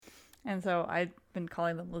And so I've been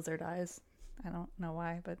calling them lizard eyes. I don't know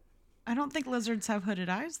why, but I don't think lizards have hooded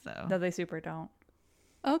eyes, though. no, they super don't.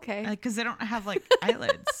 Okay. Because they don't have, like,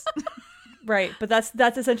 eyelids. Right, but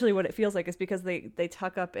that's essentially what it feels like. Is because they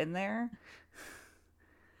tuck up in there.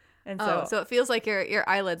 And so it feels like your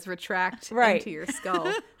eyelids retract into your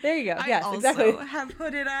skull. There you go. I Yes, also exactly. have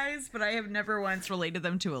hooded eyes, but I have never once related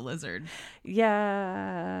them to a lizard.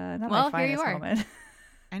 Yeah. Not Well, my here you finest are. moment.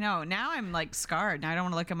 I know. Now I'm, like, scarred. Now I don't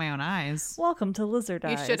want to look at my own eyes. Welcome to Lizard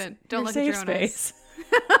Eyes. You shouldn't. Don't look at safe your own eyes. space.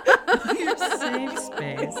 Your safe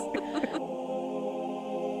space.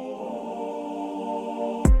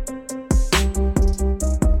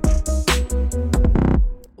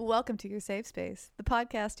 Welcome to Your Safe Space, the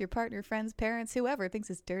podcast your partner, friends, parents, whoever thinks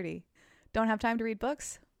is dirty. Don't have time to read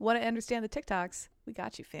books? Want to understand the TikToks? We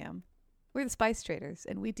got you, fam. We're the Spice Traders,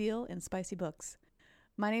 and we deal in spicy books.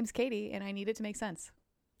 My name's Katie, and I need it to make sense.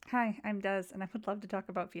 Hi, I'm Des, and I would love to talk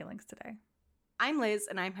about feelings today. I'm Liz,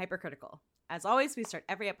 and I'm hypercritical. As always, we start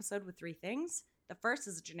every episode with 3 things. The first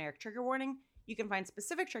is a generic trigger warning. You can find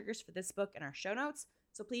specific triggers for this book in our show notes,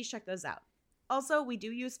 so please check those out. Also, we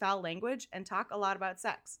do use foul language and talk a lot about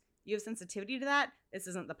sex. If you have sensitivity to that, this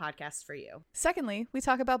isn't the podcast for you. Secondly, we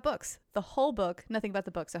talk about books. The whole book, nothing but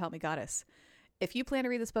the book, so help me goddess. If you plan to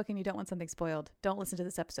read this book and you don't want something spoiled, don't listen to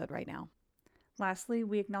this episode right now. Lastly,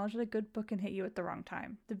 we acknowledge that a good book can hit you at the wrong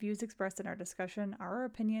time. The views expressed in our discussion are our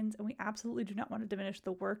opinions, and we absolutely do not want to diminish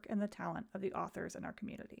the work and the talent of the authors in our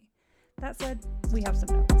community. That said, we have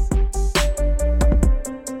some notes.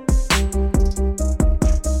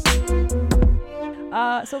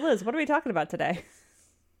 So Liz, what are we talking about today?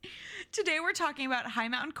 Today we're talking about High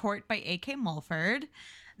Mountain Court by AK Mulford.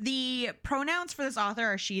 The pronouns for this author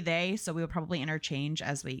are she, they, so we will probably interchange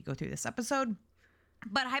as we go through this episode.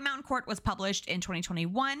 But High Mountain Court was published in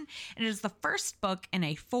 2021, and it is the first book in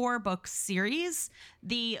a 4-book series,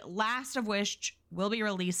 the last of which will be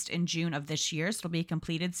released in June of this year, so it'll be a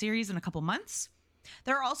completed series in a couple months.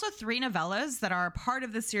 There are also 3 novellas that are part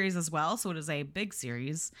of this series as well, so it is a big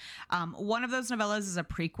series. One of those novellas is a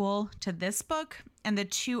prequel to this book, and the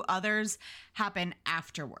 2 others happen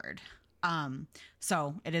afterward.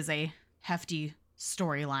 So it is a hefty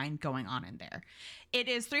storyline going on in there. It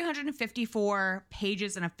is 354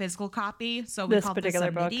 pages in a physical copy, so we call this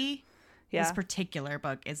a MIDI. Yeah. This particular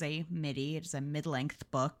book is a MIDI. It is a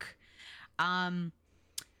mid-length book. I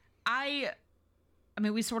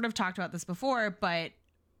mean, we sort of talked about this before, but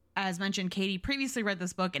as mentioned, Katie previously read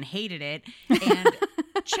this book and hated it and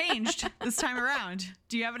changed this time around.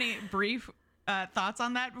 Do you have any brief thoughts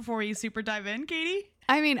on that before we super dive in, Katie?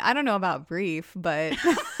 I mean, I don't know about brief, but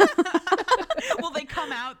Will they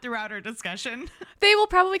come out throughout our discussion? they will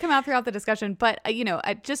probably come out throughout the discussion. But,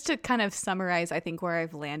 just to kind of summarize, I think where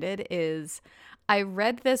I've landed is I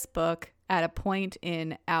read this book at a point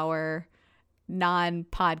in our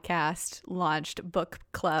non-podcast launched book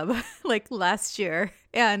club like last year,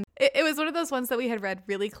 and it was one of those ones that we had read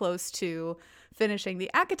really close to finishing the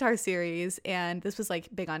ACOTAR series, and this was like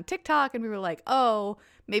big on TikTok, and we were like, oh,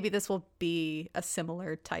 maybe this will be a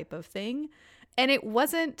similar type of thing, and it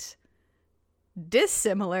wasn't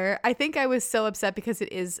dissimilar. I think I was so upset because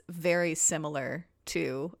it is very similar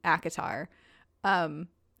to ACOTAR,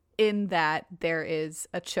 in that there is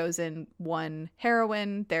a chosen one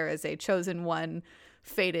heroine, there is a chosen one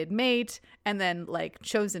fated mate, and then like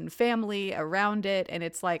chosen family around it. And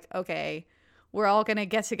it's like, okay, we're all going to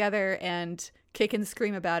get together and kick and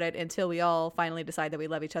scream about it until we all finally decide that we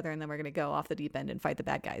love each other. And then we're going to go off the deep end and fight the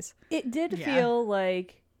bad guys. It did feel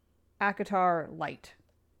like ACOTAR light.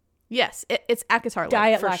 Yes, it's ACOTAR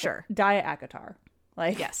light for sure. Diet ACOTAR.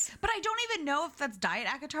 Like, yes. But I don't even know if that's Diet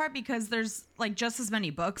ACOTAR because there's like just as many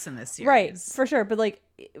books in this series. Right, for sure. But like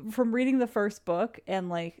from reading the first book and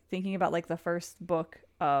like thinking about like the first book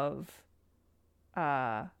of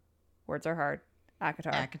Words Are Hard,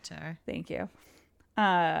 ACOTAR. Thank you.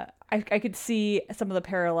 I could see some of the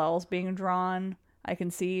parallels being drawn. I can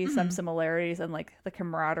see some similarities and like the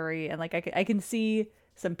camaraderie, and like I can see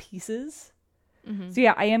some pieces. So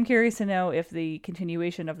yeah, I am curious to know if the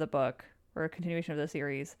continuation of the book or a continuation of the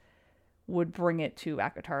series would bring it to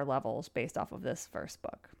ACOTAR levels based off of this first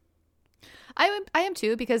book. I am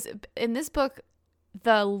too, because in this book,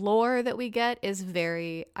 the lore that we get is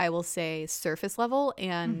very, I will say, surface level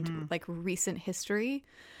and like recent history.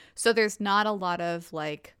 So there's not a lot of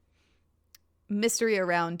like mystery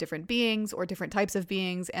around different beings or different types of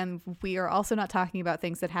beings. And we are also not talking about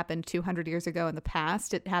things that happened 200 years ago in the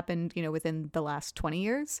past. It happened, within the last 20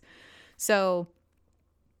 years. So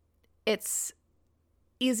it's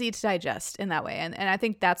easy to digest in that way. And I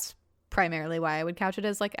think that's primarily why I would couch it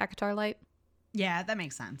as like ACOTAR light. Yeah, that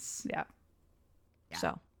makes sense. Yeah.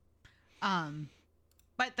 So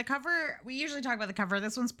But the cover, we usually talk about the cover.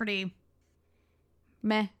 This one's pretty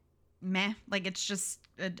Meh. Like it's just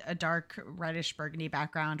a dark reddish burgundy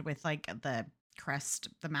background with like the crest,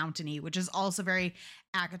 the mountainy, which is also very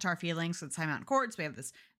ACOTAR feeling. So it's High Mountain Court. So we have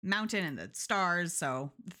this mountain and the stars.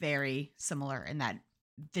 So very similar in that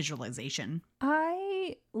visualization.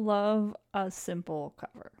 I love a simple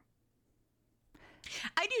cover.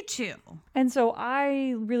 I do too. And so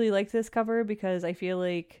I really like this cover because I feel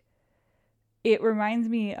like it reminds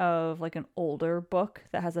me of like an older book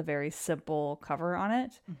that has a very simple cover on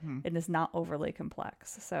it and is not overly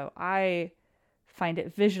complex. So I find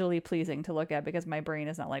it visually pleasing to look at because my brain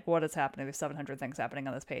is not like, what is happening? There's 700 things happening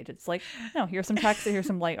on this page. It's like, no, here's some text and here's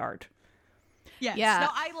some light art. Yes. Yeah. No,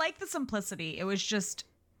 I like the simplicity. It was just,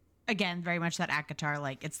 again, very much that ACOTAR,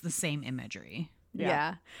 like it's the same imagery.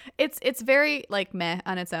 Yeah. It's very like meh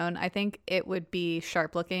on its own. I think it would be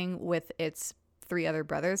sharp looking with its 3 other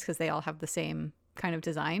brothers because they all have the same kind of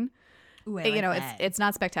design. Ooh, you know, it's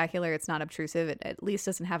not spectacular. It's not obtrusive. It at least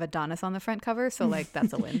doesn't have Adonis on the front cover. So like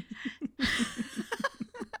that's a win.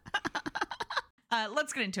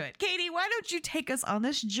 Let's get into it. Katie, why don't you take us on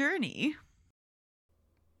this journey?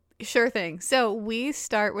 Sure thing. So we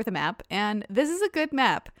start with a map, and this is a good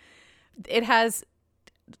map. It has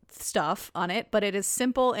stuff on it, but it is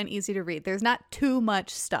simple and easy to read. There's not too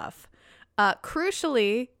much stuff.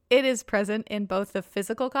 Crucially, it is present in both the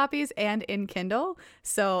physical copies and in Kindle.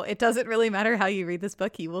 So it doesn't really matter how you read this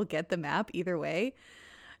book. You will get the map either way.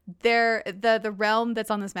 The realm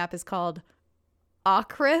that's on this map is called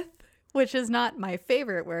Okrith, which is not my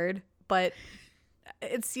favorite word, but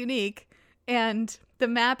it's unique. And the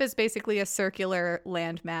map is basically a circular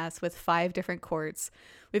landmass with 5 different courts.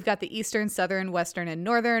 We've got the eastern, southern, western, and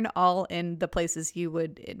northern, all in the places you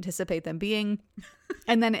would anticipate them being.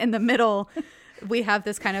 And then in the middle, we have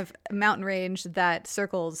this kind of mountain range that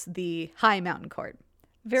circles the high mountain court.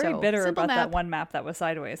 Very bitter about map. that one map that was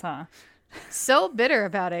sideways, huh? So bitter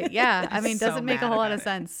about it. Yeah. I mean, So doesn't make a mad whole lot about of it.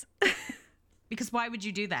 sense. Because why would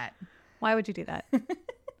you do that? Why would you do that?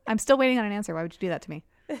 I'm still waiting on an answer. Why would you do that to me?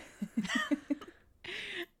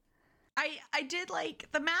 I did like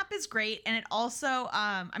the map is great, and it also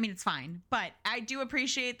I mean it's fine, but I do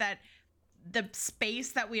appreciate that the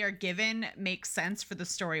space that we are given makes sense for the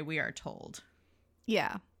story we are told.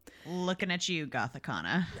 Yeah. Looking at you,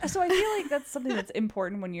 Gothicana. So I feel like that's something that's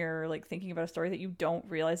important when you're like thinking about a story that you don't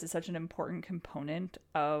realize is such an important component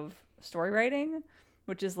of story writing,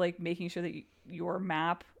 which is like making sure that your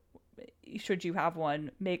map, should you have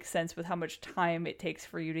one, makes sense with how much time it takes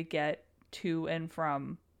for you to get to and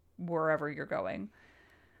from wherever you're going.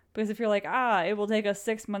 Because if you're like, it will take us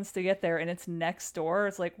 6 months to get there and it's next door,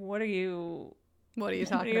 it's like, what are you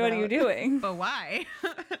talking about? What are you doing? But why?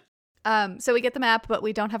 So we get the map, but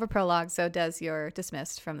we don't have a prologue. So Des, you're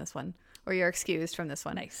dismissed from this one, or you're excused from this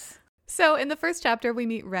one. Nice. So in the first chapter, we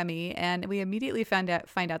meet Remy, and we immediately find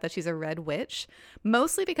out that she's a red witch,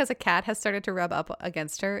 mostly because a cat has started to rub up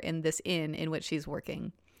against her in this inn in which she's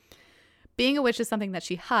working. Being a witch is something that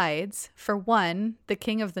she hides. For one, the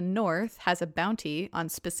King of the North has a bounty on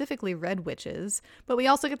specifically red witches, but we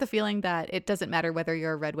also get the feeling that it doesn't matter whether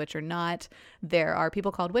you're a red witch or not. There are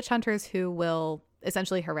people called witch hunters who will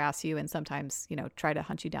essentially harass you and sometimes, try to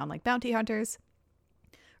hunt you down like bounty hunters.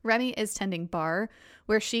 Remy is tending bar,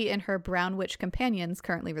 where she and her brown witch companions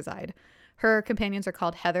currently reside. Her companions are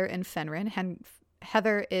called Heather and Fenrin.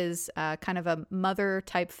 Heather is kind of a mother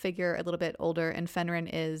type figure, a little bit older, and Fenrin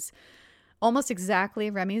is almost exactly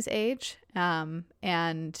Remy's age,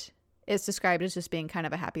 and is described as just being kind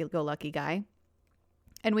of a happy-go-lucky guy.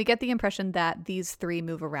 And we get the impression that these 3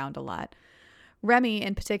 move around a lot. Remy,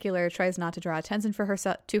 in particular, tries not to draw attention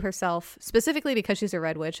to herself, specifically because she's a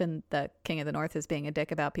red witch and the King of the North is being a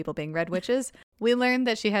dick about people being red witches. We learn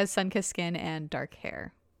that she has sun-kissed skin and dark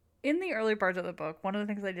hair. In the early parts of the book, one of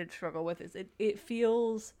the things I did struggle with is it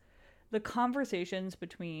feels, the conversations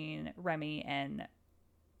between Remy and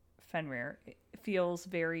Fenrir, it feels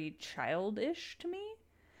very childish to me.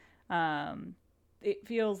 It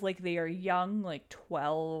feels like they are young, like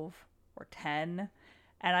 12 or 10.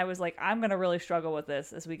 And I was like, I'm going to really struggle with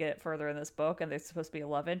this as we get further in this book. And there's supposed to be a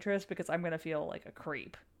love interest because I'm going to feel like a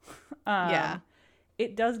creep. Yeah.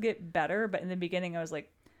 It does get better. But in the beginning, I was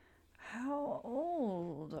like, how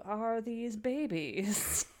old are these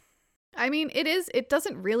babies? I mean, it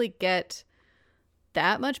doesn't really get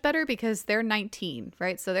that much better because they're 19,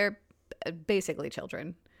 right? So they're basically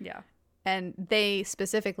children. Yeah. And they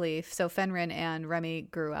specifically, so Fenrir and Remy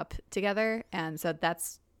grew up together. And so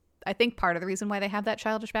that's, I think, part of the reason why they have that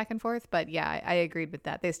childish back and forth. But yeah, I agreed with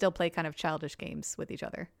that. They still play kind of childish games with each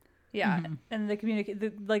other. Yeah, and the communicate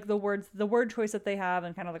the word choice that they have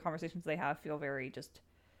and kind of the conversations they have feel very just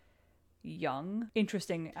young,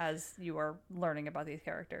 interesting as you are learning about these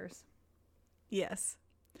characters. Yes.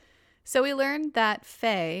 So we learned that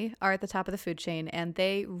Fae are at the top of the food chain and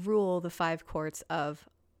they rule the 5 courts of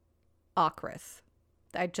Okrith.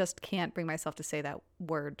 I just can't bring myself to say that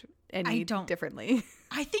word any differently.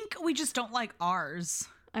 I think we just don't like ours.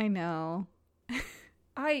 I know.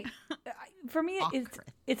 For me,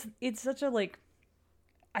 it's such a like.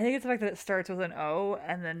 I think it's the fact that it starts with an O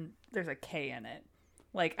and then there's a K in it.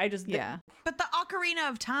 Like I just But the Ocarina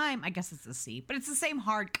of Time, I guess it's a C, but it's the same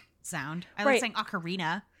hard sound. I right. like saying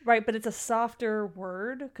ocarina. Right, but it's a softer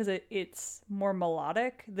word because it's more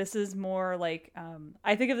melodic. This is more like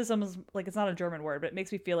I think of this almost like it's not a German word, but it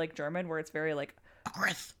makes me feel like German, where it's very like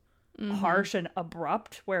harsh and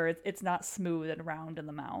abrupt, where it's not smooth and round in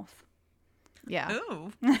the mouth. Yeah.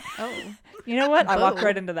 Ooh. Oh. You know what? I walked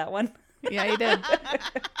right into that one. Yeah, you did.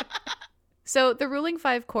 So the ruling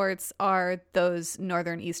 5 courts are those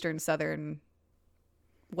northern, eastern, southern,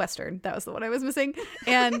 western. That was the one I was missing.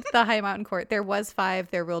 And the High Mountain Court. There was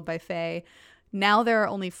 5. They're ruled by Fae. Now there are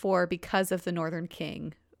only 4 because of the northern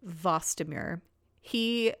king, Vostimir.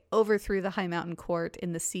 He overthrew the High Mountain Court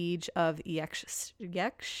in the siege of Yekshire.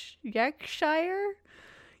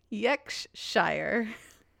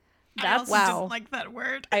 I also didn't like that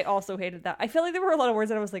word. I also hated that. I feel like there were a lot of words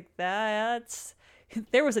that I was like,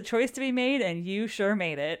 there was a choice to be made and you sure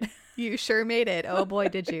made it. You sure made it. Oh boy,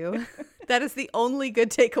 did you. That is the only good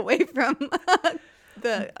takeaway from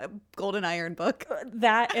the Golden Iron book.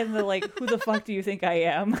 That and the like, who the fuck do you think I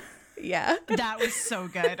am? Yeah. That was so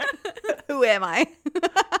good. Who am I?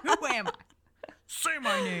 Who am I? Say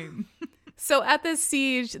my name. So at this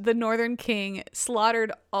siege, the Northern King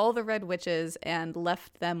slaughtered all the Red Witches and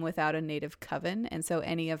left them without a native coven. And so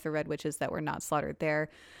any of the Red Witches that were not slaughtered there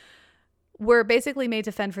were basically made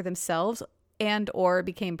to fend for themselves and or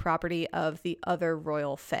became property of the other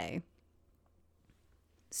royal fae.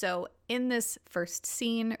 So in this first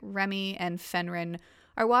scene, Remy and Fenrin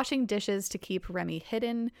are washing dishes to keep Remy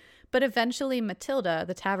hidden, but eventually Matilda,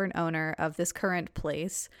 the tavern owner of this current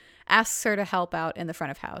place, asks her to help out in the front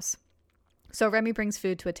of house. So Remy brings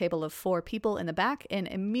food to a table of 4 people in the back and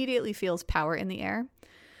immediately feels power in the air.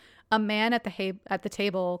 A man at the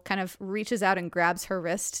table kind of reaches out and grabs her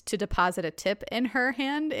wrist to deposit a tip in her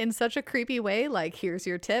hand in such a creepy way, like, here's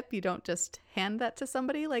your tip. You don't just hand that to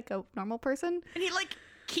somebody like a normal person. And he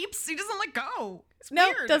doesn't let go. It's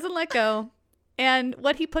weird. Doesn't let go. And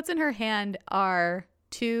what he puts in her hand are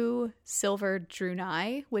 2 silver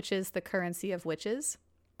drunai, which is the currency of witches.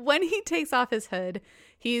 When he takes off his hood,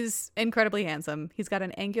 he's incredibly handsome. He's got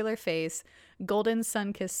an angular face, golden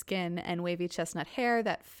sun-kissed skin, and wavy chestnut hair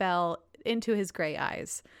that fell into his gray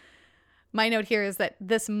eyes. My note here is that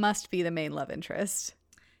this must be the main love interest.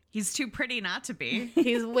 He's too pretty not to be.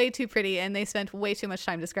 He's way too pretty, and they spent way too much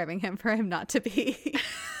time describing him for him not to be.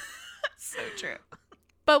 So true.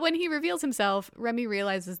 But when he reveals himself, Remy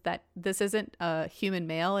realizes that this isn't a human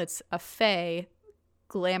male. It's a fae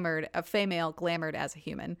male glamored as a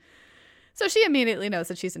human. So she immediately knows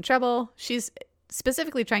that she's in trouble. She's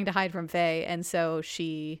specifically trying to hide from Fae, and so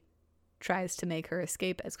she tries to make her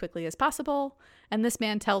escape as quickly as possible. And this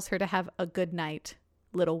man tells her to have a good night,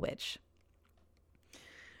 little witch.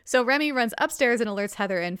 So Remy runs upstairs and alerts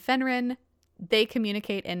Heather and Fenrin. They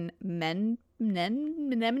communicate in Membic.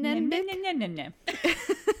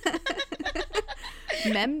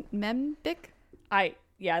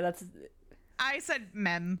 I said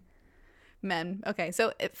mem. Men. Okay,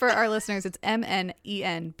 so for our listeners, it's Menenbic.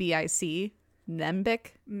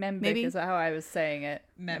 Membic. Membic is how I was saying it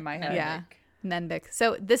in my head. Yeah, Membic.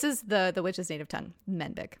 So this is the witch's native tongue,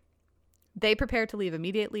 Membic. They prepare to leave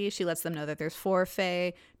immediately. She lets them know that there's 4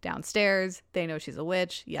 fae downstairs. They know she's a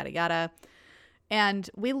witch, yada, yada. And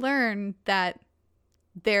we learn that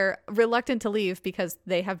they're reluctant to leave because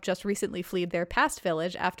they have just recently fled their past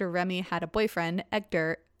village after Remy had a boyfriend,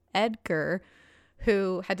 Edgar,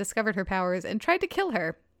 who had discovered her powers and tried to kill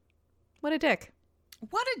her. What a dick.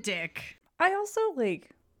 What a dick. I also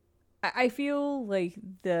I feel like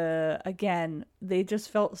they just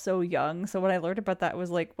felt so young. So when I learned about that, I was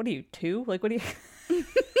like, what are you, 2? Like, what are you?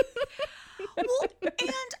 Well,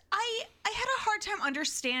 and I had a hard time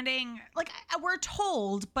understanding, like, we're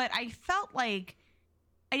told, but I felt like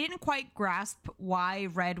I didn't quite grasp why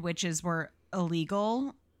red witches were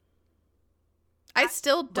illegal. I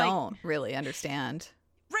still don't really understand.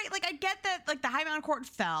 Right, like, I get that, like, the High Mountain Court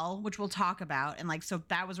fell, which we'll talk about, and, like, so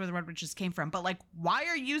that was where the Red Witches came from, but, like, why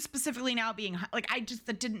are you specifically now being, like,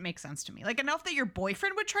 that didn't make sense to me. Like, enough that your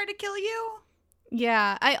boyfriend would try to kill you?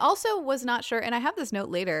 Yeah, I also was not sure, and I have this note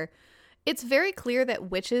later. It's very clear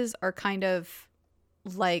that witches are kind of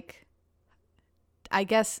like, I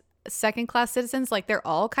guess, second-class citizens. Like, they're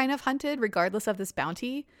all kind of hunted regardless of this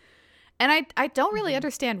bounty. And I don't really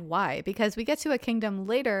understand why, because we get to a kingdom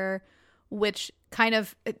later which kind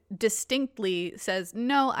of distinctly says,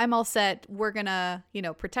 no, I'm all set. We're going to,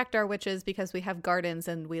 protect our witches because we have gardens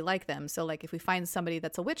and we like them. So, like, if we find somebody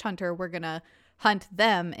that's a witch hunter, we're going to hunt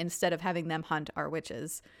them instead of having them hunt our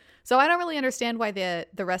witches. So I don't really understand why the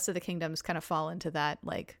rest of the kingdoms kind of fall into that,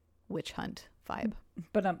 like, witch hunt vibe.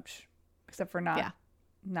 But except for not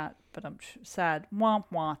but sad. Womp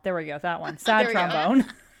womp. There we go. That one. Sad trombone.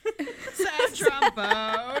 Sad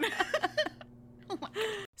trombone. Oh my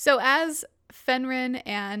God. So as Fenrin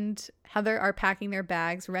and Heather are packing their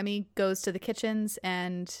bags, Remy goes to the kitchens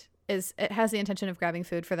and has the intention of grabbing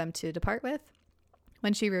food for them to depart with.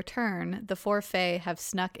 When she returns, the four Fae have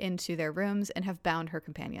snuck into their rooms and have bound her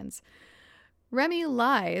companions. Remy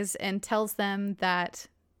lies and tells them that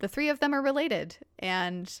the three of them are related,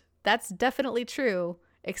 and that's definitely true,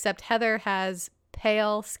 except Heather has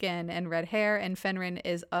pale skin and red hair, and Fenrin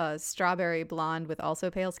is a strawberry blonde with also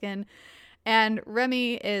pale skin. And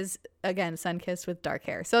Remy is, again, sun-kissed with dark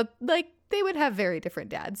hair. So, like, they would have very different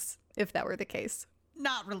dads if that were the case.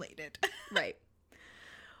 Not related. Right.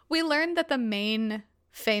 We learned that the main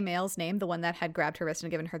Fae male's name, the one that had grabbed her wrist and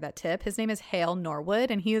given her that tip, his name is Hale Norwood,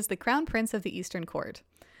 and he is the crown prince of the Eastern Court.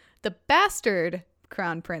 The bastard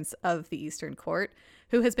crown prince of the Eastern Court,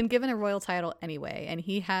 who has been given a royal title anyway, and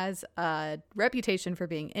he has a reputation for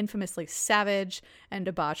being infamously savage and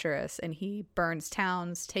debaucherous, and he burns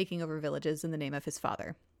towns, taking over villages in the name of his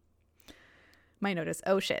father. My note is,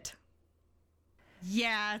 oh shit.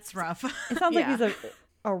 Yeah, it's rough. It sounds like he's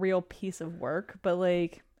a real piece of work, but,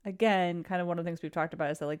 like, again, kind of one of the things we've talked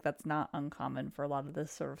about is that, like, that's not uncommon for a lot of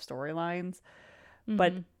this sort of storylines. Mm-hmm.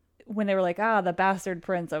 But when they were like, the bastard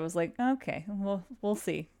prince, I was like, okay, well, we'll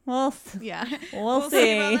see. We'll see. About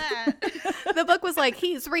that. The book was like,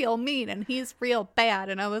 he's real mean and he's real bad.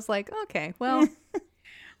 And I was like, okay, well.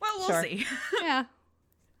 We'll see. Yeah.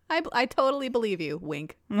 I totally believe you.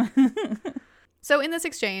 Wink. So in this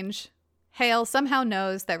exchange, Hale somehow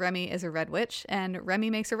knows that Remy is a red witch, and Remy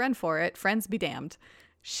makes a run for it. Friends be damned.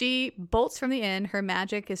 She bolts from the inn. Her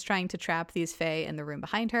magic is trying to trap these Fae in the room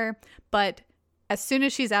behind her, but as soon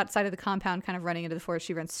as she's outside of the compound, kind of running into the forest,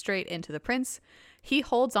 she runs straight into the prince. He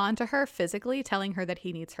holds on to her physically, telling her that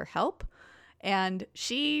he needs her help. And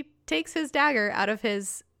she takes his dagger out of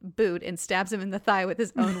his boot and stabs him in the thigh with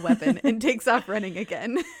his own weapon and takes off running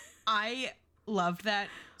again. I loved that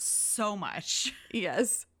so much.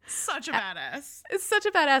 Yes. Such a badass. It's such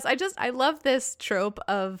a badass. I love this trope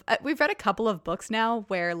of, we've read a couple of books now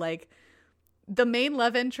where, like, the main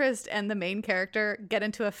love interest and the main character get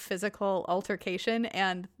into a physical altercation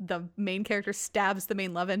and the main character stabs the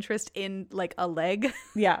main love interest in, like, a leg.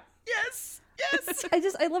 Yeah. Yes.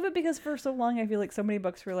 I love it because for so long I feel like so many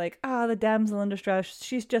books were like, the damsel in distress,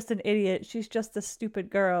 she's just an idiot, she's just a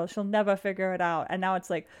stupid girl, she'll never figure it out. And now it's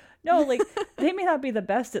like, no, like, they may not be the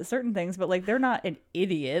best at certain things, but, like, they're not an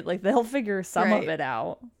idiot. Like, they'll figure some of it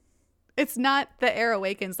out. It's not the Heir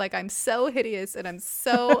Awakens, like, I'm so hideous and I'm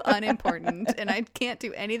so unimportant and I can't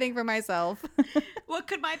do anything for myself. What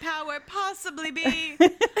could my power possibly be?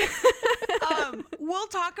 We'll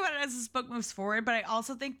talk about it as this book moves forward, but I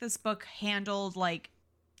also think this book handled, like,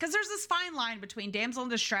 because there's this fine line between damsel in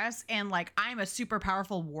distress and, like, I'm a super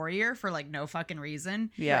powerful warrior for, like, no fucking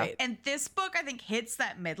reason. Yeah. Right. And this book, I think, hits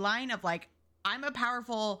that midline of, like, I'm a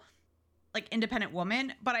powerful, like, independent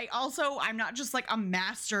woman, but I'm not just, like, a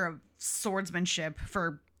master of swordsmanship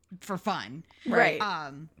for fun. Right.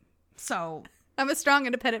 So I'm a strong,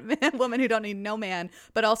 independent woman who don't need no man,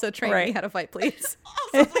 but also train me how to fight, please.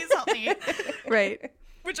 Also, please help me. Right.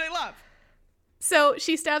 Which I love. So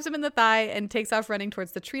she stabs him in the thigh and takes off running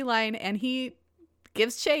towards the tree line, and he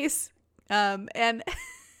gives chase. And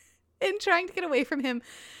in trying to get away from him,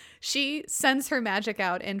 she sends her magic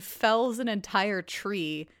out and fells an entire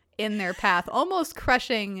tree in their path, almost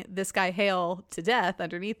crushing this guy Hale to death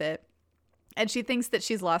underneath it. And she thinks that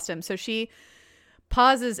she's lost him. So she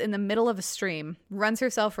pauses in the middle of a stream, runs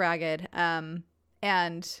herself ragged,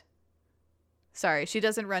 she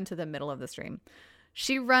doesn't run to the middle of the stream.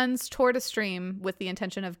 She runs toward a stream with the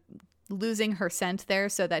intention of losing her scent there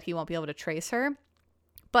so that he won't be able to trace her.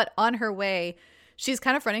 But on her way, she's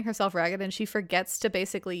kind of running herself ragged, and she forgets to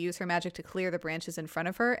basically use her magic to clear the branches in front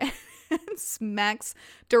of her and smacks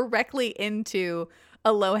directly into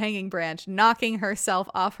a low-hanging branch, knocking herself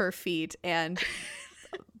off her feet and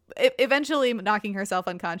eventually knocking herself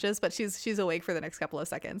unconscious, but she's awake for the next couple of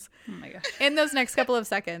seconds. Oh my God. In those next couple of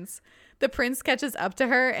seconds, the prince catches up to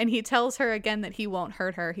her and he tells her again that he won't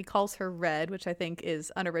hurt her. He calls her Red, which I think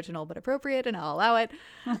is unoriginal but appropriate, and I'll allow it.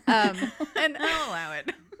 And I'll allow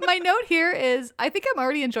it. My note here is I think I'm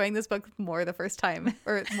already enjoying this book more the first time,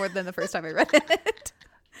 or more than the first time I read it.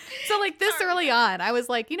 So like this early on, I was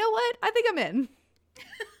like, you know what? I think I'm in.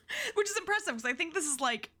 Which is impressive because I think this is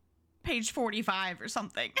like page 45 or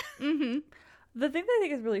something. Mm-hmm. The thing that I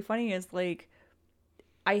think is really funny is like,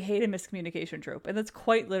 I hate a miscommunication trope, and that's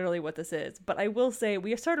quite literally what this is. But I will say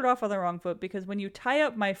we started off on the wrong foot because when you tie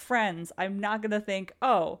up my friends, I'm not going to think,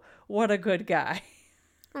 oh, what a good guy.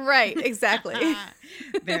 Right, exactly.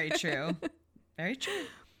 Very true. Very true.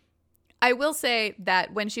 I will say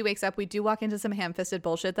that when she wakes up, we do walk into some ham-fisted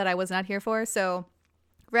bullshit that I was not here for. So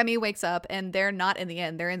Remy wakes up and they're not in the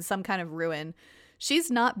inn. They're in some kind of ruin.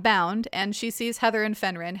 She's not bound and she sees Heather and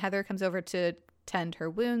Fenrir. Heather comes over to tend her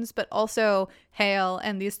wounds, but also Hale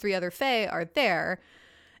and these 3 other Fae are there.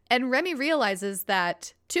 And Remy realizes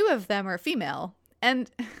that 2 of them are female. And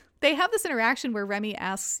they have this interaction where Remy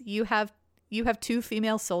asks, you have 2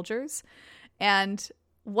 female soldiers? And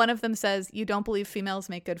one of them says, you don't believe females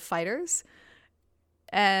make good fighters?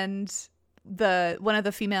 And one of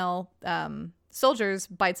the female soldiers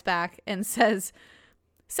bites back and says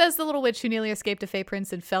the little witch who nearly escaped a Fae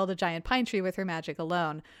prince and felled a giant pine tree with her magic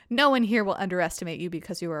alone. No one here will underestimate you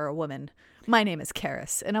because you are a woman. My name is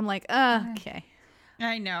Karis. And I'm like, okay.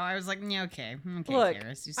 I know. I was like, yeah, okay. Okay, Look,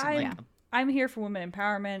 Karis. You seem like I'm here for women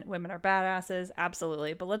empowerment. Women are badasses.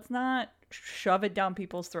 Absolutely. But let's not shove it down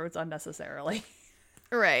people's throats unnecessarily.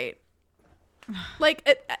 Right. Like,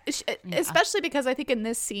 especially because I think in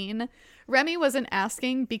this scene, Remy wasn't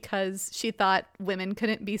asking because she thought women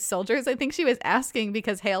couldn't be soldiers. I think she was asking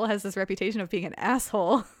because Hale has this reputation of being an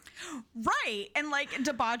asshole. Right. And like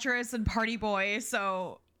debaucherous and party boy.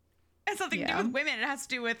 So it has something to do with women. It has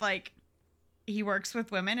to do with like he works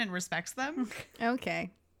with women and respects them.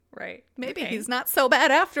 Okay. Right. Maybe he's not so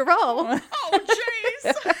bad after all. Oh,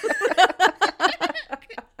 jeez.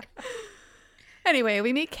 Anyway,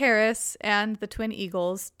 we meet Karis and the twin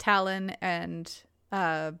eagles, Talon and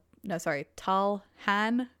Talhan.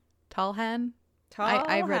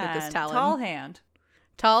 I read it as Talon.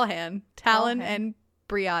 Talhan. Talon and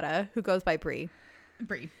Briata, who goes by Bree.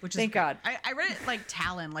 Bree, which is thank God. I read it like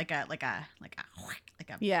Talon, like a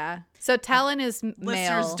yeah. So Talon is male.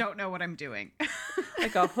 Listeners don't know what I'm doing.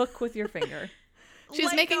 Like a hook with your finger. She's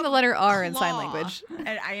like making the letter R in sign language.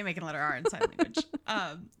 And I am making the letter R in sign language.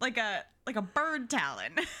 Like a bird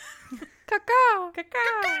talon. Caw-caw.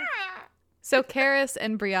 So Karis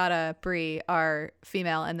and Briata, Bree, are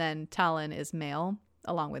female, and then Talon is male,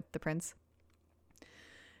 along with the prince.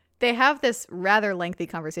 They have this rather lengthy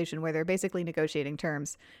conversation where they're basically negotiating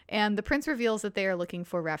terms, and the prince reveals that they are looking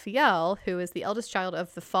for Raphael, who is the eldest child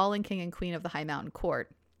of the fallen king and queen of the High Mountain Court.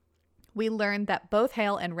 We learned that both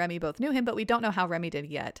Hale and Remy both knew him, but we don't know how Remy did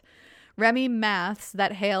yet. Remy maths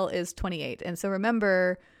that Hale is 28, and so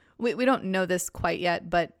remember, we don't know this quite yet,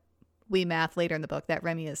 but we math later in the book that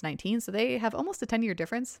Remy is 19, so they have almost a 10-year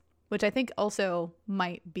difference, which I think also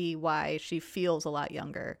might be why she feels a lot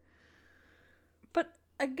younger. But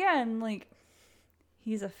again, like,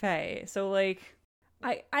 he's a Fae, so like,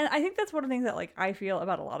 I think that's one of the things that like I feel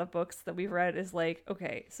about a lot of books that we've read is like,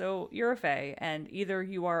 okay, so you're a Fae, and either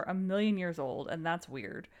you are a million years old, and that's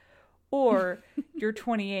weird, or you're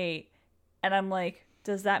 28, and I'm like,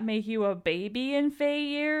 does that make you a baby in Fae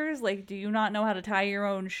years? Like, do you not know how to tie your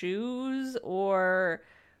own shoes? Or,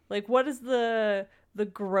 like, what is the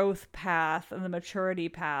growth path and the maturity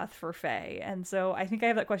path for Fae? And so I think I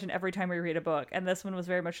have that question every time we read a book. And this one was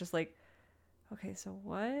very much just like, okay, so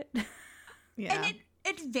what? Yeah. And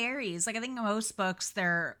it varies. Like, I think most books,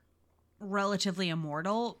 they're relatively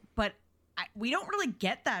immortal, but we don't really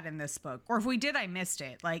get that in this book. Or if we did, I missed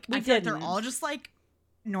it. Like, I feel like they're all just, like,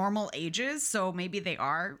 normal ages, so maybe they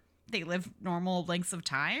live normal lengths of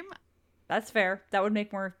time. That's fair. That would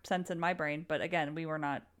make more sense in my brain, but again, we were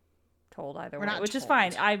not told either way, which is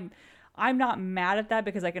told. fine. I'm not mad at that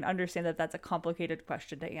because I can understand that that's a complicated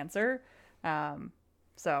question to answer.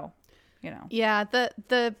 So, you know. Yeah,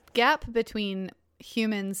 the gap between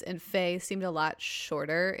humans and Fae seemed a lot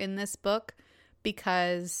shorter in this book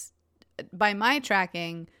because by my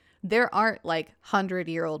tracking, there aren't like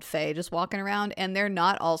 100-year-old Fae just walking around, and they're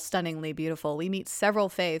not all stunningly beautiful. We meet several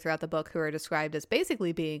Fae throughout the book who are described as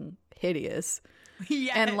basically being hideous.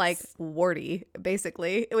 Yes. And like warty,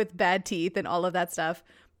 basically, with bad teeth and all of that stuff.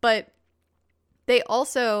 But they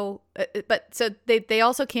also, they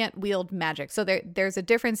also can't wield magic. So there's a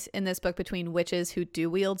difference in this book between witches who do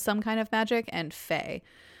wield some kind of magic and Fae.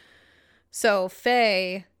 So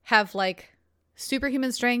Fae have like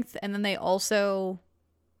superhuman strength, and then they also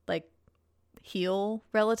like heal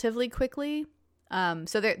relatively quickly.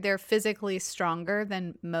 So they're physically stronger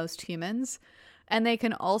than most humans. And they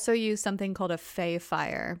can also use something called a Fey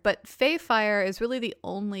Fire. But Fey Fire is really the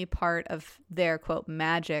only part of their, quote,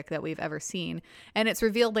 magic that we've ever seen. And it's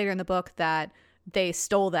revealed later in the book that they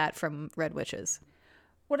stole that from Red Witches.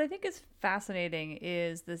 What I think is fascinating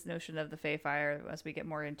is this notion of the Fey Fire as we get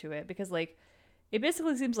more into it. Because, like, it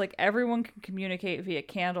basically seems like everyone can communicate via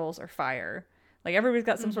candles or fire. Like, everybody's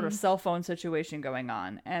got some sort of cell phone situation going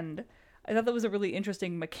on. And I thought that was a really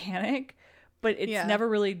interesting mechanic. But it's never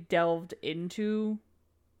really delved into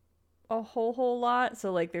a whole lot.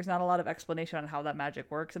 So, like, there's not a lot of explanation on how that magic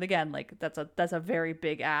works. And again, like, that's a very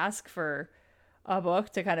big ask for a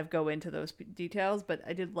book to kind of go into those details. But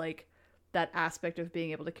I did like that aspect of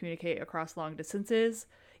being able to communicate across long distances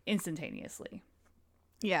instantaneously.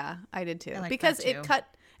 Yeah, I did too. I like because that too.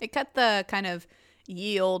 it cut the kind of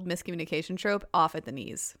ye old miscommunication trope off at the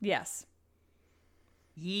knees. Yes.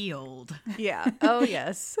 Yield. Yeah. Oh,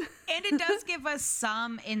 yes. And it does give us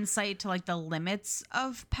some insight to like the limits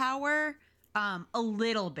of power, a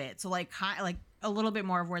little bit. So like a little bit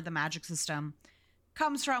more of where the magic system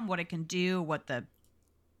comes from, what it can do, what the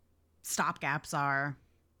stopgaps are.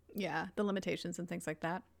 Yeah, the limitations and things like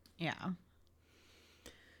that. Yeah.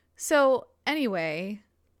 So anyway,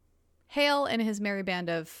 Hale and his merry band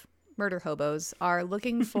of murder hobos are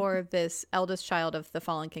looking for this eldest child of the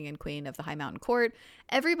fallen king and queen of the High Mountain Court.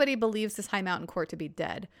 Everybody believes this High Mountain Court to be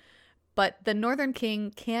dead, but the Northern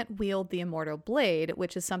King can't wield the immortal blade,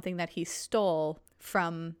 which is something that he stole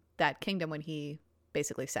from that kingdom when he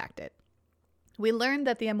basically sacked it. We learned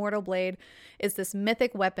that the immortal blade is this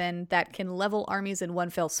mythic weapon that can level armies in one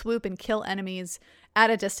fell swoop and kill enemies at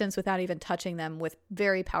a distance without even touching them with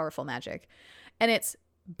very powerful magic. And it's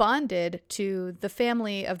bonded to the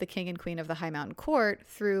family of the king and queen of the High Mountain Court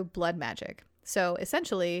through blood magic. So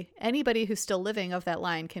essentially, anybody who's still living of that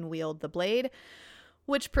line can wield the blade,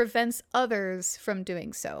 which prevents others from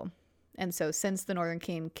doing so. And so since the Northern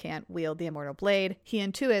King can't wield the immortal blade, he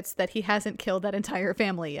intuits that he hasn't killed that entire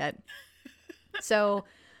family yet. So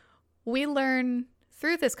we learn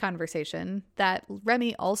through this conversation that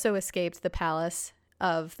Remy also escaped the palace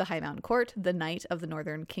of the High Mountain Court the night of the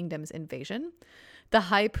Northern Kingdom's invasion. The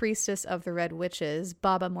high priestess of the Red Witches,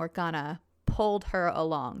 Baba Morgana, pulled her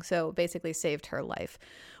along, so basically saved her life.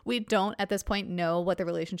 We don't at this point know what the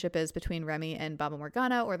relationship is between Remy and Baba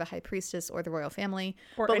Morgana or the high priestess or the royal family.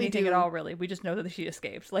 Or but anything at all, really. We just know that she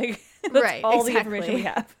escaped. Like, that's right, all exactly. the information we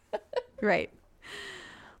have. Right.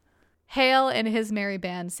 Hale and his merry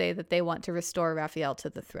band say that they want to restore Raphael to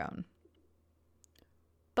the throne.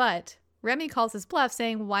 But Remy calls his bluff,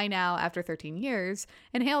 saying, why now after 13 years?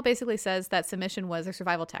 And Hale basically says that submission was a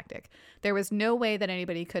survival tactic. There was no way that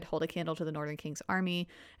anybody could hold a candle to the Northern King's army.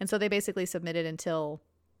 And so they basically submitted until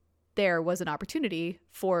there was an opportunity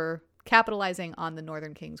for capitalizing on the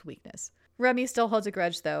Northern King's weakness. Remy still holds a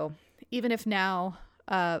grudge, though. Even if now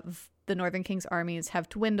the Northern King's armies have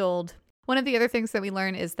dwindled. One of the other things that we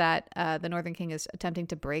learn is that the Northern King is attempting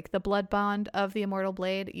to break the blood bond of the immortal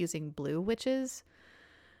blade using blue witches.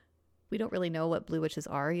 We don't really know what blue witches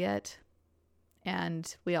are yet.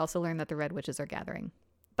 And we also learn that the red witches are gathering.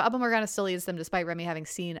 Baba Morgana still leads them despite Remy having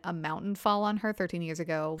seen a mountain fall on her 13 years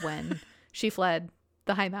ago when she fled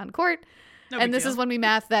the High Mountain Court. And this is when we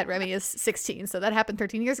math that Remy is 16. So that happened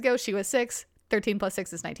 13 years ago. She was 6. 13 plus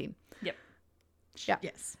 6 is 19. Yep. Yeah.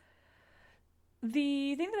 Yes.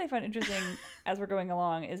 The thing that I find interesting as we're going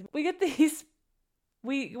along is we get these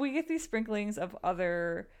sprinklings of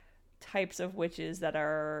other types of witches that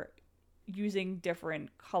are using different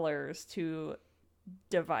colors to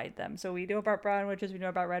divide them. So we know about brown witches, we know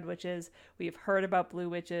about red witches, we've heard about blue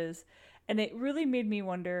witches, and it really made me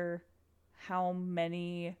wonder how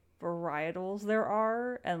many varietals there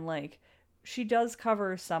are. And like, she does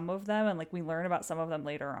cover some of them, and like we learn about some of them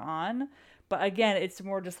later on, but again, it's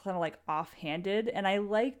more just kind of like offhanded. And I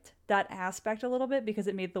liked that aspect a little bit because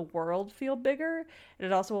it made the world feel bigger, and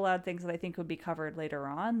it also allowed things that I think would be covered later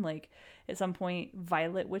on. Like at some point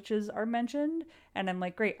violet witches are mentioned, and I'm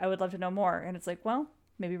like, great, I would love to know more. And it's like, well,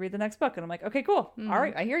 maybe read the next book. And I'm like, okay, cool. All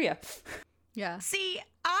right, I hear you. Yeah. See,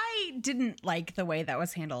 I didn't like the way that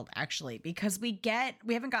was handled, actually, because we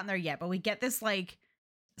haven't gotten there yet, but we get this like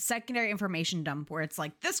secondary information dump where it's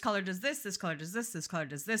like, this color does this color does this color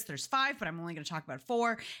does this. There's 5, but I'm only going to talk about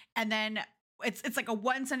 4. And then it's like a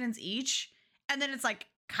 1 sentence each. And then it's like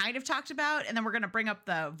kind of talked about. And then we're going to bring up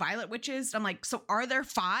the violet witches. I'm like, so are there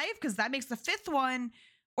 5? Because that makes the 5th one.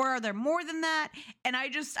 Or are there more than that? And I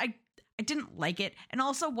I didn't like it. And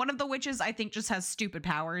also one of the witches I think just has stupid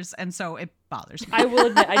powers, and so it bothers me. I will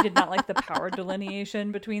admit I did not like the power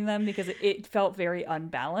delineation between them because it felt very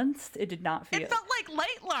unbalanced. It did not feel. It felt like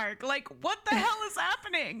Lightlark. Like, what the hell is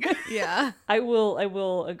happening? Yeah. I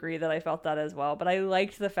will agree that I felt that as well, but I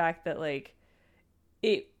liked the fact that like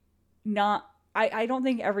I don't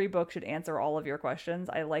think every book should answer all of your questions.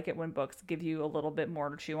 I like it when books give you a little bit more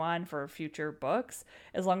to chew on for future books,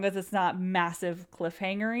 as long as it's not massive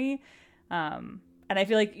cliffhangery. And I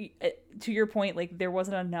feel like, to your point, like there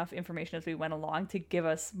wasn't enough information as we went along to give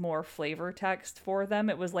us more flavor text for them.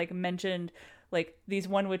 It was like mentioned, like these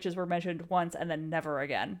one witches were mentioned once and then never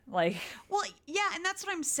again. Like, well, yeah, and that's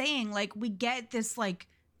what I'm saying. Like, we get this like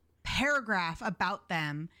paragraph about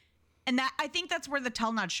them. And that, I think that's where the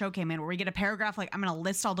Tell Not Show came in, where we get a paragraph like, I'm going to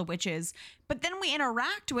list all the witches, but then we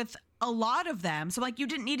interact with a lot of them. So like, you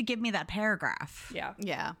didn't need to give me that paragraph. yeah.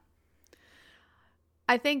 Yeah.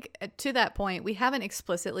 I think to that point, we haven't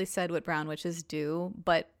explicitly said what brown witches do,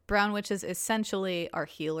 but brown witches essentially are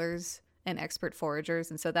healers and expert foragers.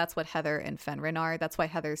 And so that's what Heather and Fenrin are. That's why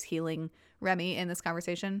Heather's healing Remy in this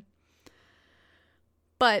conversation.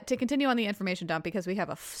 But to continue on the information dump, because we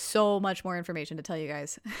have so much more information to tell you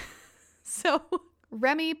guys. So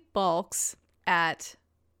Remy balks at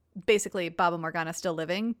basically Baba Morgana still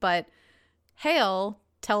living, but Hale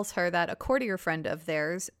tells her that a courtier friend of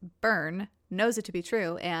theirs, Byrne, knows it to be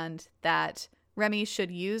true and that Remy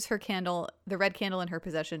should use her candle, the red candle in her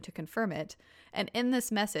possession, to confirm it. And in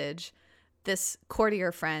this message, this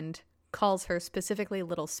courtier friend calls her specifically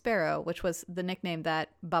Little Sparrow, which was the nickname that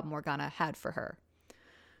Baba Morgana had for her.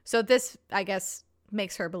 So this, I guess,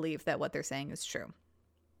 makes her believe that what they're saying is true.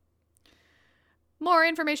 More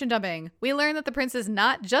information dumping. We learn that the prince is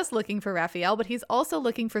not just looking for Raphael, but he's also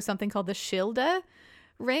looking for something called the Shilde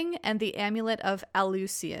ring and the amulet of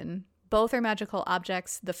Alucian. Both are magical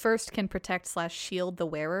objects. The first can protect/shield the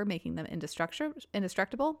wearer, making them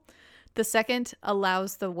indestructible. The second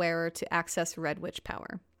allows the wearer to access Red Witch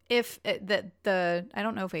power. If I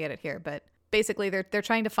don't know if we get it here, but basically they're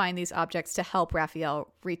trying to find these objects to help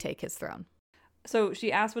Raphael retake his throne. So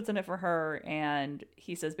she asks what's in it for her, and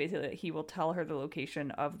he says basically that he will tell her the location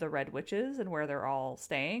of the Red Witches and where they're all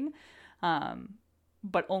staying,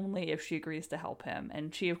 but only if she agrees to help him.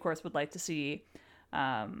 And she, of course, would like to see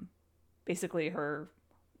basically her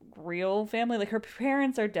real family. Like, her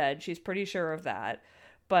parents are dead. She's pretty sure of that.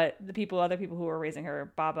 But the other people who are raising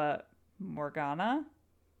her, Baba Morgana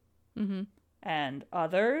and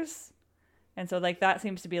others. And so, like, that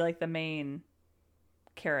seems to be, like, the main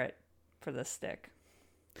carrot for this stick.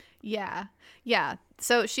 Yeah.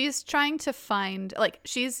 So she's trying to find, like,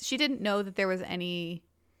 she didn't know that there was any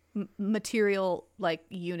material, like,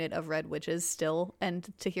 unit of Red Witches still, and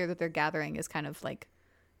to hear that they're gathering is kind of like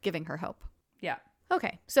giving her hope. Yeah.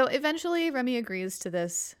 Okay. So eventually Remy agrees to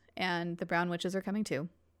this, and the brown witches are coming too.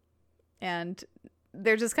 And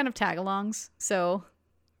they're just kind of tag-alongs. So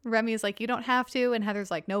Remy is like, you don't have to, and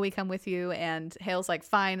Heather's like, no, we come with you, and Hale's like,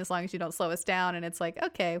 fine, as long as you don't slow us down. And it's like,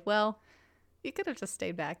 okay, well, you could have just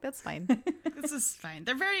stayed back. That's fine. This is fine.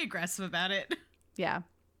 They're very aggressive about it. Yeah.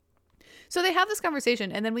 So they have this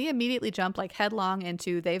conversation, and then we immediately jump like headlong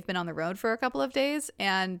into they've been on the road for a couple of days,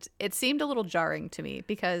 and it seemed a little jarring to me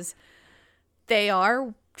because they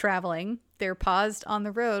are traveling. They're paused on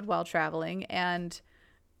the road while traveling, and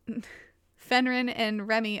Fenrin and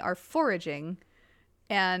Remy are foraging,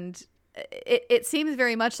 and it seems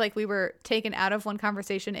very much like we were taken out of one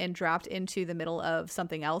conversation and dropped into the middle of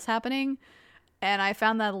something else happening. And I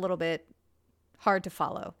found that a little bit hard to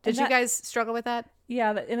follow. Did you guys struggle with that?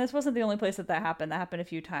 Yeah, and this wasn't the only place that happened. That happened a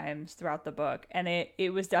few times throughout the book. And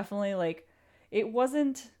it was definitely like, it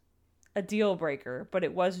wasn't a deal breaker, but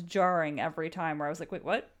it was jarring every time where I was like, wait,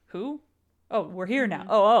 what? Who? Oh, we're here now.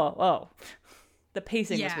 Oh. The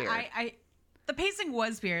pacing was weird. The pacing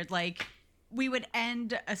was weird. Like, we would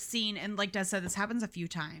end a scene, and like Des said, this happens a few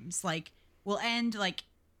times. Like, we'll end like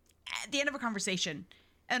at the end of a conversation,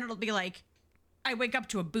 and it'll be like, I wake up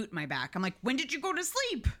to a boot in my back. I'm like, when did you go to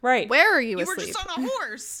sleep? Right. Where are you You asleep? were just on a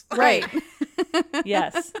horse. Right.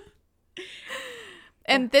 Yes.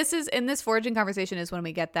 And this is, in this foraging conversation is when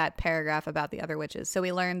we get that paragraph about the other witches. So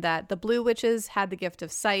we learned that the blue witches had the gift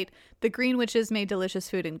of sight, the green witches made delicious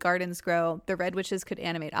food and gardens grow, the red witches could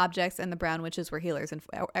animate objects, and the brown witches were healers and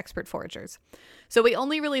expert foragers. So we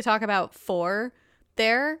only really talk about 4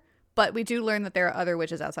 there, but we do learn that there are other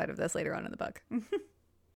witches outside of this later on in the book.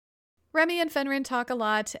 Remy and Fenrin talk a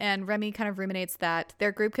lot, and Remy kind of ruminates that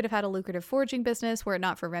their group could have had a lucrative foraging business were it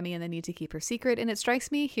not for Remy and the need to keep her secret. And it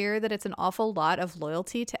strikes me here that it's an awful lot of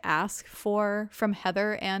loyalty to ask for from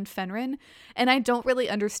Heather and Fenrin, and I don't really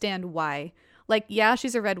understand why. Like, yeah,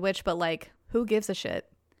 she's a red witch, but like, who gives a shit?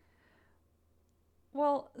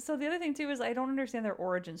 Well, so the other thing too is I don't understand their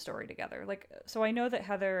origin story together. Like, so I know that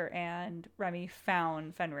Heather and Remy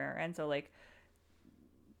found Fenrir, and so like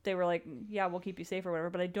they were like, yeah, we'll keep you safe or whatever,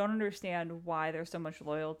 but I don't understand why there's so much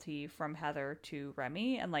loyalty from Heather to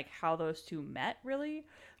Remy and like how those two met really.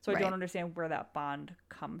 So I don't understand where that bond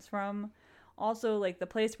comes from. Also, like the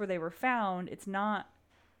place where they were found, it's not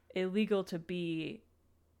illegal to be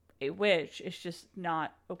a witch. It's just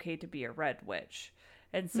not okay to be a red witch.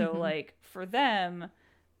 And so like for them,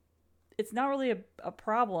 it's not really a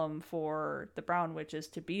problem for the brown witches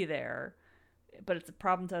to be there, but it's a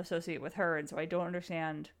problem to associate with her. And so I don't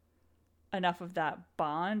understand enough of that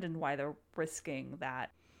bond and why they're risking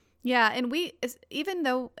that. Yeah, and even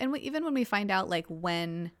when we find out like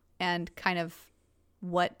when and kind of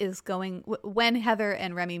what is going, when Heather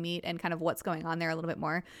and Remy meet and kind of what's going on there a little bit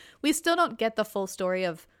more, we still don't get the full story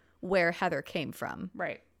of where Heather came from.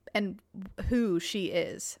 Right. And who she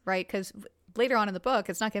is, right? Because later on in the book,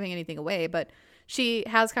 it's not giving anything away, but she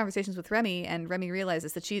has conversations with Remy, and Remy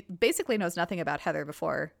realizes that she basically knows nothing about Heather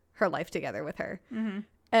before her life together with her. Mm-hmm.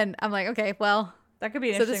 And I'm like, okay, well, that could be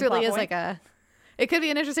an interesting plot point. So this really is it could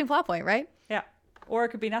be an interesting plot point, right? Yeah. Or it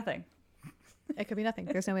could be nothing. It could be nothing.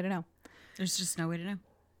 There's no way to know. There's just no way to know.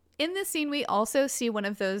 In this scene, we also see one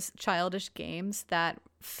of those childish games that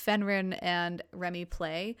Fenrir and Remy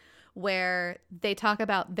play, where they talk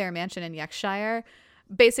about their mansion in Yorkshire.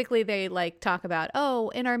 Basically, they like talk about, oh,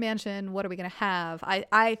 in our mansion, what are we going to have?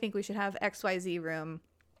 I think we should have XYZ room.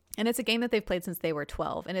 And it's a game that they've played since they were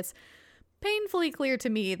 12. And it's painfully clear to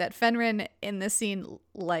me that Fenrir in this scene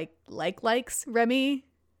likes Remy.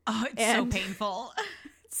 Oh, it's so painful.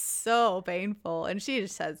 It's so painful. And she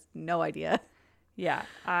just has no idea. Yeah,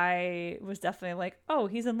 I was definitely like, oh,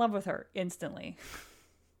 he's in love with her instantly.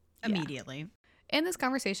 Immediately. In this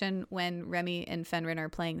conversation, when Remy and Fenrir are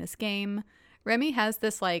playing this game, Remy has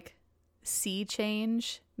this like sea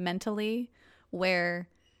change mentally where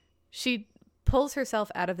she pulls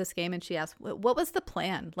herself out of this game and she asks, what was the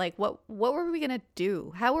plan? Like, what were we going to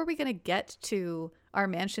do? How were we going to get to our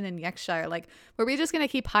mansion in Yorkshire? Like, were we just going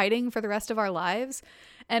to keep hiding for the rest of our lives?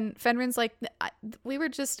 And Fenrir's like, we were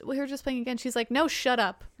just playing again. She's like, no, shut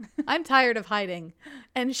up. I'm tired of hiding.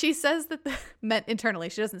 And she says that meant internally,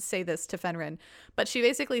 she doesn't say this to Fenrir, but she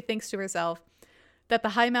basically thinks to herself that the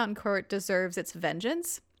High Mountain Court deserves its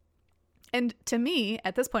vengeance. And to me,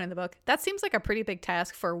 at this point in the book, that seems like a pretty big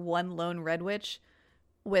task for one lone red witch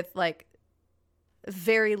with like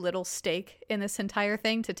very little stake in this entire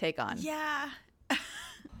thing to take on. Yeah.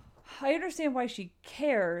 I understand why she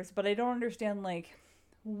cares, but I don't understand like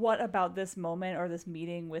what about this moment or this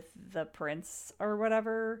meeting with the prince or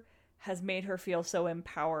whatever has made her feel so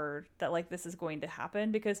empowered that like this is going to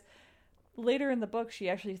happen. Because later in the book, she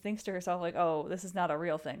actually thinks to herself like, oh, this is not a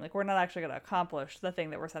real thing. Like, we're not actually going to accomplish the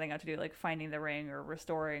thing that we're setting out to do, like finding the ring or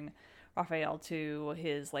restoring Raphael to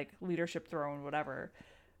his like leadership throne, whatever.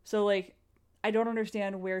 So like, I don't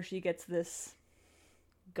understand where she gets this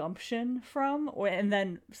gumption from, and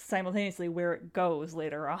then simultaneously where it goes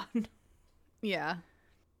later on. Yeah.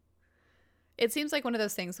 It seems like one of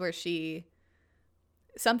those things where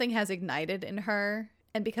something has ignited in her,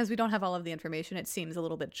 and because we don't have all of the information, it seems a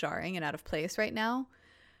little bit jarring and out of place right now.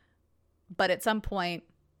 But at some point,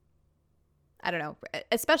 I don't know,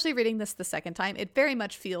 especially reading this the second time, it very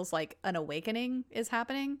much feels like an awakening is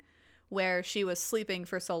happening, where she was sleeping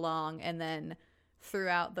for so long, and then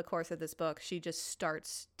throughout the course of this book, she just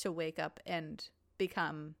starts to wake up and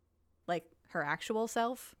become like her actual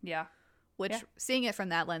self. Yeah. Which, seeing it from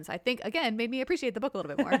that lens, I think, again, made me appreciate the book a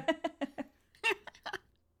little bit more.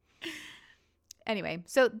 Anyway,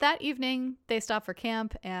 so that evening, they stop for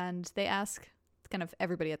camp, and they ask, kind of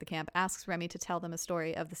everybody at the camp asks Remy to tell them a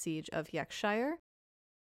story of the siege of Yorkshire.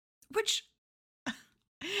 Which,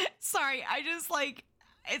 sorry, I just like,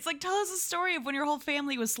 it's like, tell us a story of when your whole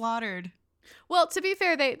family was slaughtered. Well, to be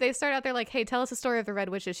fair, they start out there like, hey, tell us a story of the Red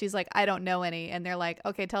Witches. She's like, I don't know any. And they're like,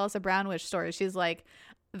 okay, tell us a Brown Witch story. She's like,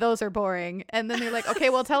 those are boring. And then they're like, okay,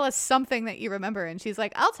 well, tell us something that you remember. And she's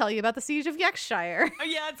like, I'll tell you about the siege of Yorkshire. Oh,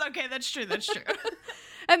 yeah, it's okay. That's true. That's true.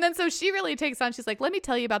 And then so she really takes on, she's like, let me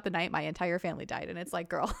tell you about the night my entire family died. And it's like,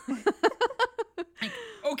 girl. Like,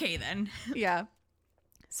 okay, then. Yeah.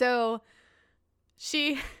 So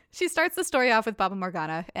she starts the story off with Baba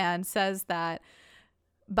Morgana and says that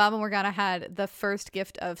Baba Morgana had the first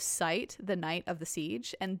gift of sight the night of the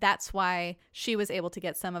siege, and that's why she was able to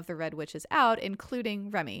get some of the Red Witches out, including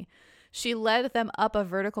Remy. She led them up a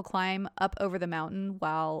vertical climb up over the mountain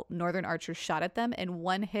while northern archers shot at them, and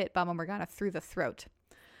one hit Baba Morgana through the throat.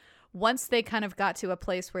 Once they kind of got to a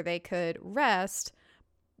place where they could rest,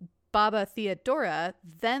 Baba Theodora,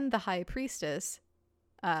 then the high priestess,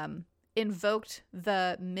 invoked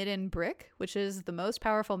the midden brick, which is the most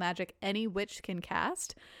powerful magic any witch can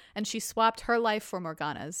cast, and she swapped her life for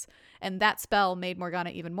Morgana's. And that spell made Morgana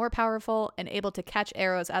even more powerful and able to catch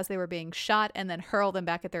arrows as they were being shot and then hurl them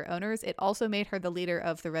back at their owners. It also made her the leader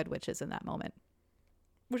of the Red Witches in that moment.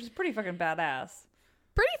 Which is pretty fucking badass.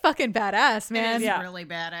 Pretty fucking badass, man. It is really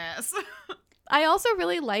badass. I also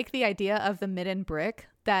really like the idea of the midden brick,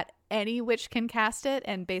 that any witch can cast it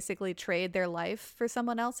and basically trade their life for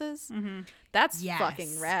someone else's. Mm-hmm. That's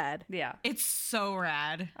fucking rad. Yeah. It's so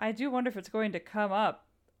rad. I do wonder if it's going to come up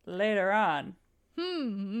later on.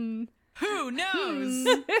 Who knows?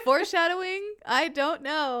 Foreshadowing? I don't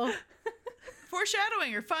know.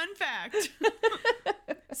 Foreshadowing or fun fact.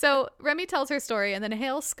 So Remy tells her story, and then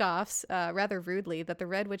Hale scoffs rather rudely that the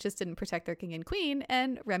Red Witches didn't protect their king and queen,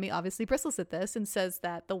 and Remy obviously bristles at this and says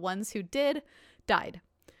that the ones who did died.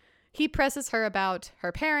 He presses her about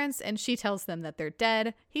her parents, and she tells them that they're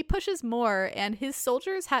dead. He pushes more, and his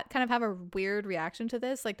soldiers kind of have a weird reaction to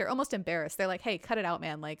this. Like, they're almost embarrassed. They're like, hey, cut it out,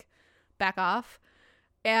 man. Like, back off.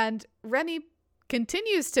 And Remy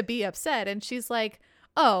continues to be upset, and she's like,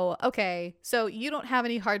 oh, okay, so you don't have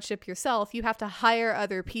any hardship yourself. You have to hire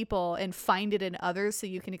other people and find it in others so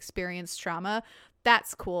you can experience trauma.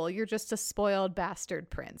 That's cool. You're just a spoiled bastard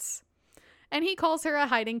prince. And he calls her a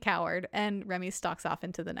hiding coward, and Remy stalks off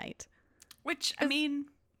into the night. Which, I mean...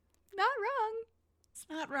 Not wrong. It's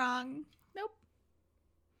not wrong. Nope.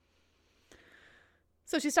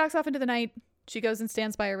 So she stalks off into the night. She goes and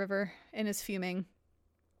stands by a river and is fuming.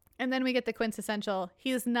 And then we get the quintessential,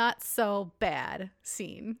 he's not so bad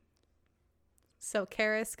scene. So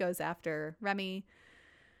Karis goes after Remy.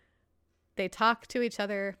 They talk to each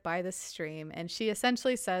other by the stream, and she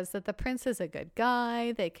essentially says that the prince is a good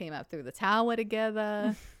guy. They came up through the tower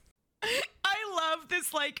together. I love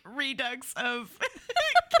this, like, redux of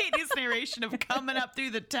Katie's narration of coming up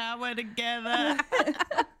through the tower together. I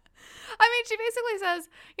mean, she basically says,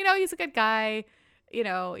 you know, he's a good guy. You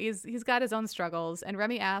know, he's got his own struggles. And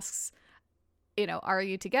Remy asks, you know, are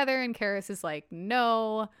you together? And Karis is like,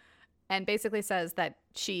 no. And basically says that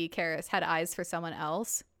Karis, had eyes for someone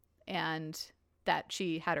else, and that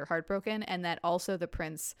she had her heart broken, and that also the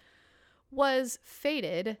prince was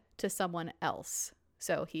fated to someone else.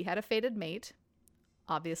 So he had a fated mate,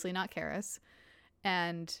 obviously not Karis.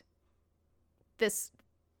 And this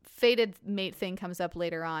fated mate thing comes up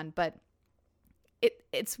later on, but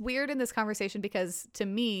it's weird in this conversation because to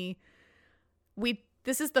me,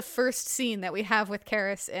 this is the first scene that we have with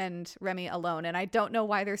Karis and Remy alone, and I don't know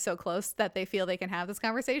why they're so close that they feel they can have this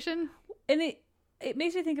conversation. And it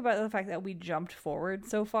makes me think about the fact that we jumped forward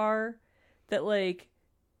so far, that like,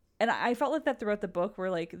 and I felt like that throughout the book,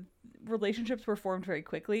 where like relationships were formed very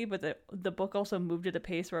quickly, but the book also moved at a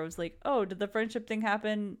pace where I was like, oh, did the friendship thing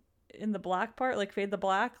happen in the black part, like fade to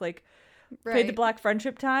black, like fade to black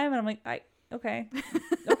friendship time? And I'm like, okay.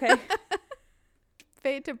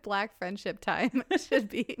 Fade to black friendship time should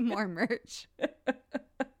be more merch.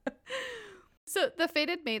 So the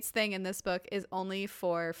fated mates thing in this book is only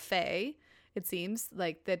for fae. It seems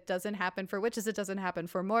like that doesn't happen for witches. It doesn't happen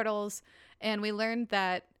for mortals. And we learned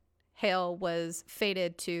that Hale was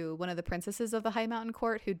fated to one of the princesses of the High Mountain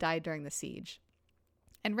Court who died during the siege.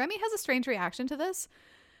 And Remy has a strange reaction to this.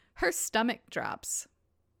 Her stomach drops.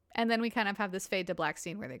 And then we kind of have this fade to black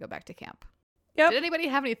scene where they go back to camp. Yep. Did anybody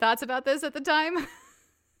have any thoughts about this at the time?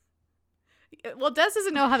 Well, Des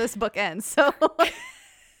doesn't know how this book ends, so...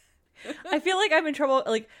 I feel like I'm in trouble,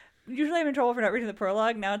 like, usually I'm in trouble for not reading the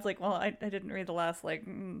prologue. Now it's like, well, I didn't read the last, like,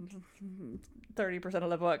 30% of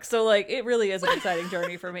the book. So, like, it really is an exciting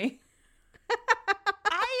journey for me.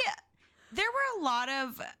 There were a lot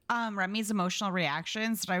of Remy's emotional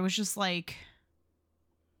reactions that I was just like,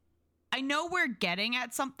 I know we're getting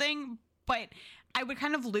at something, but I would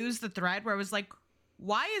kind of lose the thread where I was like,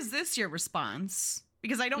 why is this your response?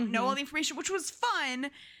 Because I don't know all the information, which was fun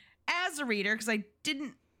as a reader because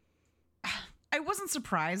I wasn't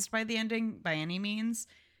surprised by the ending by any means,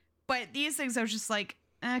 but these things I was just like,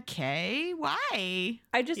 okay, why?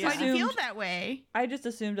 Why do you feel that way? I just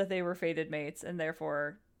assumed that they were fated mates and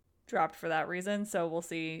therefore dropped for that reason. So we'll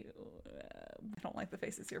see. I don't like the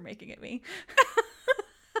faces you're making at me.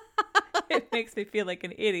 It makes me feel like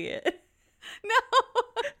an idiot.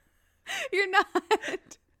 No, you're not.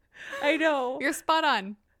 I know. You're spot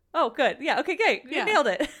on. Oh, good. Yeah. Okay, great. You nailed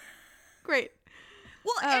it. Great.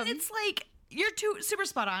 Well, and it's like, you're super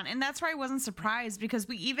spot on. And that's why I wasn't surprised because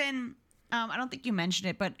we even, I don't think you mentioned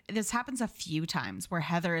it, but this happens a few times where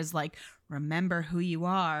Heather is like, remember who you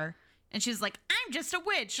are. And she's like, I'm just a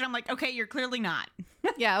witch. And I'm like, okay, you're clearly not.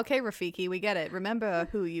 Yeah, okay, Rafiki, we get it. Remember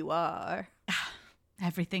who you are.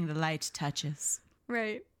 Everything the light touches.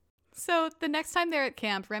 Right. So the next time they're at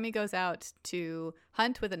camp, Remy goes out to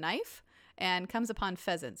hunt with a knife and comes upon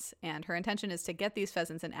pheasants. And her intention is to get these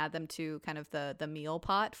pheasants and add them to kind of the meal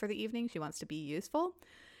pot for the evening. She wants to be useful.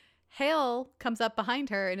 Hale comes up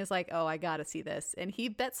behind her and is like, oh, I gotta see this. And he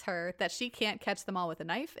bets her that she can't catch them all with a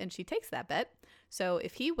knife, and she takes that bet. So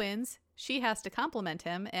if he wins, she has to compliment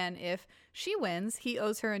him, and if she wins, he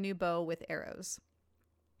owes her a new bow with arrows.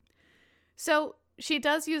 So she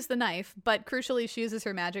does use the knife, but crucially, she uses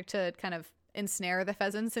her magic to kind of ensnare the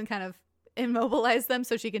pheasants and kind of immobilize them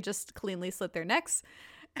so she can just cleanly slit their necks.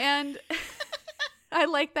 And I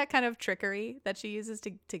like that kind of trickery that she uses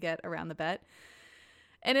to get around the bet.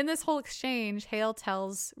 And in this whole exchange, Hale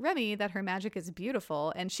tells Remy that her magic is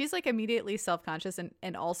beautiful, and she's like immediately self-conscious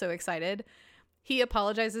and also excited. He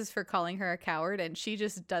apologizes for calling her a coward, and she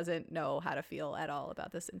just doesn't know how to feel at all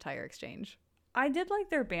about this entire exchange. I did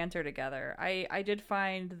like their banter together. I did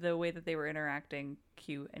find the way that they were interacting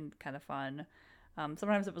cute and kind of fun.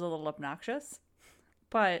 Sometimes it was a little obnoxious,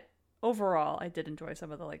 but overall, I did enjoy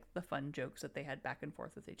some of the fun jokes that they had back and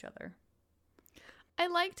forth with each other. I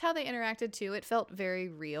liked how they interacted too. It felt very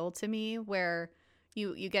real to me, where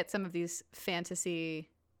you get some of these fantasy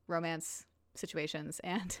romance situations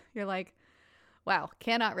and you're like, wow,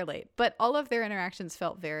 cannot relate. But all of their interactions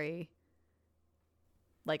felt very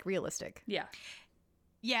realistic. Yeah.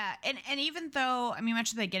 Yeah, and even though, I mean,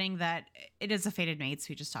 much at the beginning that it is a fated mates,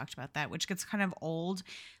 we just talked about that, which gets kind of old,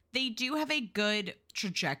 they do have a good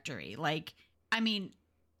trajectory. Like, I mean,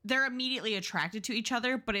 they're immediately attracted to each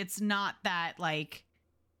other, but it's not that,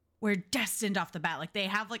 we're destined off the bat. Like, they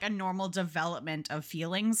have, a normal development of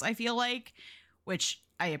feelings, I feel like, which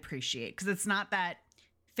I appreciate. Because it's not that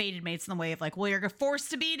fated mates in the way of, well, you're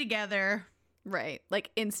forced to be together. Right.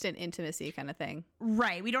 Like, instant intimacy kind of thing.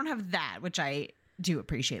 Right. We don't have that, which I do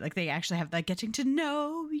appreciate. They actually have that getting to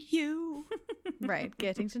know you. Right.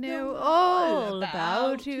 Getting to know all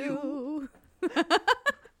about you.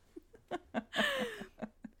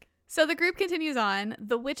 So the group continues on.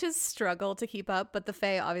 The witches struggle to keep up, but the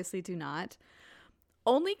Fae obviously do not.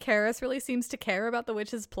 Only Karis really seems to care about the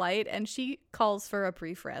witches' plight, and she calls for a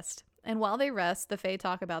brief rest. And while they rest, the Fae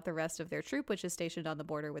talk about the rest of their troop, which is stationed on the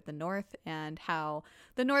border with the North, and how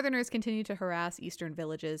the Northerners continue to harass Eastern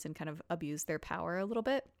villages and kind of abuse their power a little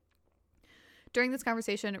bit. During this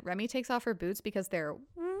conversation, Remy takes off her boots because they're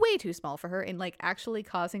way too small for her and actually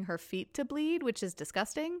causing her feet to bleed, which is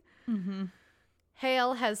disgusting. Mm-hmm.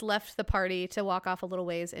 Hale has left the party to walk off a little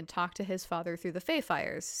ways and talk to his father through the Fae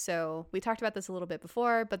fires. So we talked about this a little bit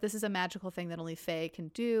before, but this is a magical thing that only Fae can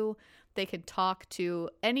do. They can talk to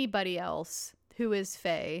anybody else who is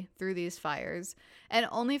Fae through these fires, and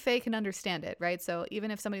only Fae can understand it, right? So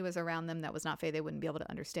even if somebody was around them that was not Fae, they wouldn't be able to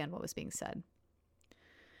understand what was being said.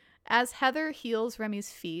 As Heather heals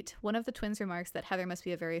Remy's feet, one of the twins remarks that Heather must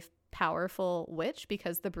be a very powerful witch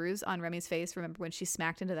because the bruise on Remy's face, remember when she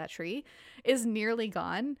smacked into that tree, is nearly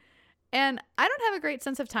gone. And I don't have a great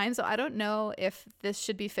sense of time, so I don't know if this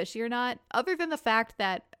should be fishy or not, other than the fact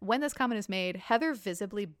that when this comment is made, Heather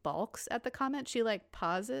visibly balks at the comment. She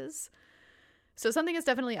pauses. So something is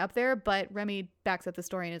definitely up there, but Remy backs up the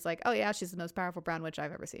story and is like, oh yeah, she's the most powerful brown witch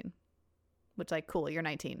I've ever seen. Which, cool, you're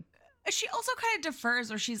 19. She also kind of defers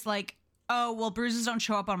where she's like, oh, well, bruises don't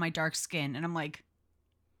show up on my dark skin. And I'm like,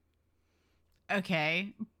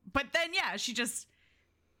 okay. But then, yeah, she just...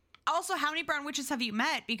 Also, how many brown witches have you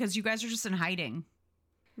met? Because you guys are just in hiding.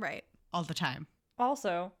 Right. All the time.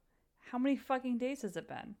 Also, how many fucking days has it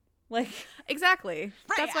been? Exactly.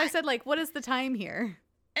 Right, that's why I said, what is the time here?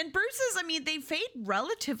 And bruises, I mean, they fade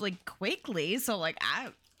relatively quickly. So, I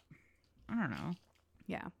don't know.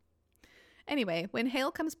 Yeah. Anyway, when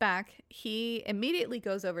Hale comes back, he immediately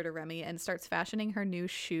goes over to Remy and starts fashioning her new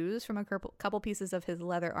shoes from a couple pieces of his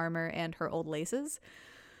leather armor and her old laces,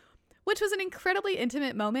 which was an incredibly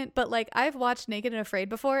intimate moment. But I've watched Naked and Afraid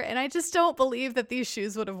before, and I just don't believe that these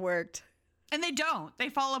shoes would have worked. And they don't. They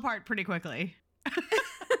fall apart pretty quickly.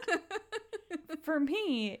 For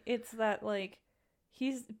me, it's that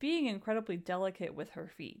he's being incredibly delicate with her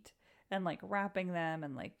feet. And wrapping them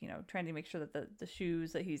and trying to make sure that the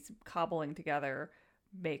shoes that he's cobbling together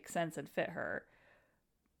make sense and fit her.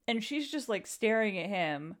 And she's just staring at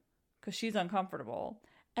him because she's uncomfortable.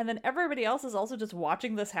 And then everybody else is also just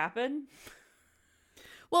watching this happen.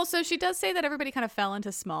 Well, so she does say that everybody kind of fell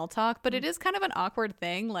into small talk, but it is kind of an awkward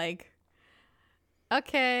thing.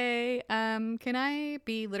 Okay, can I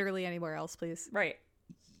be literally anywhere else, please? Right.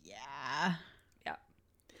 Yeah. Yeah.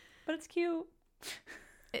 But it's cute.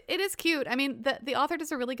 It is cute. I mean, the author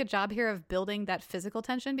does a really good job here of building that physical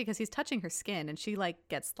tension because he's touching her skin and she like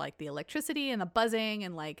gets like the electricity and the buzzing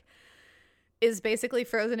and like is basically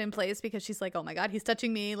frozen in place because she's like, oh my God, he's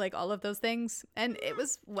touching me, like all of those things. And it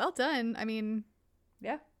was well done. I mean,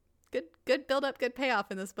 yeah, good build up, good payoff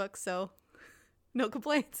in this book. So no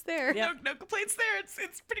complaints there. Yep. No complaints there.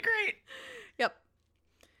 It's pretty great. Yep.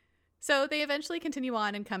 So they eventually continue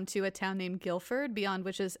on and come to a town named Guilford, beyond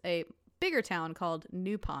which is a bigger town called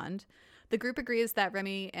New Pond. The group agrees that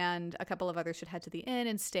Remy and a couple of others should head to the inn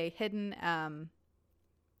and stay hidden,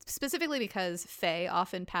 specifically because Faye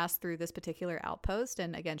often pass through this particular outpost,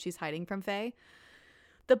 and again, she's hiding from Faye.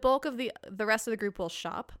 The bulk of the rest of the group will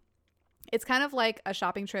shop. It's kind of like a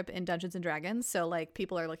shopping trip in Dungeons and Dragons. So like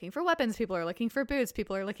people are looking for weapons, people are looking for boots,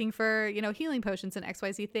 people are looking for, healing potions and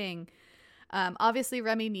XYZ thing. Obviously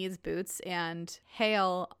Remy needs boots and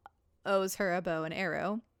Hale owes her a bow and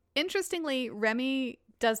arrow. Interestingly, Remy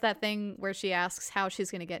does that thing where she asks how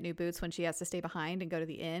she's going to get new boots when she has to stay behind and go to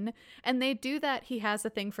the inn. And they do that he has a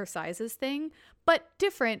thing for sizes thing, but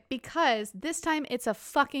different because this time it's a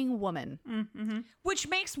fucking woman. Mm-hmm. Which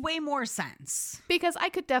makes way more sense. Because I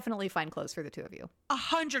could definitely find clothes for the two of you.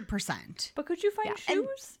 100%. But could you find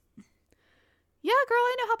shoes? Yeah, girl,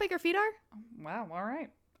 I know how big her feet are. Oh, wow, all right.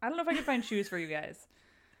 I don't know if I can find shoes for you guys.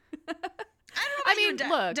 I don't know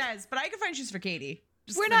about Des, but I could find shoes for Katie.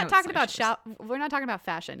 We're not talking about we're not talking about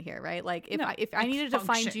fashion here, right? Like if I needed to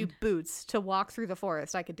find you boots to walk through the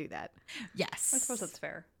forest, I could do that. Yes. I suppose that's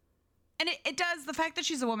fair. And it does. The fact that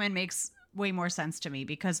she's a woman makes way more sense to me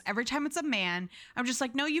because every time it's a man, I'm just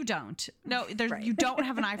like, no, you don't. No, right. You don't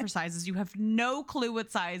have an eye for sizes. You have no clue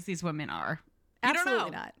what size these women are. You Absolutely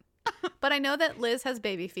don't know. not. But I know that Liz has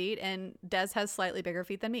baby feet and Des has slightly bigger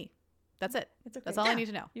feet than me. That's it. It's okay. That's all I need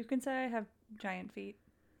to know. You can say I have giant feet.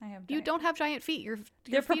 You don't have giant feet. Your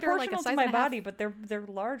they're feet are like a proportional size to my and a half. body, but they're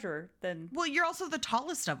larger than. Well, you're also the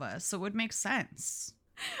tallest of us, so it would make sense.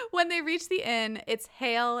 When they reach the inn, it's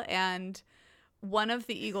Hale and one of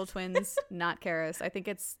the Eagle twins, not Karis. I think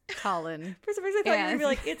it's Colin. For some reason, I thought you were going to be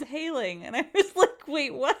like, it's hailing. And I was like,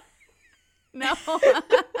 wait, what? No.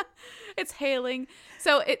 It's hailing.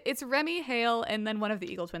 So it's Remy, Hale, and then one of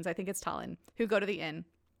the Eagle twins, I think it's Talon, who go to the inn.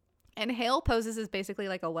 And Hale poses as basically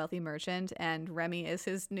like a wealthy merchant, and Remy is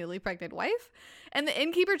his newly pregnant wife. And the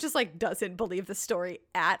innkeeper just like doesn't believe the story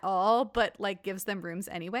at all, but like gives them rooms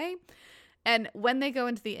anyway. And when they go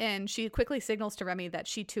into the inn, she quickly signals to Remy that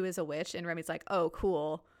she too is a witch. And Remy's like, oh,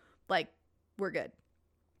 cool. Like, we're good.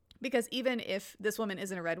 Because even if this woman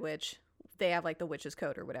isn't a red witch, they have like the witch's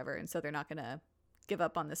code or whatever. And so they're not going to give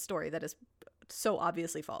up on this story that is so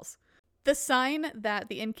obviously false. The sign that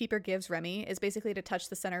the innkeeper gives Remy is basically to touch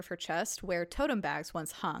the center of her chest where totem bags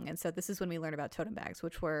once hung. And so this is when we learn about totem bags,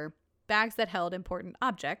 which were bags that held important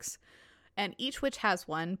objects. And each witch has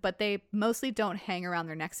one, but they mostly don't hang around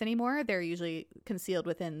their necks anymore. They're usually concealed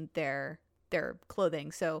within their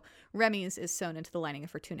clothing. So Remy's is sewn into the lining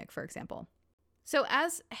of her tunic, for example. So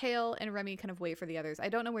as Hale and Remy kind of wait for the others, I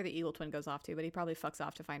don't know where the Eagle twin goes off to, but he probably fucks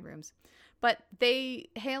off to find rooms. But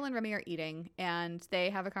Hale and Remy are eating, and they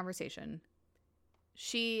have a conversation.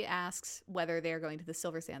 She asks whether they are going to the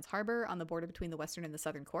Silver Sands Harbor on the border between the Western and the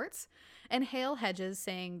Southern courts. And Hale hedges,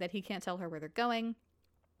 saying that he can't tell her where they're going.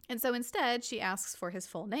 And so instead, she asks for his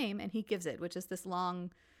full name, and he gives it, which is this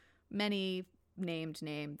long, many-named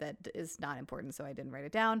name that is not important, so I didn't write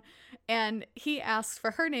it down. And he asks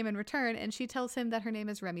for her name in return, and she tells him that her name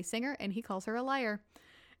is Remy Singer, and he calls her a liar.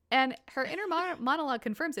 And her inner monologue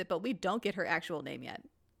confirms it, but we don't get her actual name yet.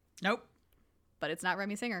 Nope. But it's not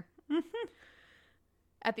Remy Singer.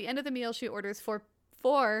 At the end of the meal, she orders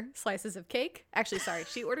four slices of cake. Actually, sorry,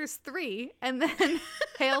 she orders 3, and then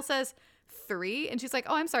Hale says 3, and she's like,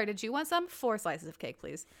 oh, I'm sorry, did you want some? 4 slices of cake,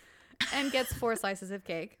 please. And gets 4 slices of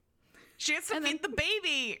cake. She has to feed the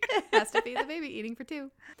baby. Has to feed the baby, eating for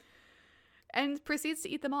 2. And proceeds to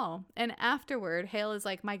eat them all. And afterward, Hale is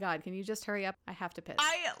like, my God, can you just hurry up? I have to piss.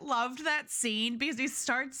 I loved that scene because he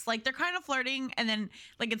starts, like, they're kind of flirting, and then,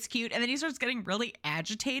 like, it's cute, and then he starts getting really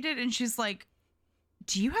agitated, and she's like,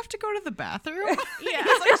 do you have to go to the bathroom? Yeah.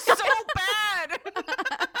 He's like, so bad.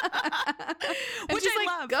 Which I like,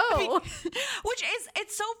 love. go. Which is,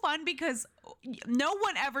 it's so fun because no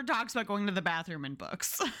one ever talks about going to the bathroom in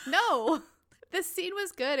books. No. This scene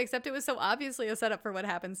was good, except it was so obviously a setup for what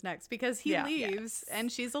happens next, because he leaves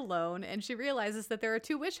and she's alone, and she realizes that there are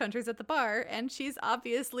 2 witch hunters at the bar, and she's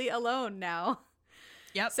obviously alone now.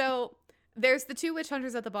 Yep. So there's the 2 witch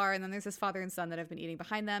hunters at the bar, and then there's this father and son that have been eating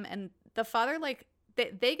behind them, and the father, like,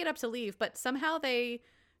 they get up to leave, but somehow they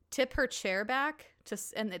tip her chair back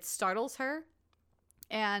and it startles her,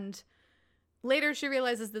 and Later, she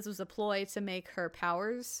realizes this was a ploy to make her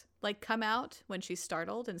powers like come out when she's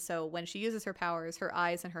startled. And so when she uses her powers, her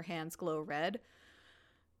eyes and her hands glow red.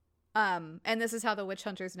 And this is how the witch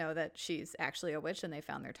hunters know that she's actually a witch and they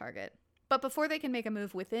found their target. But before they can make a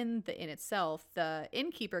move within the inn itself, the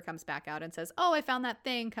innkeeper comes back out and says, oh, I found that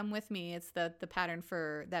thing. Come with me. It's the pattern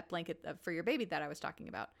for that blanket for your baby that I was talking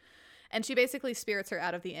about. And she basically spirits her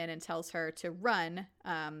out of the inn and tells her to run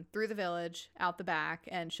through the village, out the back,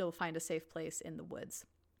 and she'll find a safe place in the woods.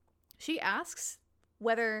 She asks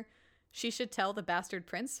whether she should tell the bastard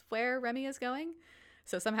prince where Remy is going.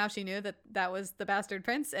 So somehow she knew that that was the bastard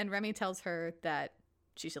prince, and Remy tells her that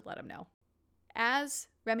she should let him know. As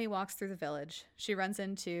Remy walks through the village, she runs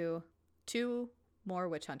into 2 more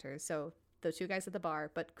witch hunters. So the 2 guys at the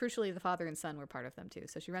bar, but crucially the father and son were part of them too.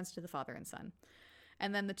 So she runs to the father and son.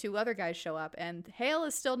 And then the 2 other guys show up, and Hale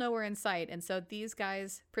is still nowhere in sight. And so these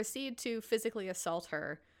guys proceed to physically assault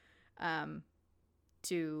her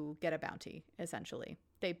to get a bounty, essentially.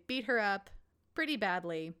 They beat her up pretty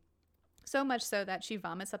badly, so much so that she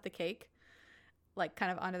vomits up the cake, like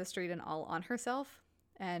kind of onto the street and all on herself.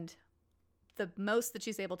 And the most that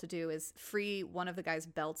she's able to do is free one of the guy's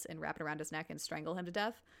belts and wrap it around his neck and strangle him to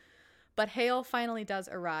death. But Hale finally does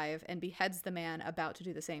arrive and beheads the man about to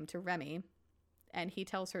do the same to Remy. And he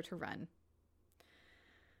tells her to run.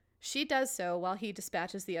 She does so while he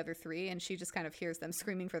dispatches the other 3, and she just kind of hears them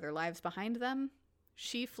screaming for their lives behind them.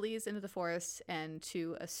 She flees into the forest and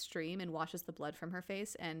to a stream and washes the blood from her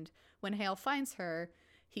face, and when Hale finds her,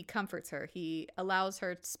 he comforts her. He allows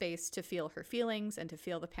her space to feel her feelings and to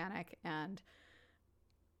feel the panic and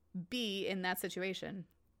be in that situation.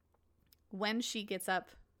 When she gets up,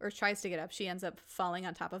 or tries to get up, she ends up falling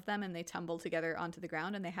on top of them, and they tumble together onto the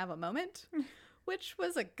ground, and they have a moment. Which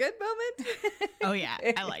was a good moment. Oh, yeah.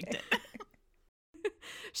 I liked it.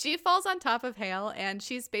 She falls on top of Hale, and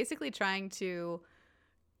she's basically trying to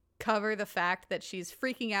cover the fact that she's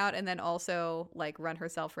freaking out and then also, like, run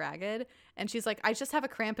herself ragged. And she's like, I just have a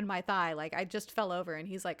cramp in my thigh. Like, I just fell over. And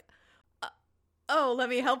he's like, oh, let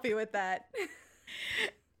me help you with that.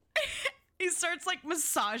 He starts, like,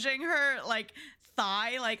 massaging her, like,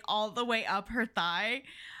 thigh, like, all the way up her thigh.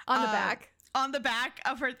 On the back. On the back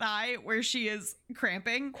of her thigh where she is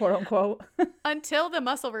cramping. Quote unquote. Until the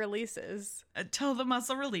muscle releases.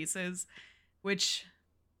 Which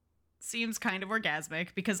seems kind of orgasmic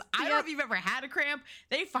because I don't know if you've ever had a cramp.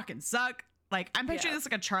 They fucking suck. Like, I'm picturing this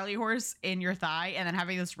like a Charlie horse in your thigh and then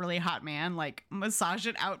having this really hot man, like, massage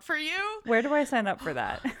it out for you. Where do I sign up for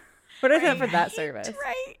that? Where do I sign up for that service?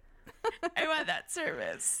 Right. I want that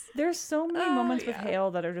service. There's so many moments with Hale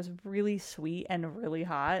that are just really sweet and really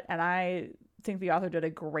hot, and I think the author did a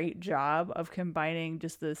great job of combining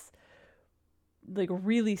just this like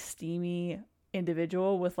really steamy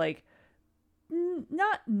individual with like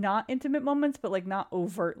not intimate moments, but like not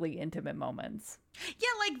overtly intimate moments. Yeah,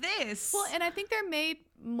 like this. Well, and I think they're made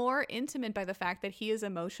more intimate by the fact that he is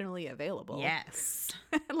emotionally available. Yes.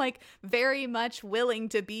 Like very much willing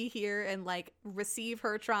to be here and like receive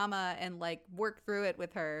her trauma and like work through it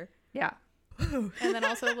with her. Yeah. And then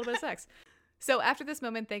also a little bit of sex. So after this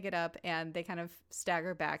moment, they get up and they kind of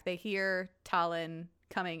stagger back. They hear Talon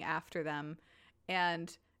coming after them.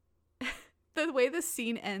 And the way this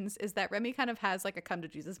scene ends is that Remy kind of has like a come to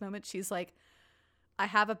Jesus moment. She's like, I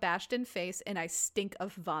have a bashed in face and I stink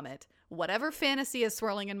of vomit. Whatever fantasy is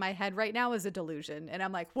swirling in my head right now is a delusion. And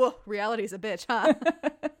I'm like, whoa, reality's a bitch, huh?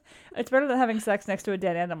 It's better than having sex next to a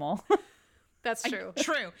dead animal. That's true.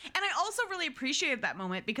 True. And I also really appreciated that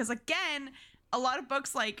moment because, again, a lot of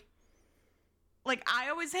books like I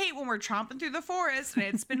always hate when we're tromping through the forest and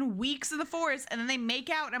it's been weeks in the forest and then they make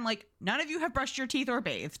out and I'm like, none of you have brushed your teeth or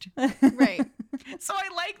bathed. Right. So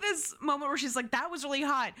I like this moment where she's like, that was really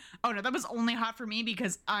hot. Oh no, that was only hot for me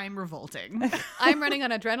because I'm revolting. I'm running on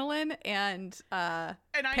adrenaline and I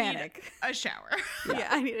panic. Need a shower. Yeah,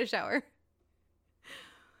 I need a shower.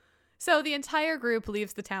 So the entire group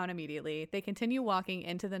leaves the town immediately. They continue walking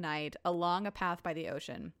into the night along a path by the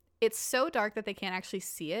ocean. It's so dark that they can't actually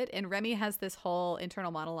see it, and Remy has this whole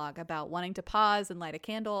internal monologue about wanting to pause and light a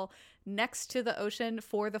candle next to the ocean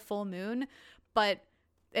for the full moon, but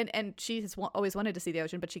and she has always wanted to see the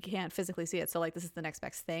ocean, but she can't physically see it, so like this is the next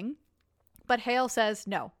best thing. But Hale says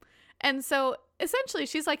no. And so essentially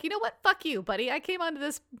she's like, you know what? Fuck you, buddy. I came onto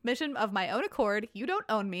this mission of my own accord. You don't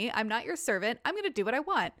own me. I'm not your servant. I'm going to do what I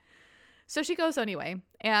want. So she goes anyway,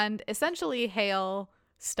 and essentially Hale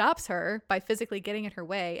stops her by physically getting in her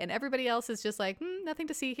way, and everybody else is just like, nothing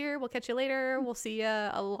to see here. We'll catch you later. We'll see you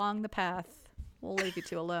along the path. We'll leave you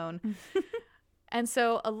two alone. And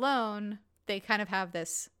so alone, they kind of have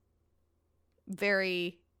this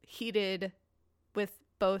very heated with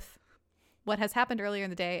both what has happened earlier in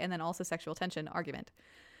the day, and then also sexual tension argument.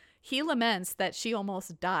 He laments that she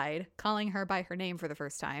almost died, calling her by her name for the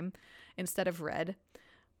first time instead of Red.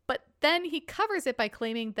 But then he covers it by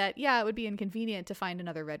claiming that, yeah, it would be inconvenient to find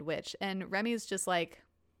another Red Witch. And Remy's just like,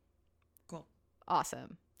 cool.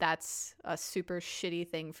 Awesome. That's a super shitty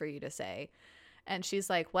thing for you to say. And she's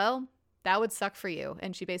like, well, that would suck for you.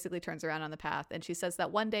 And she basically turns around on the path. And she says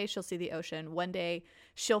that one day she'll see the ocean. One day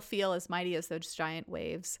she'll feel as mighty as those giant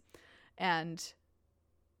waves. And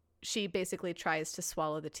she basically tries to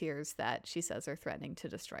swallow the tears that she says are threatening to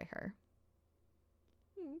destroy her.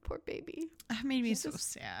 Poor baby. That made me so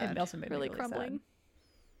sad. It also made really me crumbling.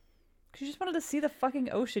 Because you just wanted to see the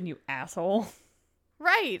fucking ocean, you asshole.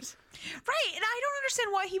 Right. Right. And I don't understand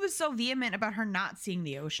why he was so vehement about her not seeing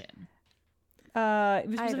the ocean. It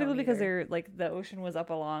was specifically because they're like the ocean was up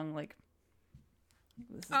along like.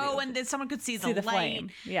 And then someone could see the light. Flame.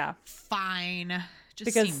 Yeah. Fine.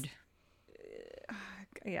 Seemed.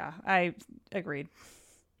 Yeah, I agreed.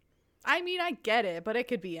 I mean, I get it, but it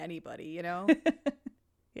could be anybody, you know?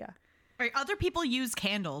 Yeah. Right. Other people use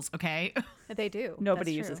candles, okay? They do.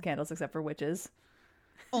 Nobody uses candles except for witches.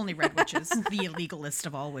 Only Red Witches, the illegalist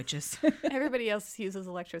of all witches. Everybody else uses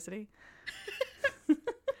electricity.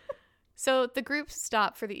 So the group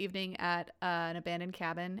stop for the evening at an abandoned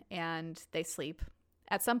cabin and they sleep.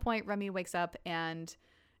 At some point, Remy wakes up and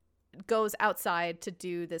goes outside to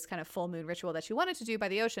do this kind of full moon ritual that she wanted to do by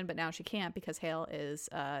the ocean, but now she can't because Hale is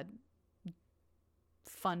a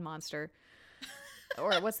fun monster.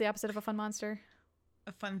 Or what's the opposite of a fun monster?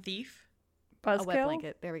 A fun thief? A wet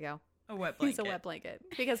blanket. There we go. A wet blanket. He's a wet blanket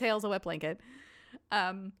because Hale's a wet blanket.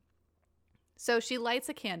 So she lights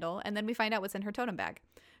a candle and then we find out what's in her totem bag.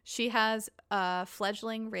 She has a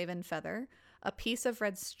fledgling raven feather, a piece of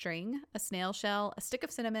red string, a snail shell, a stick of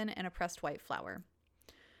cinnamon, and a pressed white flower.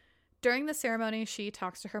 During the ceremony, she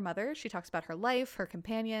talks to her mother. She talks about her life, her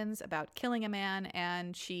companions, about killing a man,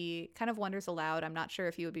 and she kind of wonders aloud, I'm not sure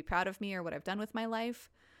if you would be proud of me or what I've done with my life.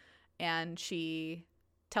 And she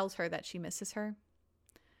tells her that she misses her.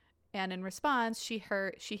 And in response, she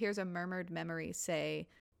hears a murmured memory say,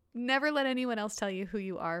 never let anyone else tell you who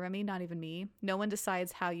you are, Remy, not even me. No one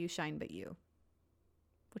decides how you shine but you.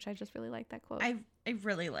 Which I just really like that quote. I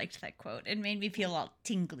really liked that quote. It made me feel all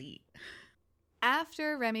tingly.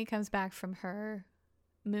 After Remy comes back from her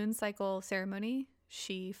moon cycle ceremony,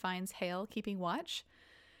 she finds Hale keeping watch.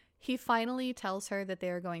 He finally tells her that they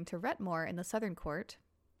are going to Retmore in the Southern Court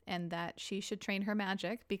and that she should train her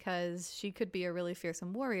magic because she could be a really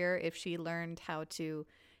fearsome warrior if she learned how to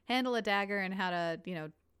handle a dagger and how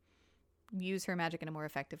to, use her magic in a more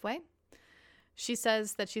effective way. She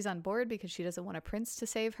says that she's on board because she doesn't want a prince to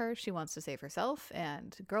save her. She wants to save herself.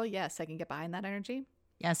 And girl, yes, I can get behind that energy.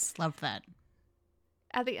 Yes, love that.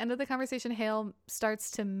 At the end of the conversation, Hale starts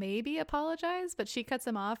to maybe apologize, but she cuts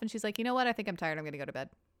him off and she's like, you know what? I think I'm tired. I'm going to go to bed.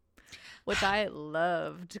 Which I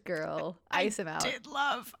loved, girl. Ice him out. I did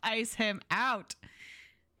love ice him out.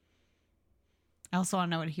 I also want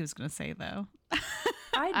to know what he was going to say, though.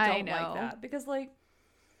 I don't like that because, like,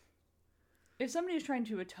 if somebody is trying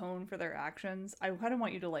to atone for their actions, I kind of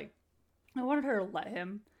want you to, like, I wanted her to let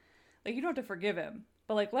him. Like, you don't have to forgive him,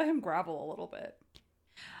 but, like, let him gravel a little bit.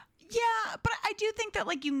 Yeah, but I do think that,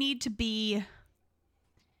 like, you need to be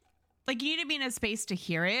in a space to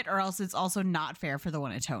hear it, or else it's also not fair for the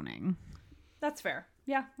one atoning. That's fair.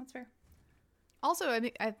 Yeah, that's fair. Also, I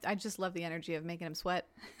mean, I just love the energy of making him sweat.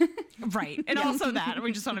 Right. And also that.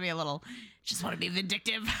 We just want to be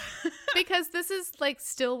vindictive. Because this is, like,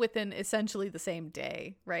 still within essentially the same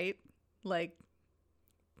day, right? Like,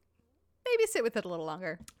 maybe sit with it a little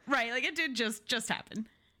longer. Right. Like, it did just happen.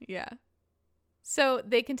 Yeah. So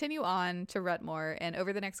they continue on to Retmore, and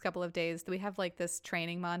over the next couple of days, we have, like, this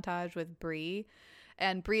training montage with Bree,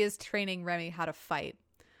 and Bree is training Remy how to fight.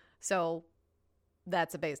 So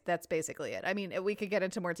that's basically it. I mean, we could get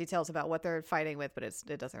into more details about what they're fighting with, but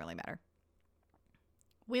it doesn't really matter.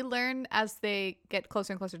 We learn as they get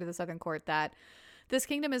closer and closer to the Southern Court that this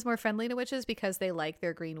kingdom is more friendly to witches because they like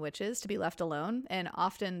their green witches to be left alone, and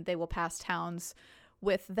often they will pass towns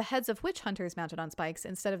with the heads of witch hunters mounted on spikes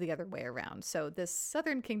instead of the other way around. So this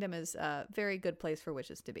Southern kingdom is a very good place for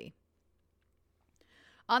witches to be.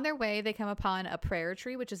 On their way, they come upon a prayer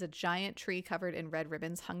tree, which is a giant tree covered in red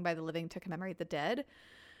ribbons hung by the living to commemorate the dead.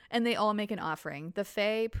 And they all make an offering. The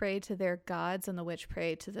Fae pray to their gods and the witches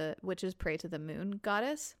pray to the moon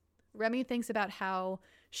goddess. Remy thinks about how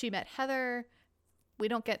she met Heather. We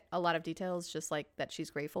don't get a lot of details, just like that she's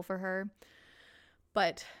grateful for her.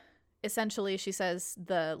 But essentially, she says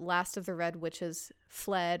the last of the red witches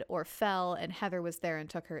fled or fell, and Heather was there and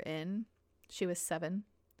took her in. She was 7.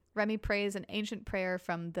 Remy prays an ancient prayer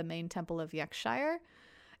from the main temple of Yorkshire.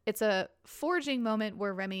 It's a forging moment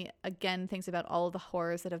where Remy again thinks about all of the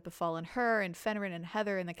horrors that have befallen her and Fenrir and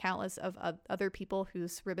Heather and the countless of other people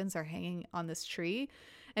whose ribbons are hanging on this tree.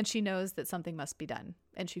 And she knows that something must be done.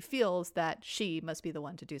 And she feels that she must be the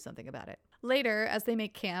one to do something about it. Later, as they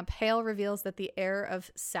make camp, Hale reveals that the heir of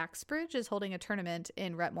Saxbridge is holding a tournament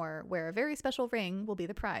in Retmore where a very special ring will be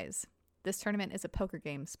the prize. This tournament is a poker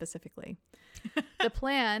game specifically. The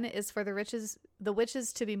plan is for the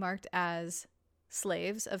witches to be marked as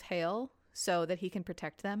slaves of Hale so that he can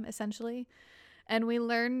protect them, essentially. And we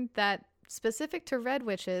learn that specific to red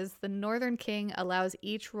witches, the Northern King allows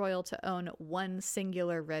each royal to own one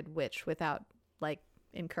singular red witch without, like,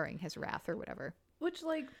 incurring his wrath or whatever. Which,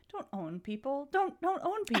 like, don't own people. Don't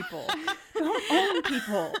own people. Don't own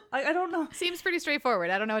people. I don't know. Seems pretty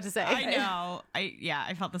straightforward. I don't know what to say. I know.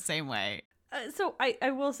 I felt the same way. So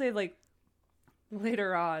I will say, like,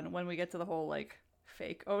 later on when we get to the whole, like,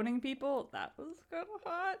 fake owning people, that was kind of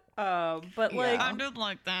hot. But like, I did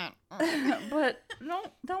like that. But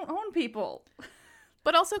don't own people.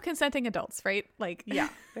 But also consenting adults, right? Like, yeah,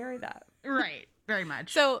 very that. Right. Very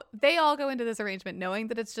much. So they all go into this arrangement knowing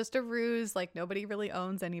that it's just a ruse, like nobody really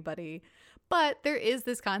owns anybody. But there is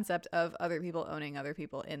this concept of other people owning other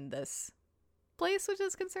people in this place, which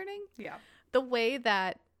is concerning. Yeah. The way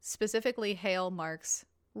that specifically Hale marks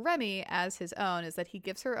Remy as his own is that he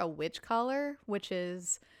gives her a witch collar, which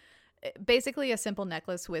is basically a simple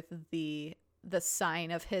necklace with the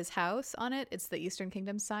sign of his house on it. It's the Eastern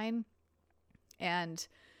Kingdom sign. And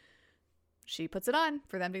she puts it on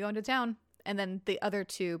for them to go into town. And then the other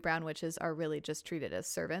two brown witches are really just treated as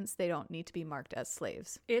servants. They don't need to be marked as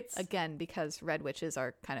slaves. It's again because red witches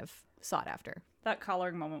are kind of sought after. That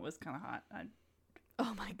collaring moment was kind of hot.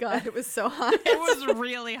 Oh my god, it was so hot. It was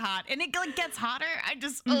really hot, and it like gets hotter. I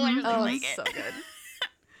really like it. So good.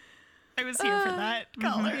 I was here for that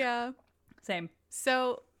color. Yeah, same.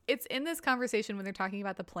 So it's in this conversation when they're talking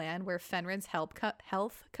about the plan where Fenrir's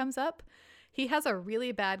health comes up. He has a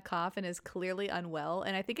really bad cough and is clearly unwell.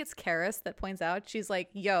 And I think it's Karis that points out, she's like,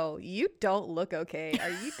 yo, you don't look okay. Are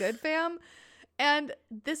you good, fam? And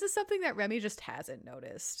this is something that Remy just hasn't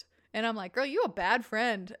noticed. And I'm like, girl, you a bad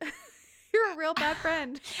friend. You're a real bad friend.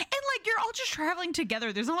 And like, you're all just traveling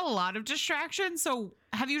together. There's not a lot of distraction. So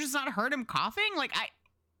have you just not heard him coughing? Like,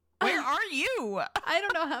 where are you? I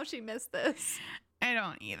don't know how she missed this. I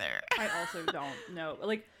don't either. I also don't know.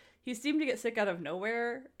 Like, he seemed to get sick out of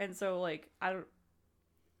nowhere, and so, like, I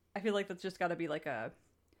feel like that's just gotta be, like,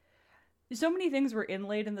 so many things were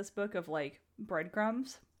inlaid in this book of, like,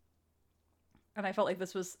 breadcrumbs, and I felt like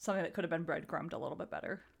this was something that could have been breadcrumbed a little bit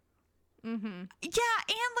better. Mm-hmm. Yeah,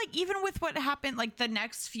 and, like, even with what happened, like, the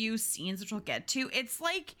next few scenes, which we'll get to, it's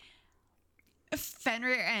like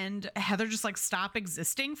Fenrir and Heather just, like, stop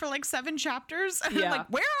existing for, like, 7 chapters, and I'm like,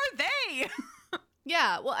 where are they?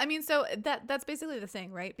 Yeah, well, I mean, so that's basically the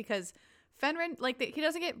thing, right? Because Fenrir, like, he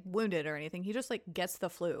doesn't get wounded or anything. He just, like, gets the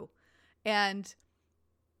flu. And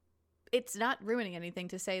it's not ruining anything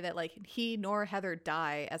to say that, like, he nor Heather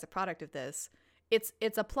die as a product of this.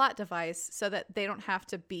 It's a plot device so that they don't have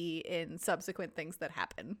to be in subsequent things that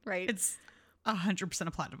happen, right? It's 100%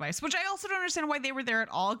 a plot device, which I also don't understand why they were there at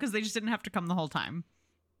all, because they just didn't have to come the whole time.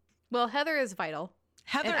 Well, Heather is vital.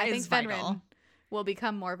 Heather I is think vital. Fenrir will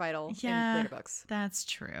become more vital in later books. That's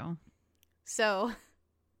true. So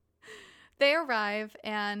they arrive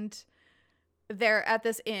and they're at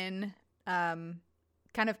this inn kind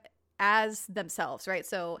of as themselves, right?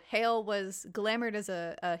 So Hale was glamored as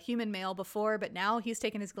a human male before, but now he's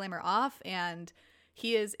taken his glamour off and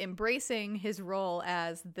he is embracing his role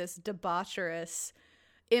as this debaucherous,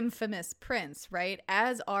 infamous prince, right?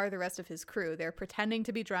 As are the rest of his crew. They're pretending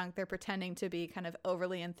to be drunk. They're pretending to be kind of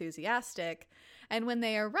overly enthusiastic. And when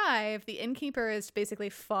they arrive, the innkeeper is basically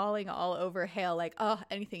falling all over Hale, like, oh,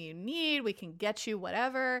 anything you need, we can get you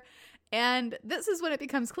whatever. And this is when it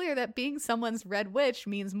becomes clear that being someone's red witch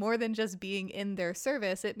means more than just being in their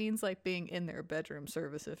service. It means like being in their bedroom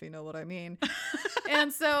service, if you know what I mean.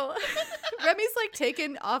 And so Remy's like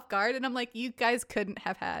taken off guard. And I'm like, you guys couldn't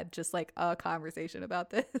have had just like a conversation about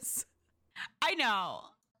this. I know.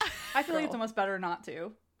 I feel like it's almost better not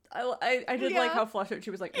to. I did like how flushed out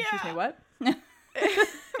she was like, excuse me, what?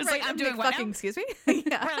 It's right, like, I'm doing what fucking, now? excuse me?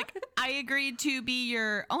 Yeah. We're like, I agreed to be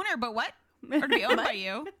your owner, but what? Or to be owned by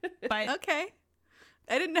you. But okay.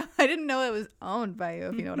 I didn't know it was owned by you,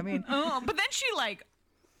 if you know what I mean. Oh, but then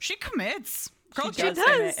she commits. Girl, she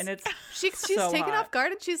does. And it's she's so taken hot. off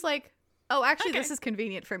guard and she's like, Oh, actually, this is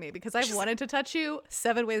convenient for me because I've wanted to touch you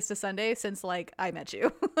 7 ways to Sunday since, like, I met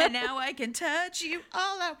you. And now I can touch you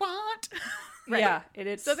all I want. Right. Yeah,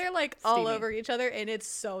 it's so they're, like, steamy. all over each other, and it's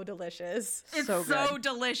so delicious. It's so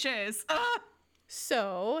delicious.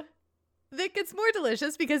 So that gets more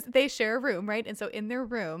delicious because they share a room, right? And so in their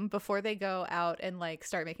room, before they go out and, like,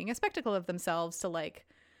 start making a spectacle of themselves to, like,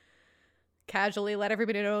 casually let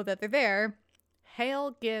everybody know that they're there,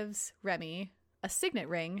 Hale gives Remy a signet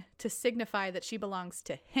ring to signify that she belongs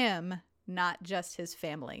to him, not just his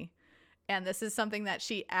family. And this is something that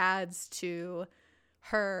she adds to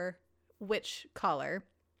her witch collar.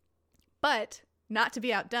 But not to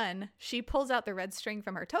be outdone, she pulls out the red string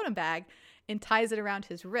from her totem bag and ties it around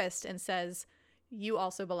his wrist and says, "You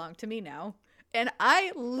also belong to me now." And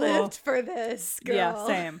I lived for this, girl. Yeah,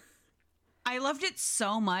 same. I loved it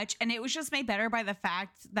so much, and it was just made better by the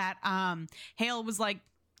fact that Hale was like,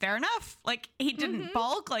 fair enough. Like, he didn't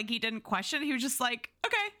balk, like, he didn't question. He was just like,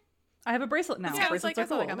 okay. I have a bracelet now. Yeah, Bracelets are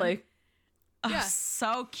cool. Like, yeah.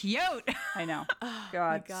 So cute. I know.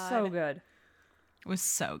 God, so good. It was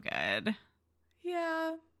so good.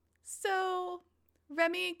 Yeah. So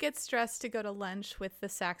Remy gets dressed to go to lunch with the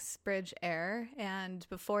Saxbridge heir, and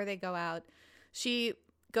before they go out, she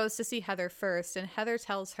goes to see Heather first, and Heather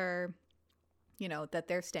tells her, you know, that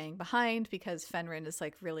they're staying behind because Fenrir is,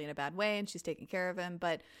 like, really in a bad way and she's taking care of him,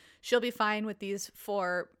 but she'll be fine with these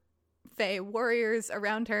 4 Fae warriors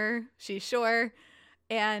around her, she's sure.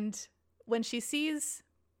 And when she sees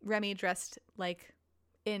Remy dressed, like,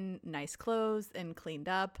 in nice clothes and cleaned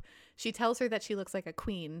up, she tells her that she looks like a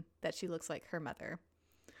queen, that she looks like her mother.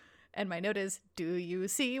 And my note is, do you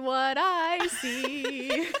see what I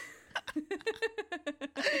see?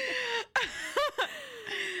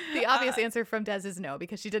 The obvious answer from Des is no,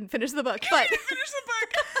 because she didn't finish the book. But Finish the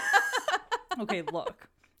book. Okay, look.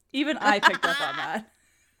 Even I picked up on that.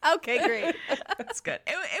 Okay, great. That's good.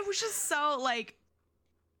 It was just so, like,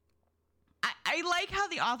 I like how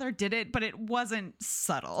the author did it, but it wasn't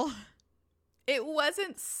subtle. It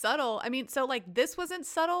wasn't subtle. I mean, so, like, this wasn't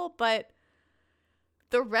subtle, but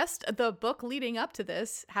the rest of the book leading up to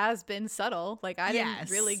this has been subtle. Like, I didn't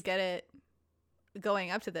really get it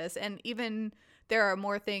going up to this. And even there are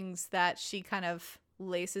more things that she kind of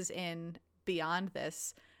laces in beyond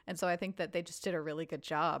this. And so I think that they just did a really good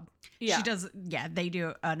job. Yeah. She does. Yeah, they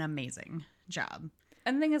do an amazing job.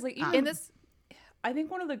 And the thing is, like, even in this, I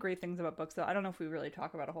think one of the great things about books, though, I don't know if we really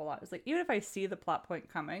talk about a whole lot, is, like, even if I see the plot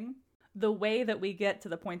point coming, the way that we get to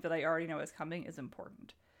the point that I already know is coming is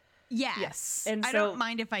important. Yes. And I don't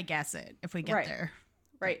mind if I guess it, if we get there.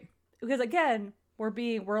 Right. Because, again,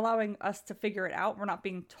 we're allowing us to figure it out. We're not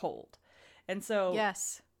being told. And so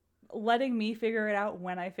letting me figure it out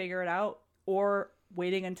when I figure it out, or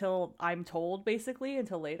waiting until I'm told, basically,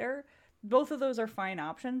 until later, both of those are fine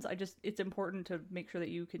options. It's important to make sure that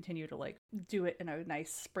you continue to, like, do it in a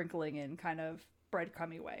nice sprinkling in kind of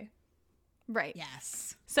breadcrumby way. Right.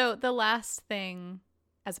 Yes. So the last thing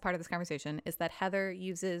as a part of this conversation is that Heather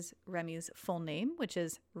uses Remy's full name, which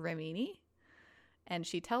is Remini, and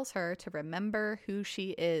she tells her to remember who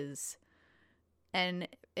she is. And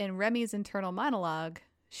in Remy's internal monologue,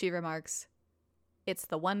 she remarks, "It's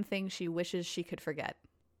the one thing she wishes she could forget."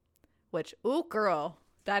 Which, ooh, girl,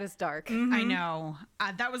 that is dark. Mm-hmm. I know.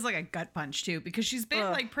 That was like a gut punch, too, because she's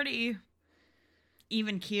been like pretty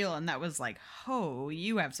even keel, and that was like, oh,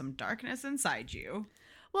 you have some darkness inside you.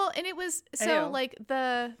 Well, and it was so like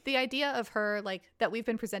the idea of her, like, that we've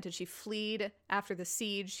been presented. She fled after the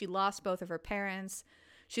siege. She lost both of her parents.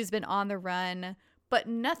 She's been on the run, but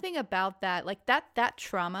nothing about that. Like, that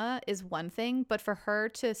trauma is one thing, but for her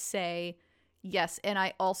to say, yes, and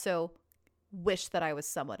I also wish that I was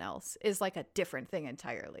someone else, is like a different thing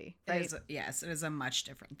entirely. Right? It is a much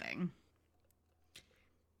different thing.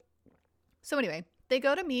 So anyway, they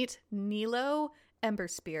go to meet Nilo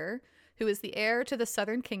Emberspear, who is the heir to the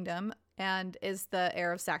Southern Kingdom and is the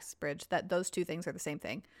heir of Saxbridge. That those two things are the same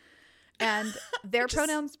thing. And their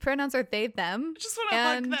pronouns are they, them. I just want to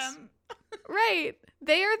hug them. Right.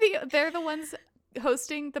 They're the ones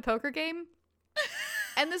hosting the poker game.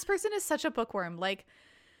 And this person is such a bookworm. Like,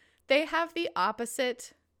 they have the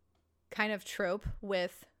opposite kind of trope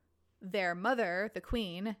with their mother, the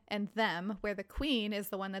queen, and them, where the queen is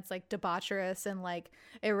the one that's, like, debaucherous and, like,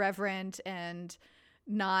 irreverent and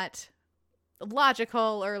not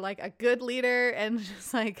logical or, like, a good leader and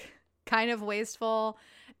just, like, kind of wasteful.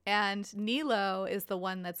 And Nilo is the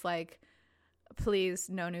one that's like, please,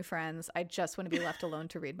 no new friends. I just want to be left alone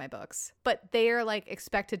to read my books. But they are, like,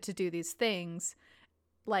 expected to do these things,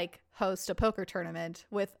 like host a poker tournament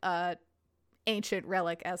with a ancient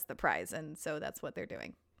relic as the prize. And so that's what they're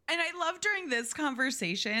doing. And I love during this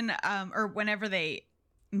conversation, or whenever they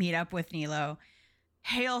meet up with Nilo,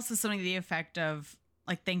 Hale says something to the effect of,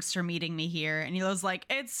 like, thanks for meeting me here. And Nilo's like,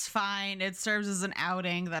 it's fine. It serves as an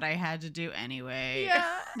outing that I had to do anyway.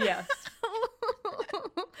 Yeah. Yes.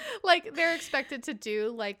 Like, they're expected to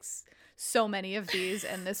do, like, so many of these,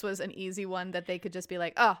 and this was an easy one that they could just be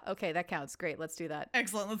like, oh, okay, that counts. Great, let's do that.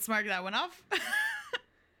 Excellent. Let's mark that one off.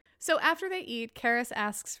 So after they eat, Karis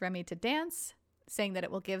asks Remy to dance, saying that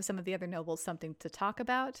it will give some of the other nobles something to talk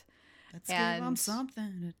about. Let's give them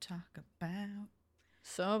something to talk about.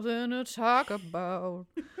 Something to talk about.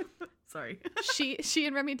 Sorry. She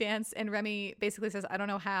and Remy dance, and Remy basically says, I don't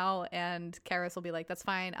know how, and Karis will be like, that's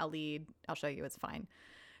fine, I'll lead. I'll show you, it's fine.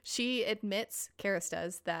 She admits, Karis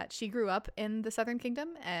does, that she grew up in the Southern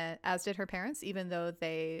Kingdom, as did her parents, even though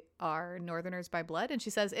they are Northerners by blood. And she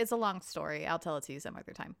says, it's a long story. I'll tell it to you some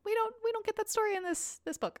other time. We don't get that story in this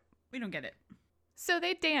book. We don't get it. So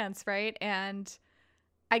they dance, right? And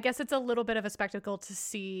I guess it's a little bit of a spectacle to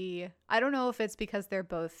see. I don't know if it's because they're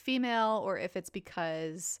both female or if it's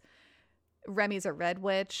because Remy's a red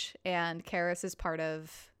witch and Karis is part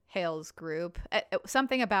of Hale's group.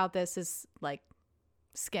 Something about this is like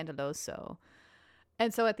scandaloso.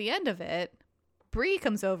 And so at the end of it, Bree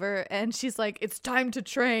comes over and she's like, it's time to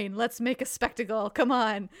train. Let's make a spectacle. Come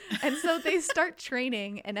on. And so they start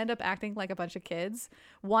training and end up acting like a bunch of kids,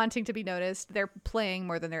 wanting to be noticed. They're playing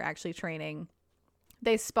more than they're actually training.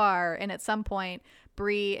 They spar, and at some point,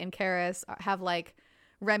 Bree and Karis have like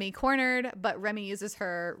Remy cornered, but Remy uses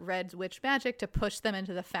her red witch magic to push them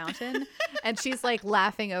into the fountain. And she's like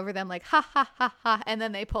laughing over them like, ha, ha, ha, ha. And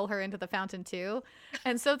then they pull her into the fountain too.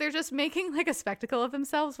 And so they're just making like a spectacle of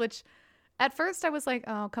themselves, which at first I was like,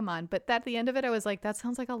 oh, come on. But at the end of it, I was like, that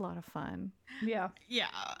sounds like a lot of fun. Yeah. Yeah.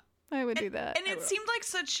 I would do that. And it seemed like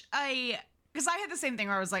such a, because I had the same thing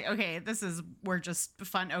where I was like, okay, we're just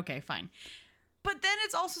fun. Okay, fine. But then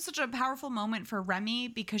it's also such a powerful moment for Remy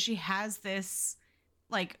because she has this,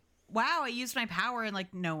 like, wow, I used my power and,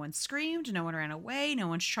 like, no one screamed, no one ran away, no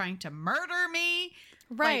one's trying to murder me.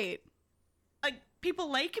 Right. Like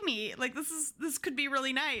people like me. Like, this could be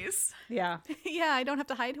really nice. Yeah. Yeah, I don't have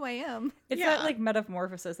to hide who I am. It's that, like,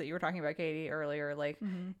 metamorphosis that you were talking about, Katie, earlier. Like,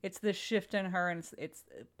 it's the shift in her, and it's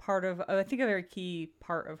part of, I think, a very key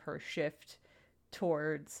part of her shift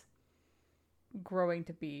towards growing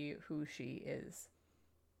to be who she is.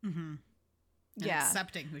 Mm-hmm. Yeah.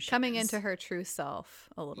 Accepting who she Coming is. into her true self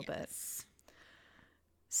a little bit.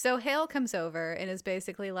 So Hale comes over and is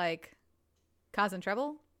basically like causing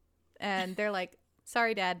trouble. And they're like,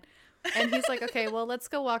 sorry, Dad. And he's like, okay, well, let's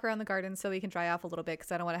go walk around the garden so we can dry off a little bit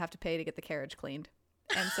because I don't want to have to pay to get the carriage cleaned.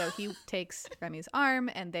 And so he takes Remy's arm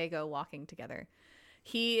and they go walking together.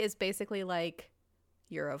 He is basically like,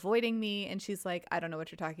 you're avoiding me. And she's like, I don't know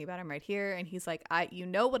what you're talking about. I'm right here. And he's like, you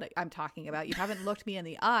know what I'm talking about. You haven't looked me in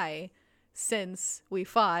the eye since we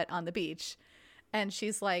fought on the beach. And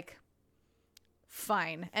she's like,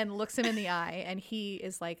 fine. And looks him in the eye. And he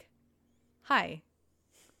is like, hi.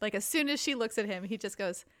 Like, as soon as she looks at him, he just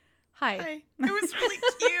goes, hi. It was really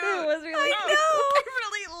cute. It was really I cute. know. I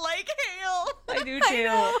really like Hale. I do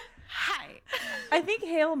too. Hi. I think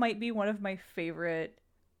Hale might be one of my favorite,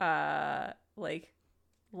 like,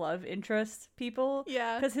 love interest people.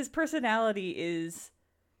 Yeah. Because his personality is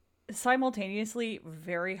simultaneously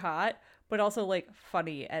very hot, but also, like,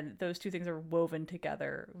 funny. And those two things are woven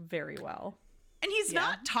together very well. And he's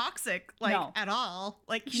not toxic, like, at all.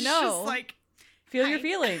 Like, he's No. just like, Feel hi. your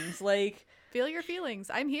feelings. Like, Feel your feelings.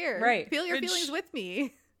 I'm here. Right. Feel your Which- feelings with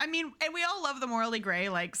me. I mean, and we all love the morally gray,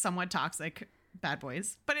 like, somewhat toxic bad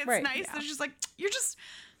boys. But it's Right, nice. yeah. It's just like,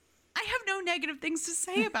 I have no negative things to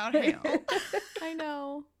say about Hale. I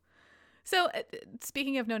know. So,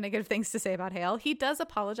 speaking of no negative things to say about Hale, he does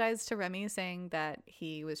apologize to Remy, saying that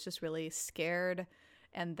he was just really scared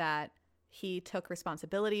and that he took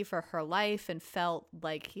responsibility for her life and felt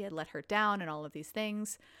like he had let her down and all of these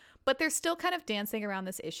things. But they're still kind of dancing around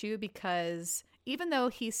this issue because even though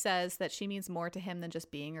he says that she means more to him than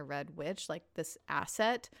just being a red witch, like this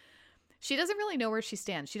asset, she doesn't really know where she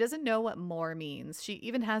stands. She doesn't know what more means. She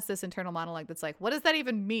even has this internal monologue that's like, what does that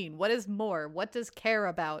even mean? What is more? What does care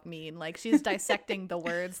about mean? Like, she's dissecting the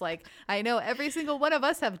words like, I know every single one of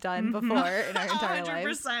us have done before in our entire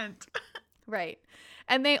lives. 100%. Right.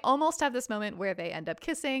 And they almost have this moment where they end up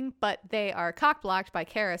kissing, but they are cock-blocked by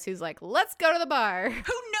Karis, who's like, let's go to the bar. Who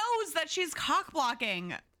knows that she's cock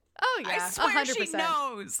blocking? Oh, yeah. I swear 100%. she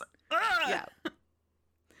knows. Ugh. Yeah.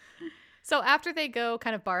 So after they go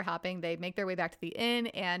kind of bar hopping, they make their way back to the inn,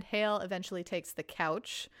 and Hale eventually takes the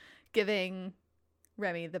couch, giving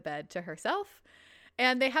Remy the bed to herself.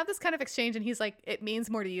 And they have this kind of exchange, and he's like, it means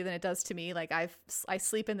more to you than it does to me. Like, I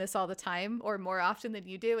sleep in this all the time, or more often than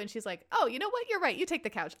you do. And she's like, oh, you know what? You're right. You take the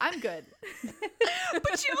couch. I'm good.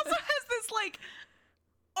 But she also has this, like,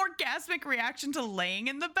 orgasmic reaction to laying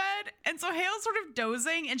in the bed. And so Hale's sort of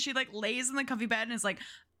dozing, and she, like, lays in the comfy bed and is like,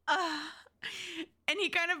 and he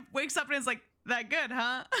kind of wakes up and is like, that good,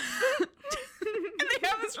 huh? And they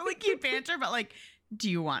have this really cute banter about, like, do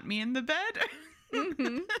you want me in the bed?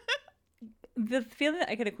 Mm-hmm. The feeling that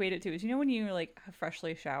I could equate it to is, you know, when you like have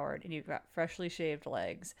freshly showered and you've got freshly shaved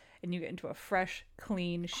legs and you get into a fresh,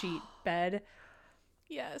 clean sheet bed.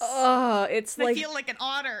 Yes. Oh, it's I like feel like an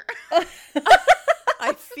otter.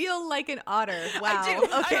 I feel like an otter. Wow. I do.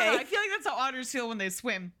 Okay. I don't know. I feel like that's how otters feel when they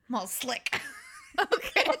swim. I'm all slick.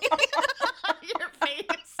 Okay. Your face.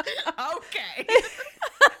 Okay.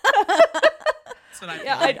 That's what I feel.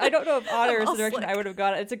 Yeah, I don't know if otter is all the direction slick. I would have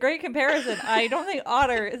gone. It's a great comparison. I don't think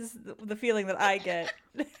otter is the feeling that I get.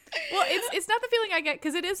 Well, it's not the feeling I get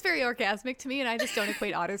because it is very orgasmic to me, and I just don't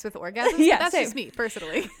equate otters with orgasms. Yeah, That's same. just me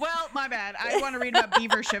personally. Well, my bad. I want to read about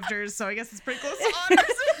beaver shifters, so I guess it's pretty close to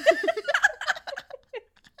otters.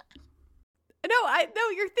 No,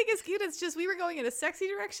 your thing is cute. It's just we were going in a sexy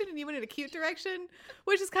direction, and you went in a cute direction,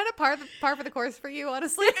 which is kind of par for the course for you,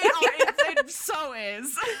 honestly. It so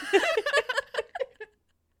is.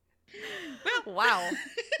 Wow,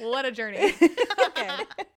 what a journey. Okay.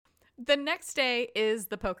 The next day is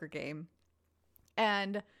the poker game,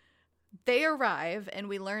 and they arrive, and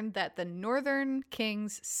we learn that the Northern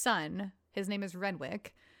King's son, his name is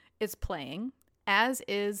Renwick, is playing, as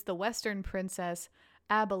is the Western Princess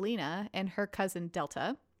Abelina and her cousin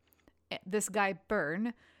Delta. This guy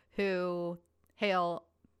Byrne, who Hale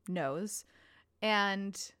knows,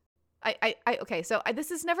 and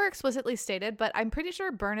this is never explicitly stated, but I'm pretty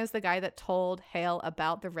sure Byrne is the guy that told Hale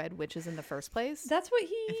about the Red Witches in the first place. That's what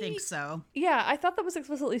he... I think so. Yeah, I thought that was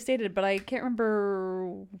explicitly stated, but I can't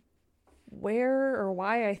remember where or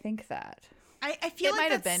why I think that. I feel It like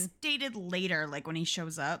might have that's been. stated later, like when he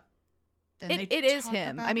shows up. Then It they is talk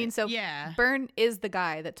him. about I mean, it. so yeah. Byrne is the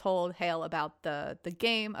guy that told Hale about the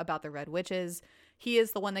game, about the Red Witches. He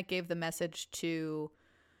is the one that gave the message to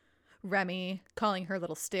Remy, calling her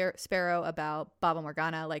little sparrow about Baba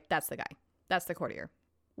Morgana. Like, that's the guy. That's the courtier.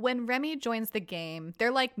 When Remy joins the game, they're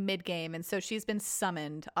like mid-game, and so she's been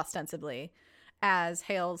summoned ostensibly as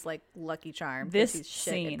Hale's like lucky charm. 'cause This he's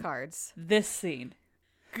shit scene. at cards. This scene.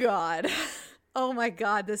 God. Oh my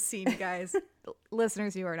God, this scene, you guys.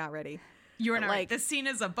 Listeners, you are not ready. You are not right. like- This scene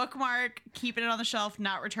is a bookmark, keeping it on the shelf,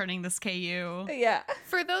 not returning this KU. Yeah.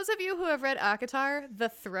 For those of you who have read ACOTAR, the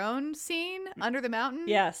throne scene under the mountain,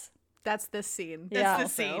 Yes. that's this scene. Yeah.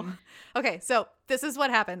 That's the scene. Okay, so this is what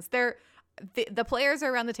happens. The players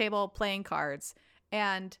are around the table playing cards,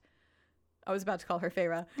 and I was about to call her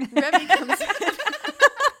Feyre. Remy comes in.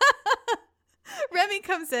 Remy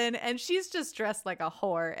comes in, and she's just dressed like a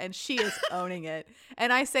whore, and she is owning it.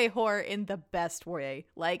 And I say whore in the best way.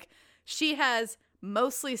 Like, she has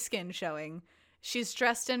mostly skin showing. She's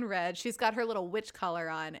dressed in red. She's got her little witch collar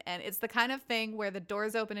on, and it's the kind of thing where the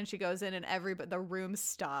doors open and she goes in, and the room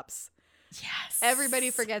stops. Yes. Everybody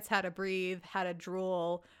forgets how to breathe, how to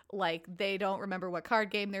drool. Like, they don't remember what card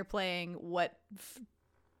game they're playing, what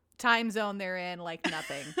time zone they're in, like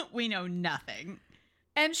nothing. We know nothing.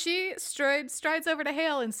 And she strides over to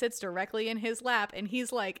Hale and sits directly in his lap, and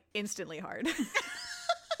he's like instantly hard.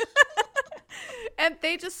 And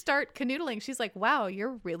they just start canoodling. She's like, wow,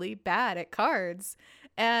 you're really bad at cards.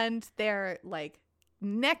 And they're like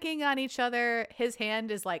necking on each other. His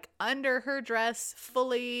hand is like under her dress,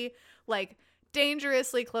 fully like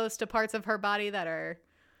dangerously close to parts of her body that are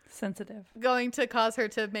Sensitive. going to cause her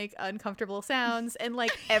to make uncomfortable sounds. And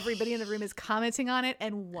like everybody in the room is commenting on it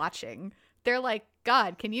and watching. They're like,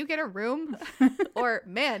 God, can you get a room? Or,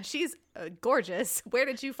 man, she's gorgeous. Where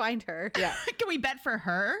did you find her? Yeah. Can we bet for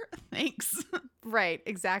her? Thanks. Right,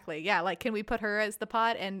 exactly. Yeah, like, can we put her as the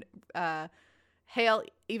pot? And Hale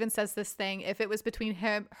even says this thing, if it was between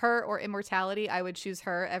her or immortality, I would choose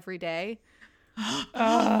her every day.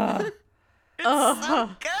 So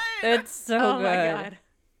good. It's so Oh good. my God.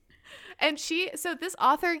 And so this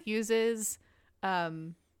author uses,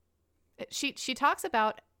 she talks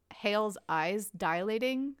about Hale's eyes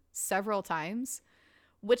dilating several times,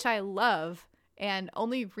 which I love and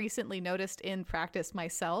only recently noticed in practice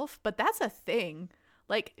myself, but that's a thing.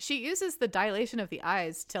 Like, she uses the dilation of the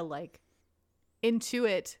eyes to like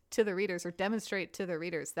intuit to the readers or demonstrate to the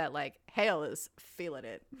readers that like Hale is feeling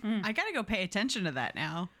it. I gotta go pay attention to that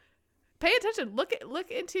now. Pay attention.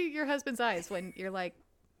 Look into your husband's eyes when you're like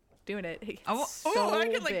doing it. It's I so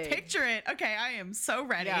can like big. picture it. Okay, I am so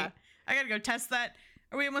ready. Yeah. I gotta go test that.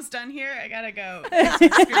 Are we almost done here? I gotta go.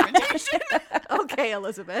 Experimentation. Okay,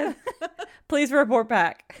 Elizabeth. Please report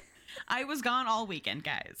back. I was gone all weekend,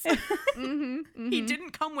 guys. He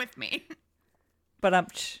didn't come with me.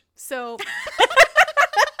 But So,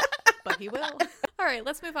 but he will. All right,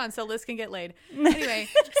 let's move on so Liz can get laid. Anyway,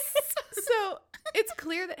 so it's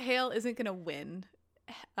clear that Hale isn't going to win.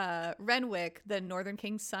 Renwick, the Northern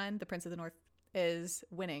King's son, the Prince of the North, is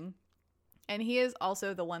winning. And he is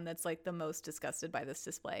also the one that's like the most disgusted by this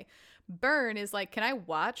display. Byrne is like, can I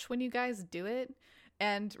watch when you guys do it?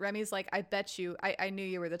 And Remy's like, I bet you, I knew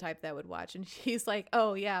you were the type that would watch. And he's like,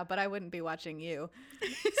 oh yeah, but I wouldn't be watching you.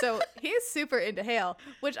 So he's super into Hale,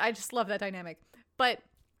 which I just love that dynamic. But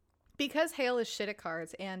because Hale is shit at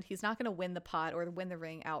cards and he's not going to win the pot or win the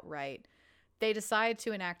ring outright, they decide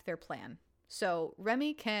to enact their plan. So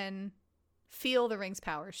Remy can feel the ring's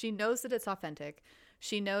power. She knows that it's authentic.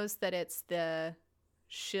 She knows that it's the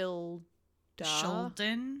Shilda.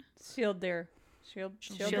 Shilden? Shildir.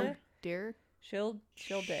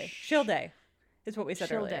 Shilde is what we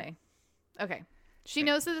said earlier. Okay. She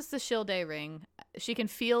knows that it's the Shilde ring. She can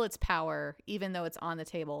feel its power even though it's on the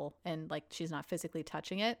table and like she's not physically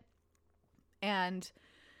touching it. And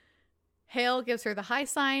Hale gives her the high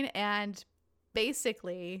sign and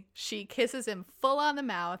basically she kisses him full on the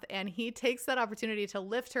mouth and he takes that opportunity to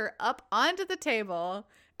lift her up onto the table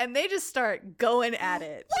and they just start going at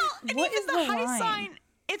it. Well, and what even is the high line? sign,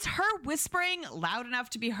 it's her whispering loud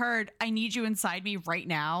enough to be heard, I need you inside me right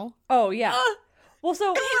now. Oh, yeah. Well,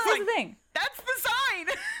 so here's like, the thing. That's the sign.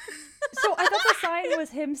 So I thought the sign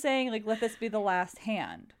was him saying, like, let this be the last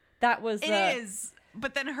hand. That was It is.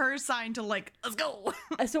 But then her sign to like, let's go.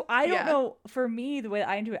 So I don't know. For me, the way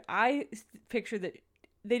I do it, I picture that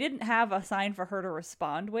they didn't have a sign for her to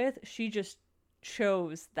respond with. She just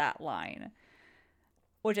chose that line.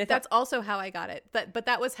 Which I thought, that's also how I got it. But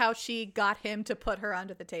that was how she got him to put her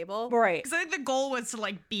onto the table. right. Because I think the goal was to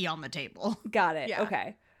like be on the table. Got it. Yeah.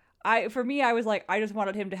 Okay. For me, I was like, I just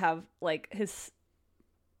wanted him to have like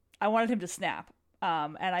I wanted him to snap.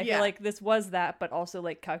 And I feel like this was that, but also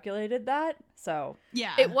like calculated that. So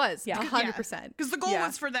Yeah. It was. Yeah. 100%. Because the goal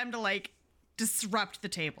was for them to like disrupt the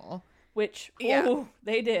table. which Yeah.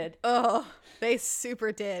 they did. Oh, they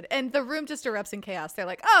super did. And the room just erupts in chaos. They're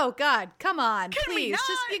like, oh, God, come on, Can we please. not?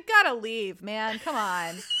 Just, you gotta leave, man. Come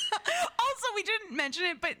on. Also, we didn't mention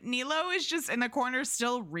it, but Nilo is just in the corner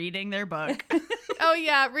still reading their book. Oh,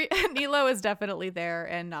 yeah. Nilo is definitely there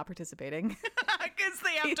and not participating. Because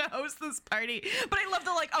they have to host this party. But I love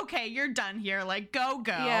the like, okay, you're done here. Like, go.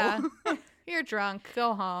 Yeah. You're drunk.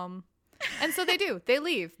 Go home. And so they do. They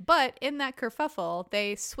leave. But in that kerfuffle,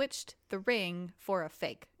 they switched the ring for a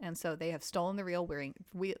fake. And so they have stolen the real ring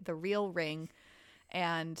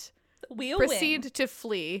and proceed to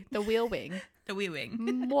flee the wheel wing. The wee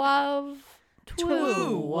wing. Wav.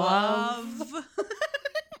 Wav.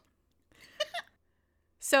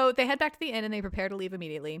 So they head back to the inn and they prepare to leave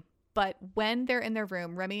immediately. But when they're in their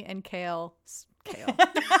room, Remy and Kale.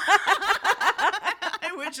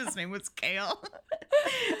 I wish his name was Kale.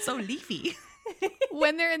 So leafy.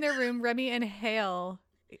 When they're in their room, Remy and Hale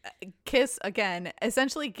kiss again,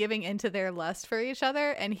 essentially giving into their lust for each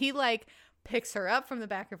other. And he like picks her up from the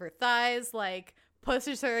back of her thighs, like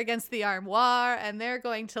pushes her against the armoire, and they're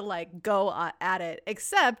going to like go at it.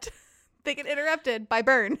 Except they get interrupted by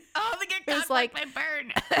Byrne. Oh, they get caught like, by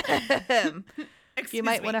Byrne. You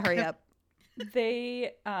might want to hurry up.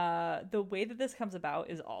 They the way that this comes about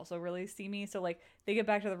is also really steamy. So like they get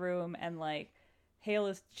back to the room and like Hale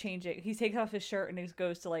is changing. He takes off his shirt and he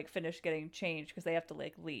goes to like finish getting changed because they have to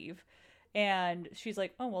like leave. And she's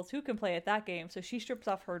like, oh, well, two can play at that game. So she strips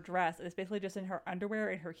off her dress and it's basically just in her underwear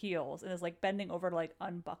and her heels and is like bending over to like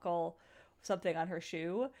unbuckle something on her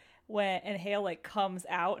shoe. And Hale like comes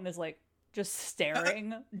out and is like just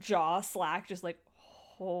staring, jaw slack, just like,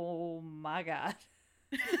 oh my God.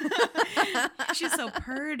 She's so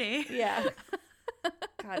pretty. Yeah.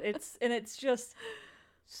 God, it's just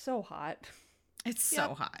so hot. It's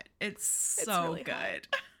so hot. It's so really good. hot.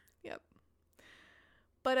 Yep.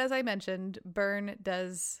 But as I mentioned, Byrne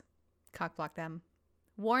does cockblock them,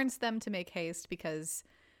 warns them to make haste because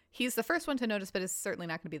he's the first one to notice, but is certainly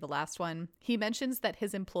not going to be the last one. He mentions that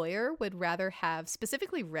his employer would rather have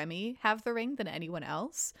specifically Remy have the ring than anyone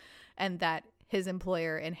else, and that his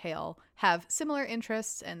employer and Hale have similar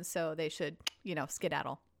interests, and so they should,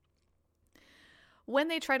 skedaddle. When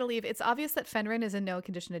they try to leave, it's obvious that Fenrir is in no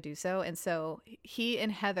condition to do so, and so he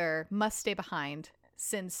and Heather must stay behind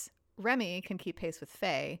since Remy can keep pace with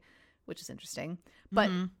Faye, which is interesting. But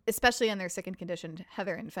especially in their second condition,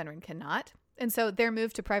 Heather and Fenrir cannot. And so their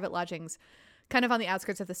move to private lodgings kind of on the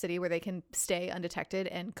outskirts of the city where they can stay undetected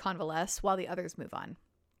and convalesce while the others move on.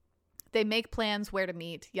 They make plans where to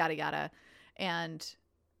meet, yada yada, and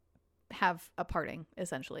have a parting,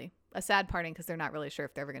 essentially. A sad parting because they're not really sure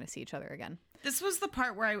if they're ever going to see each other again. This was the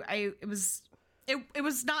part where it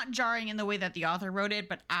was not jarring in the way that the author wrote it,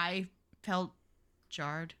 but I felt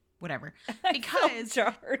jarred. Whatever. Because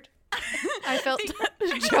jarred. I felt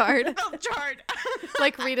jarred. I felt jarred.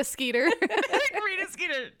 Like Rita Skeeter. Like Rita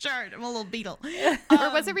Skeeter, jarred. I'm a little beetle.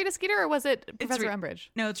 Or was it Rita Skeeter or was it Professor Umbridge?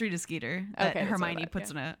 No, it's Rita Skeeter. That Okay, Hermione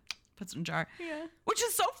puts in a jar. Yeah. Which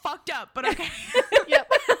is so fucked up, but okay.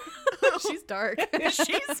 Yep. She's dark.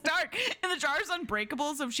 She's dark. And the jar's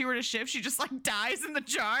unbreakable, so if she were to shift, she just like dies in the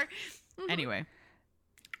jar. Mm-hmm. Anyway.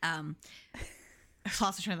 I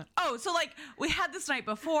lost the train of thought. Oh, so like we had this night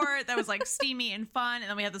before that was like steamy and fun, and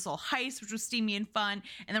then we had this whole heist, which was steamy and fun,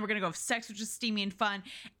 and then we're gonna go have sex, which is steamy and fun,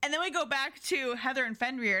 and then we go back to Heather and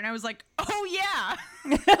Fenrir, and I was like, oh yeah,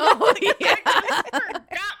 Oh yeah. I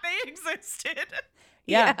forgot they existed.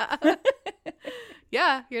 Yeah.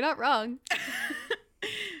 Yeah, you're not wrong.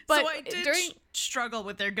 But so I did struggle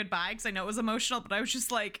with their goodbye because I know it was emotional, but I was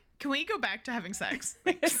just like, can we go back to having sex?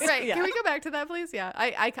 Right. Yeah. Can we go back to that, please? Yeah.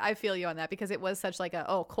 I feel you on that because it was such like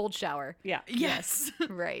a cold shower. Yeah. Yes.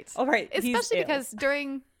 Right. Oh, right. Especially because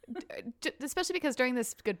during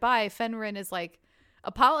this goodbye, Fenrir is like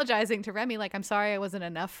apologizing to Remy, like, I'm sorry I wasn't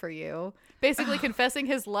enough for you. Basically confessing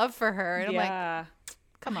his love for her. And I'm like,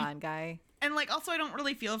 come on, guy. And like, also, I don't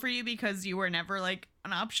really feel for you because you were never like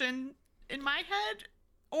an option in my head.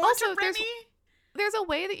 Or Also, to Remy. There's a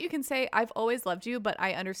way that you can say, I've always loved you, but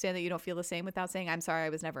I understand that you don't feel the same without saying, I'm sorry I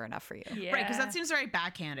was never enough for you. Yeah. Right, because that seems very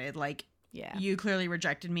backhanded. Like, Yeah. you clearly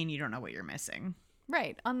rejected me and you don't know what you're missing.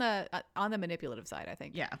 Right. On the manipulative side, I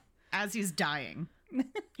think. Yeah. As he's dying.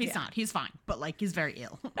 He's not. He's fine. But like, he's very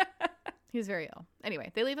ill. He's very ill.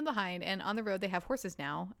 Anyway, they leave him behind, and on the road they have horses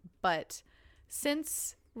now. But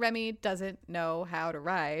since Remy doesn't know how to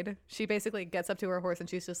ride, she basically gets up to her horse and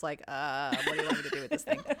she's just like, what do you want me to do with this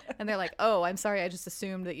thing? And they're like, oh, I'm sorry, I just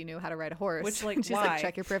assumed that you knew how to ride a horse. Which, like, and she's why? like,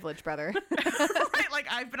 check your privilege, brother. Right, like,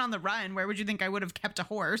 I've been on the run. Where would you think I would have kept a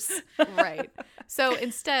horse? Right. So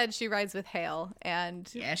instead, she rides with Hale, and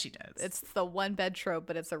Yeah, she does. it's the one bed trope,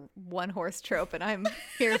 but it's a one horse trope, and I'm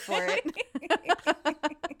here for it.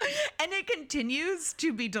 And it continues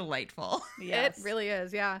to be delightful. Yes. It really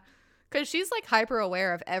is, yeah. Because she's like hyper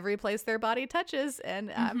aware of every place their body touches,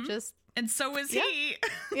 and I'm just And so is he.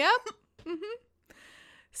 Yep.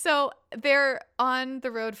 So they're on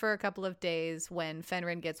the road for a couple of days when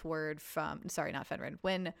Fenrir gets word from, sorry, not Fenrir,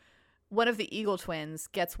 when one of the Eagle twins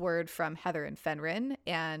gets word from Heather and Fenrir,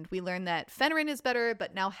 and we learn that Fenrir is better,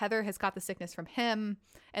 but now Heather has caught the sickness from him,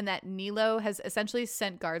 and that Nilo has essentially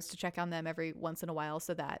sent guards to check on them every once in a while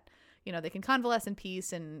so that, you know, they can convalesce in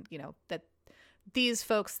peace, and, you know, that these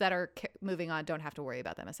folks that are moving on don't have to worry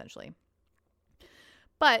about them, essentially.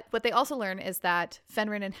 But what they also learn is that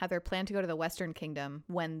Fenrir and Heather plan to go to the Western Kingdom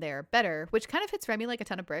when they're better, which kind of hits Remy like a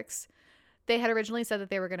ton of bricks. They had originally said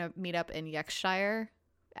that they were going to meet up in Yorkshire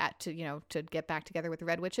to get back together with the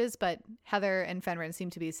Red Witches, but Heather and Fenrir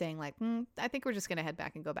seem to be saying like, I think we're just going to head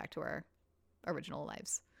back and go back to our original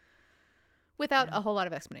lives without a whole lot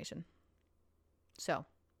of explanation. So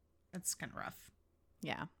That's kind of rough.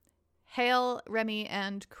 yeah. Hale, Remy,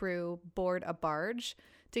 and crew board a barge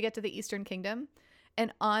to get to the Eastern Kingdom.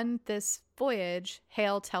 And on this voyage,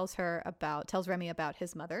 Hale tells Remy about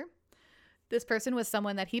his mother. This person was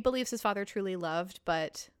someone that he believes his father truly loved,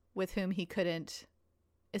 but with whom he couldn't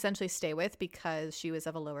essentially stay with because she was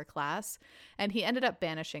of a lower class. And he ended up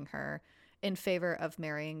banishing her in favor of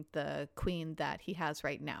marrying the queen that he has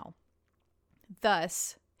right now.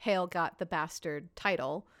 Thus, Hale got the bastard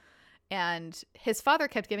title. And his father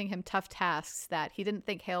kept giving him tough tasks that he didn't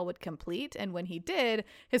think Hale would complete. And when he did,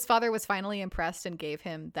 his father was finally impressed and gave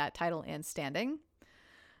him that title and standing.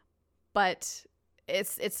 But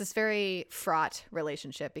it's this very fraught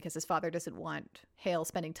relationship because his father doesn't want Hale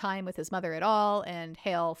spending time with his mother at all. And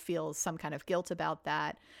Hale feels some kind of guilt about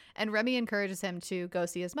that. And Remy encourages him to go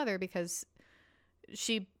see his mother because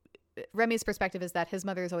Remy's perspective is that his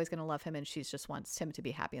mother is always going to love him and she just wants him to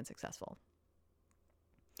be happy and successful.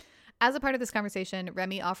 As a part of this conversation,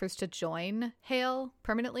 Remy offers to join Hale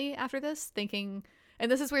permanently after this, thinking, and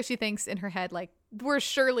this is where she thinks in her head, like, we're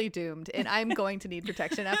surely doomed and I'm going to need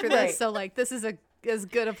protection after this. Right. So, like, this is as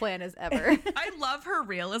good a plan as ever. I love her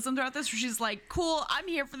realism throughout this, where she's like, cool, I'm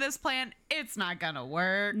here for this plan. It's not gonna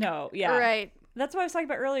work. No, yeah. Right. That's what I was talking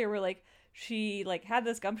about earlier, where, like, she, like, had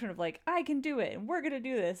this gumption of, like, I can do it and we're going to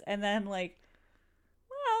do this. And then, like,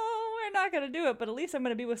 well, we're not going to do it, but at least I'm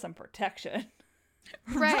going to be with some protection.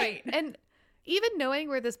 Right. And even knowing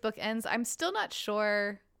where this book ends, I'm still not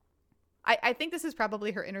sure. I think this is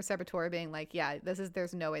probably her inner saboteur being like, yeah,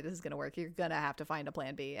 there's no way this is going to work. You're going to have to find a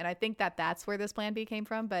plan B. And I think that's where this plan B came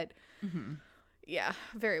from. But yeah,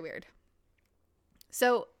 very weird.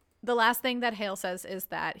 So the last thing that Hale says is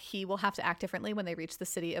that he will have to act differently when they reach the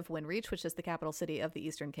city of Windreach, which is the capital city of the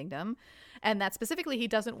Eastern Kingdom. And that specifically, he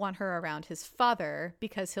doesn't want her around his father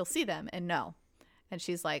because he'll see them and know. And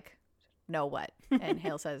she's like, know what? And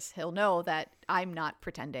Hale says he'll know that I'm not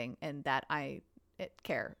pretending and that I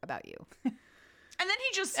care about you. And then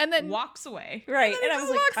he just walks away. Right. And I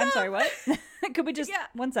was like, I'm sorry, what? Could we just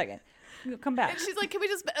 1 second? Come back. And she's like, can we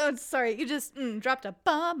just sorry, you just dropped a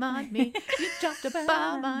bomb on me. You dropped a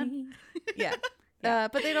bomb on me. Yeah.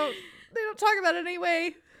 But they don't talk about it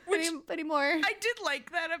anymore. I did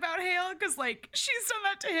like that about Hale because like she's done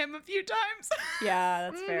that to him a few times.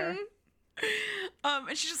 Yeah, that's fair.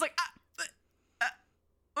 And she's just like,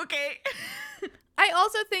 okay. I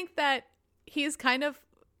also think that he's kind of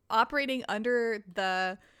operating under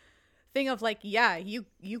the thing of like, yeah, you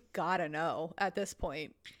gotta know at this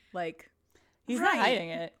point. Like, he's not hiding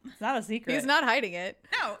it. It's not a secret. He's not hiding it.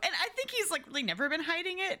 No, and I think he's like really never been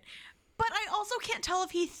hiding it. But I also can't tell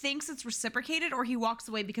if he thinks it's reciprocated or he walks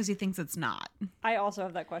away because he thinks it's not. I also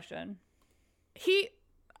have that question.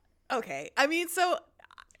 Okay. I mean, so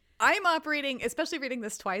I'm operating, especially reading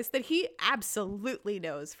this twice, that he absolutely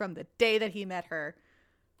knows from the day that he met her.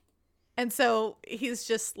 And so he's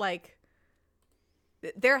just like,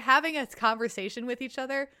 they're having a conversation with each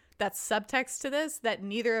other that's subtext to this that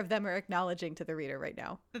neither of them are acknowledging to the reader right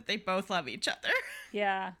now. That they both love each other.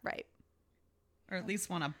 Yeah. Right. Or at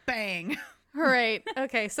least want to bang. Right.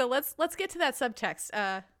 Okay, so let's get to that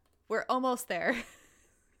subtext. We're almost there.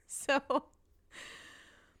 So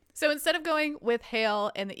instead of going with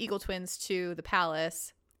Hale and the Eagle twins to the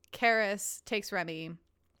palace, Karis takes Remy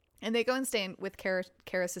and they go and stay with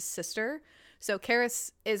Karis' sister. So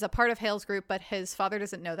Karis is a part of Hale's group, but his father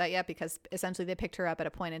doesn't know that yet because essentially they picked her up at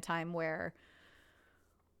a point in time where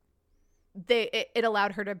it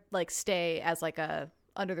allowed her to like stay as like a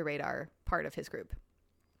under the radar part of his group.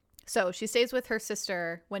 So she stays with her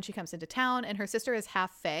sister when she comes into town, and her sister is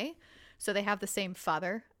half Fae, so they have the same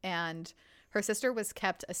father. And her sister was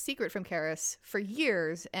kept a secret from Karis for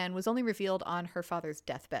years and was only revealed on her father's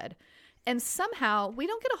deathbed. And somehow, we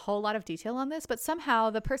don't get a whole lot of detail on this, but somehow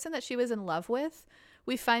the person that she was in love with,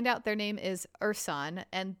 we find out their name is Urson,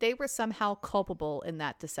 and they were somehow culpable in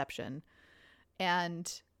that deception.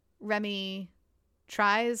 And Remy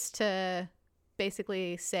tries to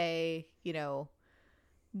basically say, you know,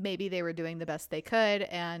 maybe they were doing the best they could,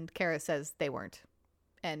 and Karis says they weren't,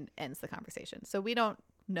 and ends the conversation. So we don't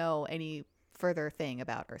know any further thing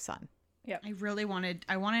about Urson. Yeah,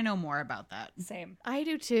 I want to know more about that. Same. I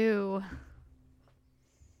do too.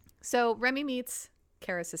 So Remy meets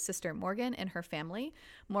Karis' sister Morgan and her family.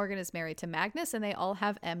 Morgan is married to Magnus, and they all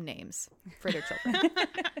have M names for their children,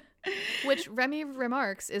 which Remy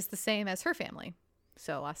remarks is the same as her family.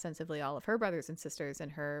 So ostensibly all of her brothers and sisters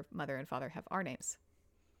and her mother and father have R names,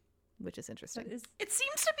 which is interesting. It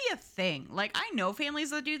seems to be a thing. Like, I know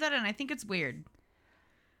families that do that, and I think it's weird.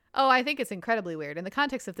 Oh, I think it's incredibly weird. In the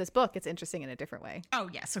context of this book, it's interesting in a different way. Oh,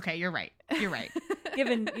 yes. Okay, you're right. You're right.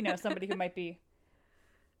 Given, somebody who might be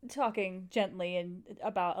talking gently and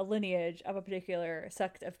about a lineage of a particular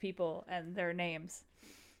sect of people and their names.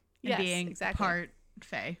 And being exactly. Part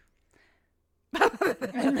Fae.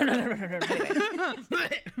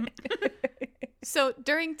 So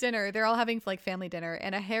during dinner, they're all having like family dinner,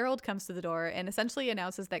 and a herald comes to the door and essentially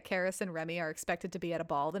announces that Karis and Remy are expected to be at a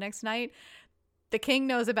ball the next night. The king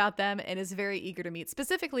knows about them and is very eager to meet,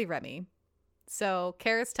 specifically Remy. So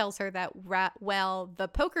Karis tells her that, the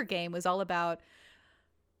poker game was all about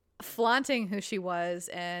flaunting who she was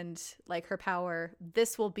and like her power.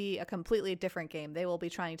 This will be a completely different game. They will be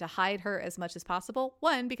trying to hide her as much as possible.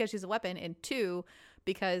 One, because she's a weapon, and two,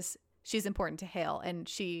 because she's important to Hale. And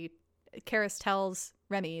Karis tells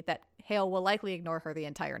Remy that Hale will likely ignore her the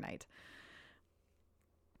entire night.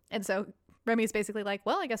 And so Remy's basically like,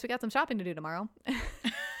 well, I guess we got some shopping to do tomorrow.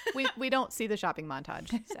 We don't see the shopping montage,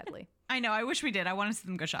 sadly. I know. I wish we did. I want to see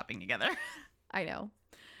them go shopping together. I know.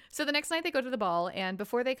 So the next night they go to the ball, and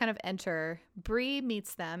before they kind of enter, Bree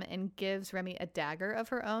meets them and gives Remy a dagger of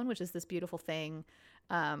her own, which is this beautiful thing,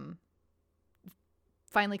 finely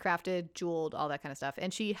crafted, jeweled, all that kind of stuff.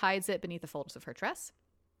 And she hides it beneath the folds of her dress.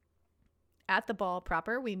 At the ball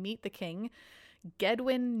proper, we meet the king,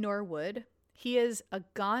 Gedwin Norwood. He is a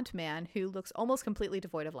gaunt man who looks almost completely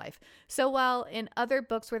devoid of life. So while in other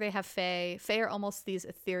books where they have Fae are almost these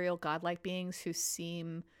ethereal godlike beings who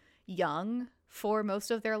seem young for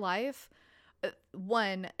most of their life,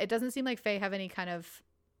 one, it doesn't seem like Fae have any kind of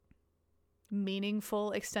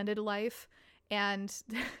meaningful extended life, and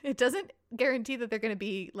it doesn't guarantee that they're going to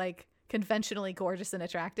be like conventionally gorgeous and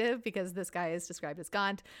attractive, because this guy is described as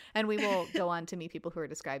gaunt, and we will go on to meet people who are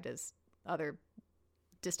described as other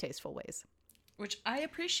distasteful ways, which I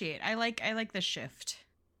appreciate. I like the shift.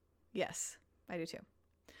 Yes, I do too.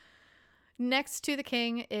 Next to the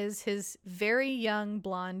king is his very young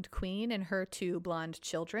blonde queen and her 2 blonde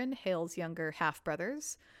children, Hale's younger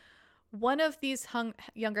half-brothers. One of these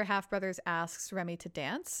younger half-brothers asks Remy to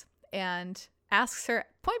dance and asks her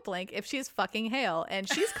point blank if she's fucking Hale. And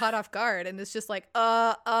she's caught off guard and is just like,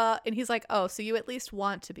 and he's like, oh, so you at least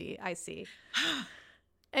want to be, I see.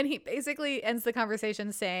 And he basically ends the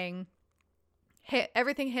conversation saying, hey,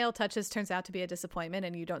 everything Hale touches turns out to be a disappointment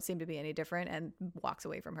and you don't seem to be any different, and walks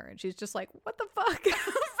away from her. And she's just like, what the fuck?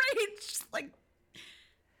 Right? Just like,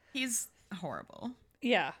 he's horrible.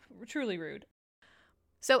 Yeah, truly rude.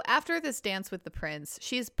 So after this dance with the prince,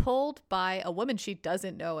 she's pulled by a woman she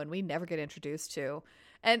doesn't know and we never get introduced to.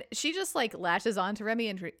 And she just like latches on to Remy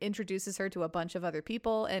and introduces her to a bunch of other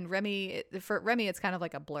people. And for Remy, it's kind of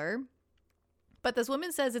like a blur. But this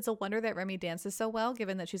woman says it's a wonder that Remy dances so well,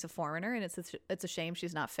 given that she's a foreigner, and it's a shame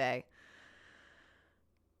she's not Fae.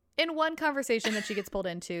 In one conversation that she gets pulled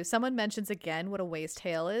into, someone mentions again what a waste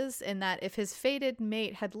Hale is, and that if his fated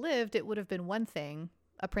mate had lived, it would have been one thing,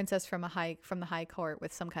 a princess from the high court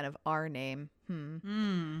with some kind of R name.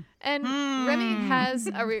 And Remy has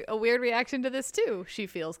a weird reaction to this too. She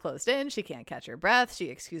feels closed in. She can't catch her breath. She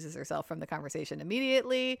excuses herself from the conversation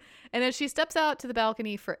immediately. And as she steps out to the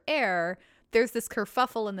balcony for air, there's this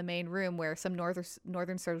kerfuffle in the main room where some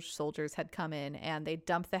northern soldiers had come in, and they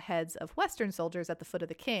dump the heads of western soldiers at the foot of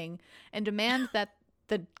the king and demand that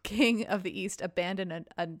the king of the east abandon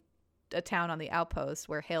a town on the outpost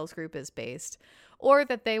where Hale's group is based, or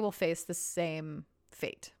that they will face the same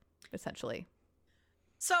fate, essentially.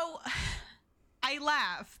 So I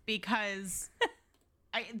laugh because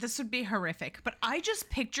this would be horrific, but I just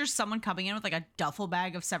picture someone coming in with like a duffel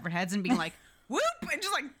bag of severed heads and being like, whoop, and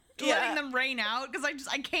just like letting them rain out, because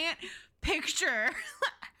I can't picture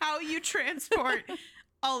how you transport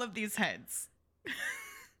all of these heads.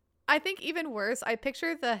 I think even worse, I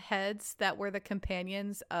picture the heads that were the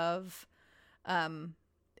companions of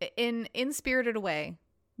in Spirited Away,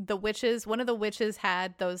 the witches. One of the witches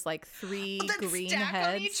had those like 3 green heads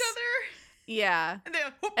on each other. Yeah.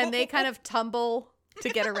 And they kind of tumble to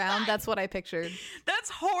get around. That's what I pictured.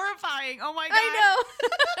 That's horrifying. Oh my god. I know.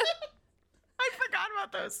 I forgot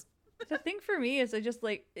about those. The thing for me is I just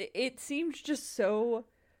like, it seems just so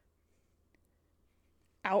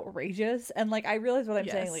outrageous. And like, I realize what I'm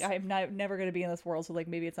saying. Like, I'm never going to be in this world, so like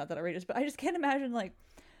maybe it's not that outrageous. But I just can't imagine like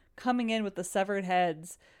coming in with the severed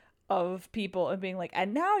heads of people and being like,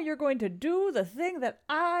 and now you're going to do the thing that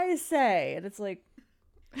I say. And it's like,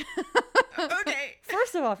 okay.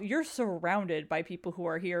 First of all, you're surrounded by people who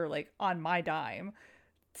are here like on my dime.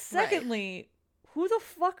 Secondly, who the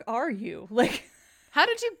fuck are you? Like, how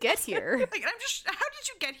did you get here? Like, how did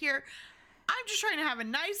you get here? I'm just trying to have a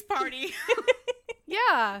nice party.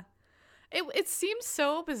 Yeah. It seems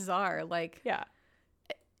so bizarre. Like, yeah.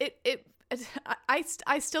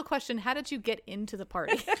 I still question, how did you get into the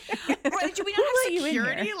party? Right, do we not have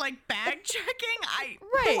security, like bag checking?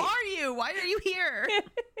 Who are you? Why are you here?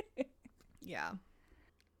 Yeah.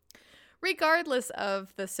 Regardless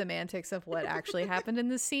of the semantics of what actually happened in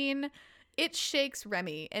the scene, it shakes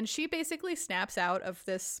Remy, and she basically snaps out of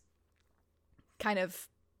this kind of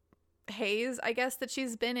haze, I guess, that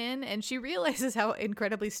she's been in, and she realizes how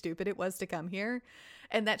incredibly stupid it was to come here,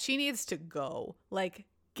 and that she needs to go. Like,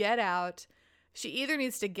 get out. She either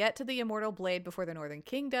needs to get to the Immortal Blade before the Northern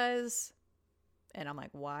King does, and I'm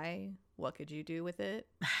like, why? What could you do with it?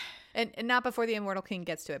 And not before the Immortal King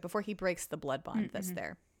gets to it, before he breaks the blood bond that's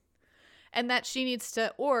there. And that she needs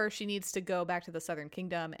to go back to the Southern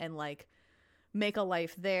Kingdom and like make a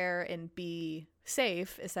life there and be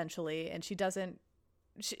safe, essentially. And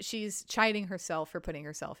she's chiding herself for putting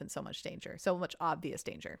herself in so much danger, so much obvious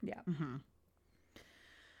danger. Yeah. Mm-hmm.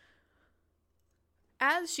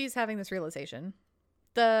 As she's having this realization,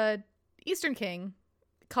 the Eastern King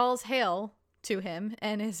calls Hale to him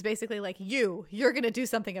and is basically like, you're going to do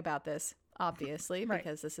something about this, obviously,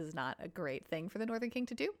 because this is not a great thing for the Northern King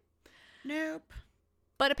to do. Nope.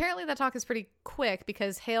 But apparently that talk is pretty quick,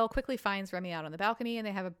 because Hale quickly finds Remy out on the balcony and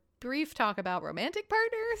they have a brief talk about romantic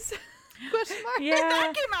partners. Question mark. Yeah.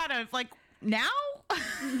 That came out of like now?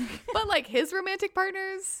 But like his romantic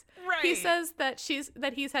partners, Right. he says that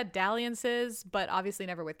he's had dalliances, but obviously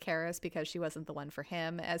never with Karis because she wasn't the one for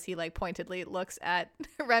him, as he like pointedly looks at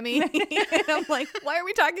Remy. And I'm like, why are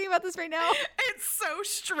we talking about this right now? It's so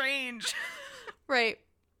strange. Right.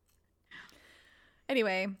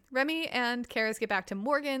 Anyway, Remy and Karis get back to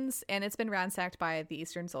Morgan's, and it's been ransacked by the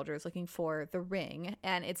Eastern soldiers looking for the ring.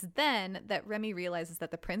 And it's then that Remy realizes that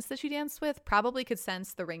the prince that she danced with probably could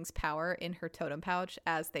sense the ring's power in her totem pouch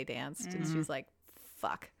as they danced. And she's like,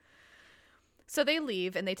 fuck. So they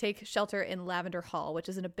leave and they take shelter in Lavender Hall, which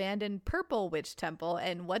is an abandoned purple witch temple.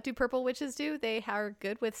 And what do purple witches do? They are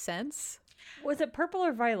good with scents. Was it purple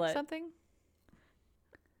or violet? Something?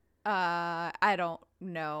 I don't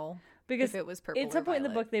know. Because if it was purple at some point in the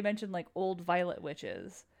violet. book, they mentioned like old violet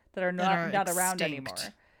witches that are not around anymore.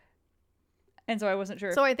 And so I wasn't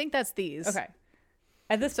sure. So I think that's these. Okay.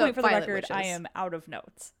 At this point, for the violet record, witches. I am out of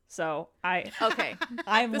notes. So Okay.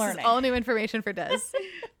 I'm This learning. is all new information for Des.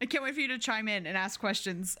 I can't wait for you to chime in and ask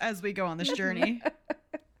questions as we go on this journey.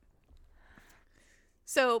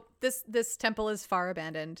 So this temple is far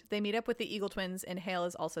abandoned. They meet up with the Eagle twins, and Hale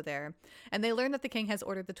is also there. And they learn that the king has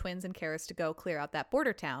ordered the twins and Karis to go clear out that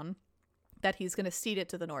border town, that he's going to cede it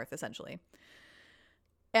to the north, essentially.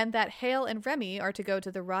 And that Hale and Remy are to go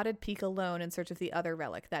to the Rotted Peak alone in search of the other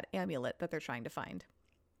relic, that amulet that they're trying to find.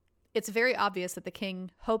 It's very obvious that the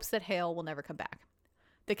king hopes that Hale will never come back.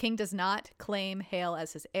 The king does not claim Hale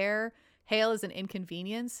as his heir. Hale is an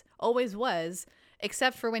inconvenience, always was,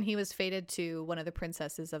 except for when he was fated to one of the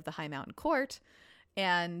princesses of the High Mountain Court.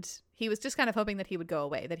 And he was just kind of hoping that he would go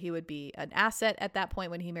away, that he would be an asset at that point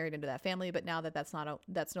when he married into that family. But now that that's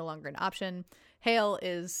no longer an option, Hale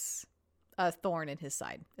is a thorn in his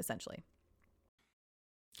side, essentially.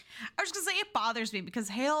 I was going to say it bothers me because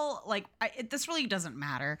Hale, like, this really doesn't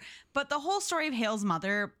matter. But the whole story of Hale's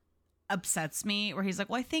mother upsets me, where he's like,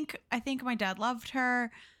 well, I think my dad loved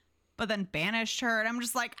her, but then banished her. And I'm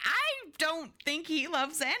just like, I don't think he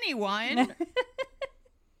loves anyone.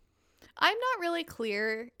 I'm not really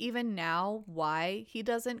clear even now why he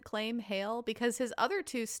doesn't claim Hale, because his other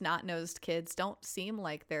two snot-nosed kids don't seem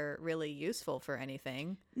like they're really useful for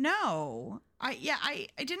anything. No. I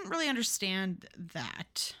didn't really understand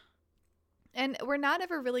that. And we're not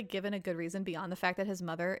ever really given a good reason beyond the fact that his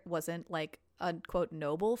mother wasn't like a quote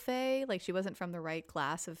noble fae, like she wasn't from the right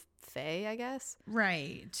class of fae, I guess.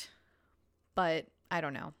 Right. But I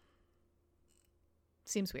don't know.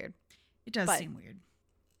 Seems weird. It does seem weird.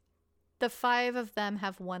 The five of them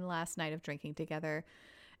have one last night of drinking together.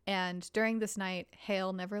 And during this night,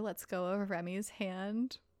 Hale never lets go of Remy's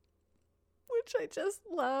hand, which I just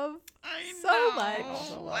love so much.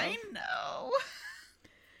 I know.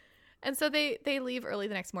 And so they leave early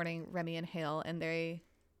the next morning, Remy and Hale, and they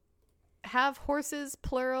have horses,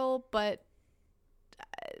 plural, but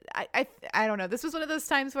I don't know. This was one of those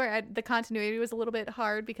times where the continuity was a little bit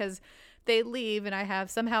hard, because they leave and I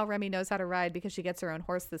have somehow Remy knows how to ride because she gets her own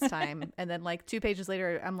horse this time. And then like 2 pages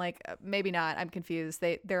later, I'm like, maybe not. I'm confused.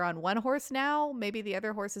 They're on one horse now. Maybe the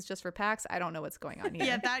other horse is just for Pax. I don't know what's going on here.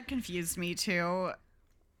 Yeah, that confused me too.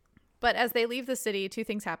 But as they leave the city, 2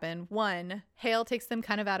 things happen. One, Hale takes them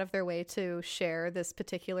kind of out of their way to share this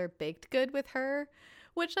particular baked good with her,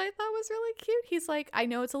 which I thought was really cute. He's like, I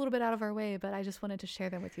know it's a little bit out of our way, but I just wanted to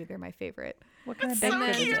share them with you. They're my favorite. What kind of So baked good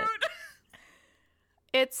is cute. it?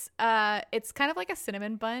 It's kind of like a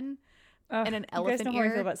cinnamon bun, Ugh, and an you guys elephant know how I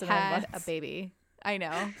feel ear about cinnamon had buns. a baby. I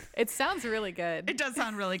know. It sounds really good. It does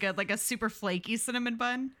sound really good, like a super flaky cinnamon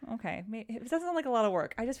bun. Okay, it doesn't sound like a lot of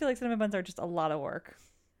work. I just feel like cinnamon buns are just a lot of work.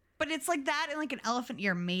 But it's like that and like an elephant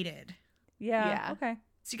ear mated. Yeah. Yeah. Okay.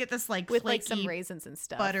 So you get this like With flaky, like some raisins and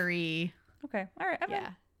stuff. buttery. Okay. All right.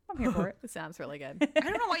 I'm here for it. It sounds really good. I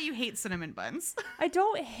don't know why you hate cinnamon buns. I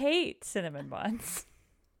don't hate cinnamon buns.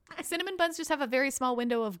 Cinnamon buns just have a very small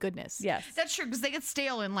window of goodness. Yes. That's true, because they get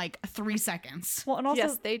stale in like 3 seconds. Well, and also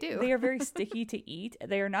Yes, they do. They are very sticky to eat.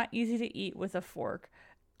 They are not easy to eat with a fork.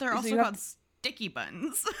 They're So also you have called sticky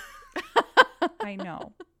buns. I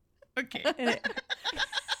know. Okay. And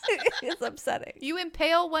it's upsetting. You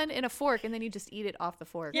impale one in a fork and then you just eat it off the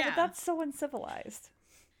fork. Yeah. But that's so uncivilized.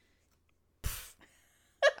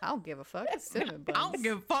 I don't give a fuck. It's cinnamon buns. I don't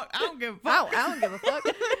give a fuck. I don't give a I fuck. don't give a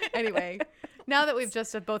fuck. Anyway, now that we've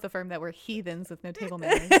just both affirmed that we're heathens with no table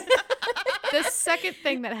manners, the second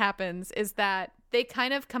thing that happens is that they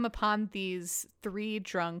kind of come upon these 3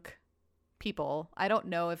 drunk people. I don't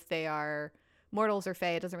know if they are mortals or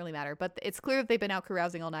fae. It doesn't really matter. But it's clear that they've been out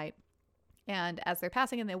carousing all night. And as they're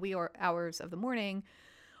passing in the wee hours of the morning,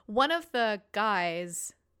 one of the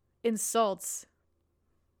guys insults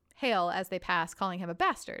Hale as they pass, calling him a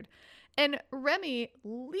bastard. And Remy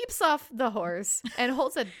leaps off the horse and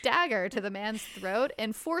holds a dagger to the man's throat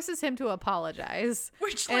and forces him to apologize.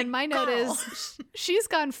 Which, and my note is she's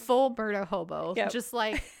gone full murder hobo. Yep. Just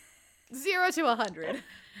like 0 to 100.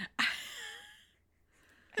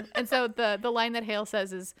 And so the line that Hale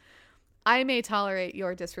says is, I may tolerate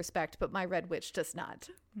your disrespect, but my red witch does not.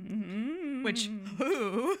 Mm-hmm. Which,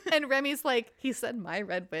 who? And Remy's like, he said my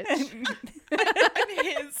red witch. I'm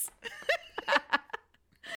his.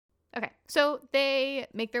 Okay, so they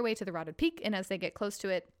make their way to the rotted peak, and as they get close to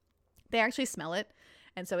it, they actually smell it,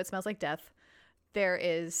 and so it smells like death. There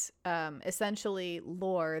is essentially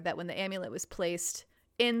lore that when the amulet was placed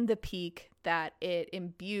in the peak, that it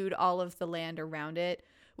imbued all of the land around it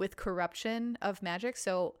with corruption of magic.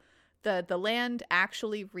 So the land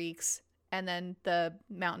actually reeks, and then the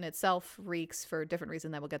mountain itself reeks for a different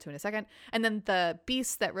reason that we'll get to in a second. And then the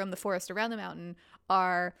beasts that roam the forest around the mountain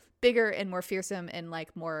are bigger and more fearsome and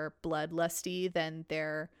like more bloodlusty than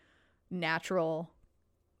their natural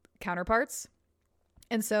counterparts.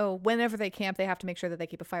 And so whenever they camp, they have to make sure that they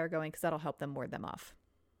keep a fire going because that'll help them ward them off.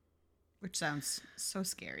 Which sounds so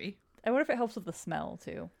scary. I wonder if it helps with the smell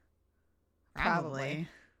too. Probably.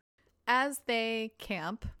 As they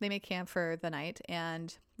camp, they make camp for the night,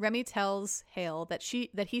 and Remy tells Hale that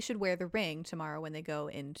he should wear the ring tomorrow when they go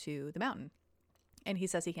into the mountain. And he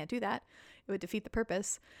says he can't do that. It would defeat the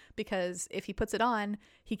purpose, because if he puts it on,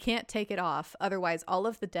 he can't take it off. Otherwise, all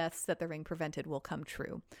of the deaths that the ring prevented will come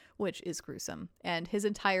true, which is gruesome. And his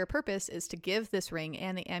entire purpose is to give this ring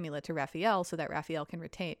and the amulet to Raphael so that Raphael can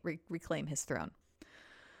reclaim his throne.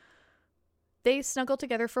 They snuggle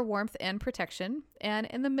together for warmth and protection, and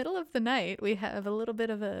in the middle of the night, we have a little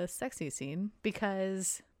bit of a sexy scene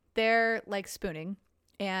because they're like spooning,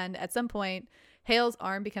 and at some point, Hale's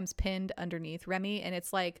arm becomes pinned underneath Remy, and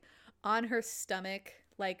it's like on her stomach,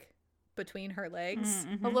 like between her legs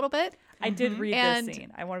a little bit. I did read this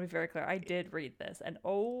scene. I want to be very clear. I did read this, and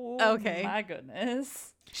my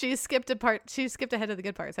goodness. She skipped ahead of the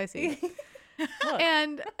good parts, I see.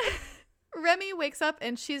 And Remy wakes up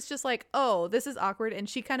and she's just like, oh, this is awkward. And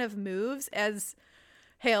she kind of moves as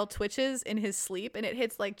Hale twitches in his sleep, and it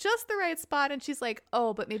hits like just the right spot. And she's like,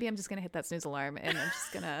 oh, but maybe I'm just going to hit that snooze alarm, and I'm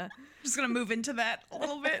just going to move into that a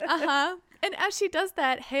little bit. Uh-huh. And as she does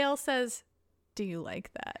that, Hale says, do you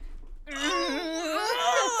like that? So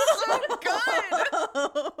good.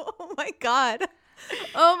 Oh my God.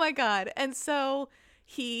 Oh my God. And so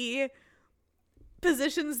he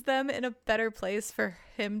positions them in a better place for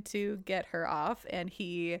him to get her off, and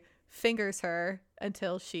he fingers her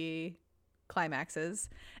until she climaxes.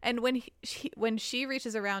 And when she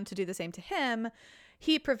reaches around to do the same to him,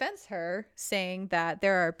 he prevents her, saying that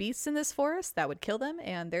there are beasts in this forest that would kill them,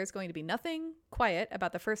 and there's going to be nothing quiet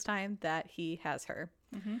about the first time that he has her.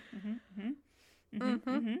 I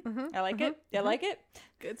like it. I like it.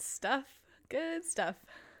 Good stuff. Good stuff.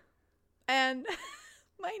 And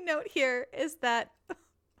my note here is that,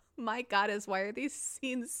 my goddess, why are these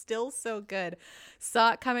scenes still so good?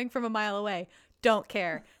 Saw it coming from a mile away. Don't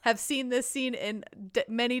care. Have seen this scene in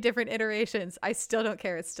many different iterations. I still don't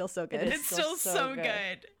care. It's still so good. It's still so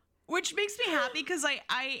good. Which makes me happy, because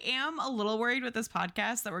I am a little worried with this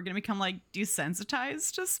podcast that we're going to become like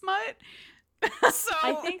desensitized to smut. So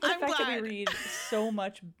I think the fact that we read so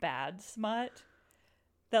much bad smut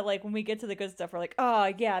that like when we get to the good stuff, we're like,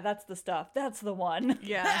 oh yeah, that's the stuff. That's the one.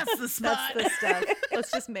 Yeah, that's the smut. That's the stuff.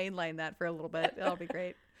 Let's just mainline that for a little bit. That'll be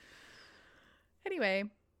great. Anyway,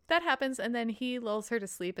 that happens, and then he lulls her to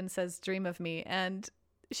sleep and says, dream of me. And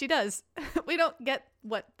she does. We don't get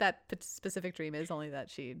what that specific dream is, only that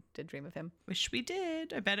she did dream of him. Wish we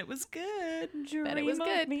did. I bet it was good. Bet it was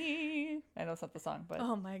good. Me. I know it's not the song, but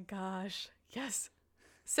oh my gosh. Yes.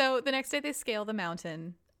 So the next day they scale the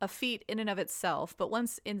mountain, a feat in and of itself. But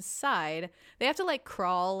once inside, they have to like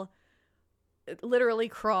literally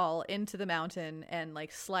crawl into the mountain and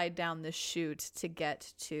like slide down this chute to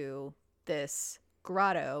get to this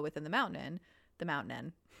grotto within the mountain.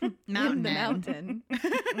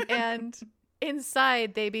 And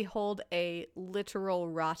inside they behold a literal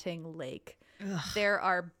rotting lake. Ugh. There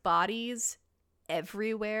are bodies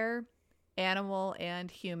everywhere, animal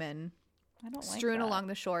and human, I don't like strewn that. along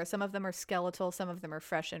the shore. Some of them are skeletal, some of them are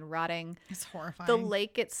fresh and rotting. It's horrifying. The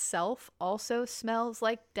lake itself also smells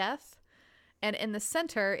like death. And in the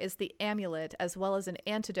center is the amulet, as well as an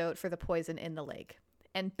antidote for the poison in the lake.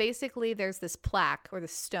 And basically there's this plaque or the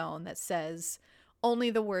stone that says only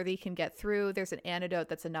the worthy can get through. There's an antidote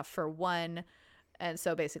that's enough for one. And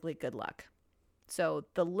so basically good luck. So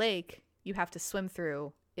the lake you have to swim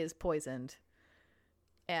through is poisoned.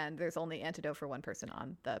 And there's only antidote for one person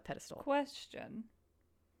on the pedestal. Question.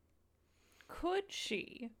 Could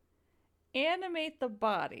she, animate the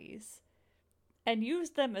bodies and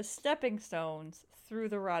use them as stepping stones through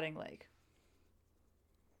the rotting lake.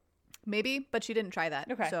 Maybe, but she didn't try that.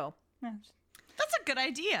 Okay. So That's a good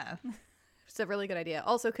idea. it's a really good idea.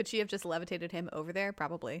 Also, could she have just levitated him over there?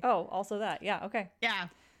 Probably. Oh, also that. Yeah, okay. Yeah.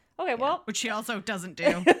 Okay, well. Which she also doesn't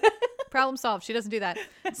do. Problem solved. She doesn't do that.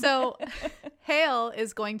 So Hale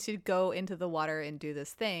is going to go into the water and do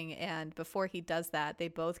this thing. And before he does that, they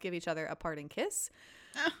both give each other a parting kiss,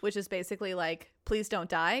 which is basically like, please don't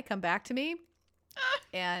die. Come back to me.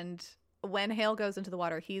 And when Hale goes into the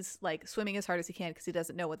water, he's like swimming as hard as he can because he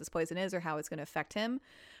doesn't know what this poison is or how it's going to affect him.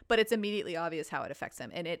 But it's immediately obvious how it affects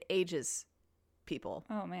him. And it ages people.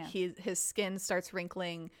 Oh, man. His skin starts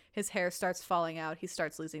wrinkling. His hair starts falling out. He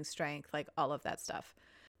starts losing strength, like all of that stuff.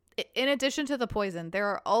 In addition to the poison, there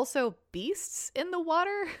are also beasts in the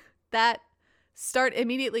water that start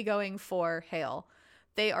immediately going for Hale.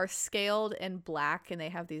 They are scaled and black, and they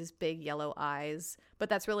have these big yellow eyes, but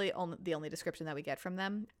that's really the only description that we get from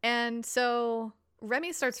them. And so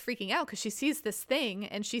Remy starts freaking out because she sees this thing,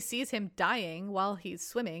 and she sees him dying while he's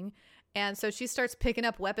swimming. And so she starts picking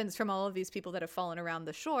up weapons from all of these people that have fallen around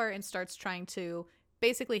the shore and starts trying to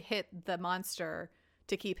basically hit the monster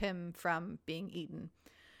to keep him from being eaten.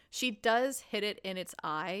 She does hit it in its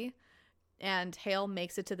eye, and Hale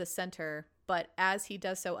makes it to the center, but as he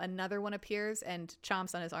does so, another one appears and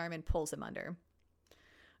chomps on his arm and pulls him under.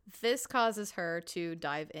 This causes her to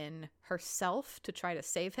dive in herself to try to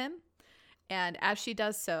save him, and as she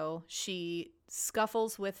does so, she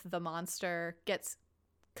scuffles with the monster, gets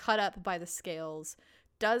cut up by the scales,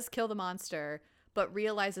 does kill the monster, but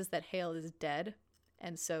realizes that Hale is dead,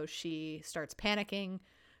 and so she starts panicking,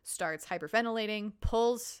 starts hyperventilating,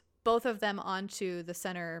 pulls both of them onto the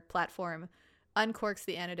center platform, uncorks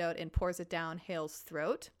the antidote, and pours it down Hale's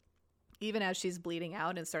throat, even as she's bleeding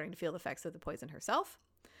out and starting to feel the effects of the poison herself.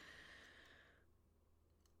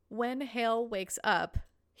 When Hale wakes up,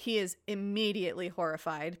 he is immediately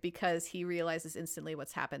horrified because he realizes instantly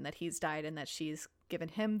what's happened, that he's died and that she's given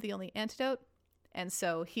him the only antidote. And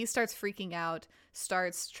so he starts freaking out,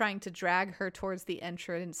 starts trying to drag her towards the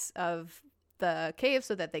entrance of the cave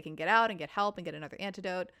so that they can get out and get help and get another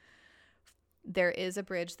antidote. There is a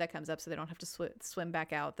bridge that comes up so they don't have to swim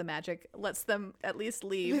back out. The magic lets them at least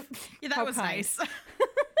leave. Yeah, that was nice.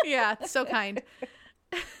 Yeah, so kind.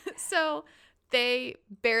 So they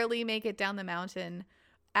barely make it down the mountain.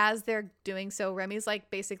 As they're doing so, Remy's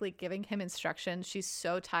like basically giving him instructions. She's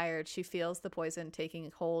so tired. She feels the poison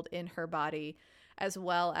taking hold in her body, as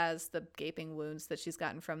well as the gaping wounds that she's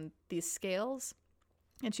gotten from these scales.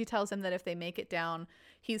 And she tells him that if they make it down,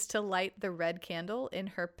 he's to light the red candle in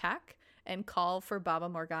her pack and call for Baba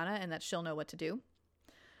Morgana, and that she'll know what to do.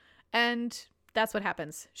 And that's what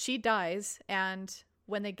happens. She dies, and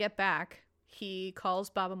when they get back, he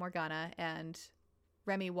calls Baba Morgana, and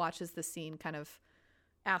Remy watches the scene kind of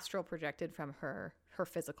astral projected from her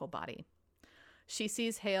physical body. She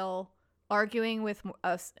sees Hale arguing with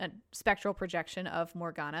a spectral projection of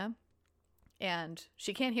Morgana, and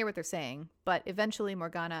she can't hear what they're saying, but eventually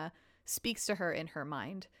Morgana speaks to her in her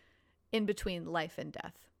mind, in between life and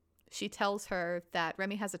death. She tells her that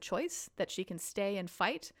Remy has a choice, that she can stay and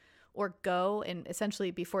fight, or go and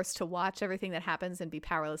essentially be forced to watch everything that happens and be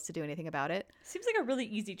powerless to do anything about it. Seems like a really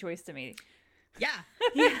easy choice to me. Yeah.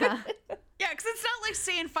 Yeah. Yeah, because it's not like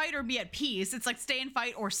stay and fight or be at peace. It's like stay and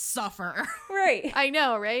fight or suffer. Right. I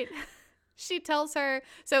know, right? She tells her,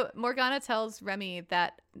 so Morgana tells Remy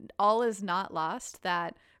that all is not lost,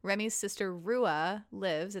 that Remy's sister Rua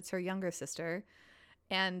lives. It's her younger sister.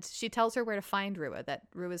 And she tells her where to find Rua, that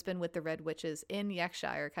Rua's been with the Red Witches in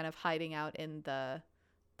Yorkshire, kind of hiding out in the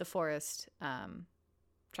forest,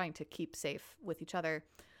 trying to keep safe with each other.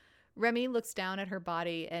 Remy looks down at her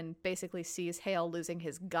body and basically sees Hale losing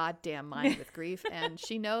his goddamn mind with grief. And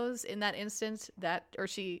she knows in that instant that, or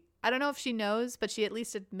I don't know if she knows, but she at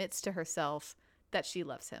least admits to herself that she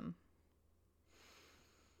loves him.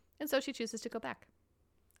 And so she chooses to go back.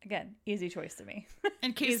 Again, easy choice to me.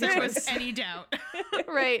 In case there was any doubt.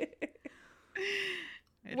 Right.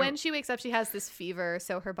 When she wakes up, she has this fever,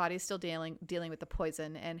 so her body's still dealing with the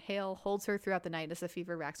poison, and Hale holds her throughout the night as the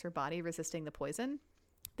fever racks her body, resisting the poison.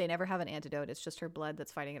 They never have an antidote. It's just her blood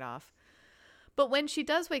that's fighting it off. But when she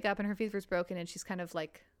does wake up and her fever's broken and she's kind of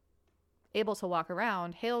like able to walk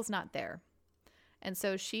around, Hale's not there. And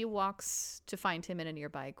so she walks to find him in a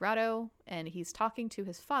nearby grotto, and he's talking to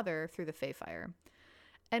his father through the Feyfire.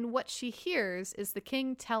 And what she hears is the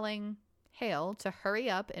king telling Hale to hurry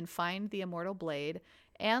up and find the immortal blade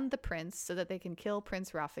and the prince so that they can kill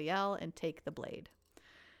Prince Raphael and take the blade.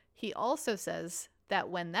 He also says that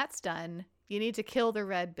when that's done, you need to kill the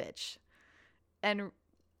red bitch. And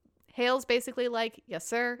Hale's basically like, yes,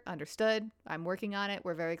 sir, understood. I'm working on it.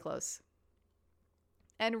 We're very close.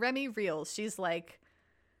 And Remy reels. She's like,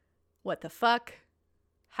 what the fuck?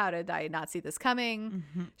 How did I not see this coming?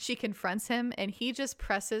 Mm-hmm. She confronts him, and he just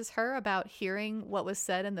presses her about hearing what was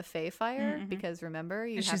said in the Fae fire. Mm-hmm. Because remember,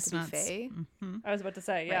 you have to be Fae. Mm-hmm. I was about to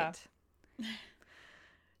say, yeah. Right.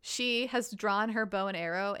 She has drawn her bow and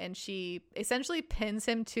arrow, and she essentially pins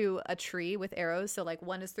him to a tree with arrows. So, like,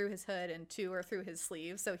 one is through his hood and two are through his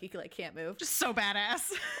sleeves, so he, like, can't move. Just so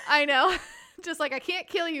badass. I know. Just like, I can't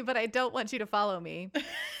kill you, but I don't want you to follow me.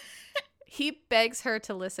 He begs her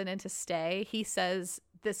to listen and to stay. He says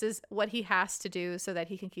this is what he has to do so that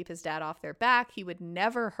he can keep his dad off their back. He would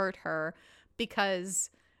never hurt her because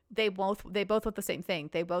they both want the same thing.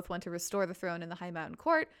 They both want to restore the throne in the High Mountain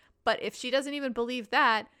Court. But if she doesn't even believe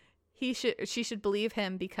that, she should believe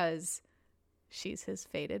him because she's his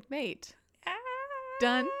fated mate.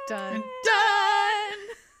 Dun, dun, dun!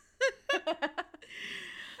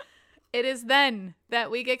 It is then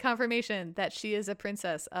that we get confirmation that she is a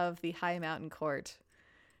princess of the High Mountain Court.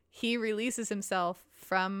 He releases himself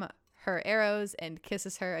from her arrows and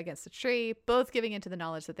kisses her against a tree, both giving into the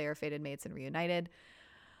knowledge that they are fated mates and reunited.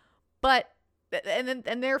 But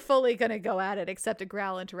and they're fully gonna go at it, except a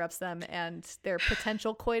growl interrupts them and their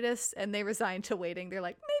potential coitus, and they resign to waiting. They're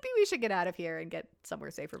like, maybe we should get out of here and get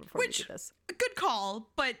somewhere safer before we do this. A good call,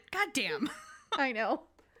 but goddamn. I know.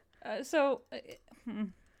 So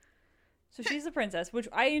she's a princess, which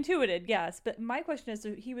I intuited, yes. But my question is,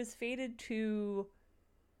 so he was fated to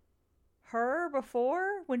her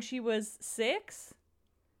before when she was 6?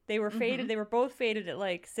 They were fated. Mm-hmm. They were both fated at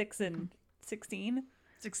like 6 and 16.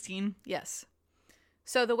 16. Yes.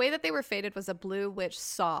 So the way that they were fated was a blue witch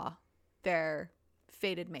saw their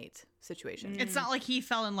fated mate situation. It's not like he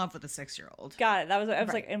fell in love with a 6-year-old. Got it. That was I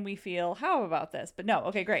was like, and we feel how about this? But no,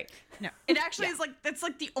 okay, great. No, it actually is like that's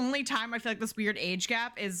like the only time I feel like this weird age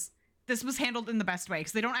gap is. This was handled in the best way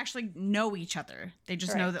because they don't actually know each other. They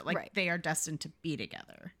just know that like they are destined to be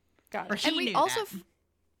together. Got it. Or he and knew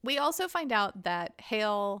we also find out that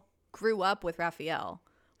Hale grew up with Raphael.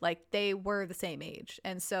 Like they were the same age,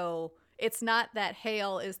 and so it's not that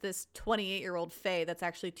Hale is this 28-year-old fae that's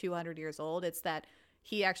actually 200 years old. It's that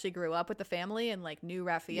he actually grew up with the family and like knew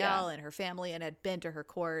Raphael and her family and had been to her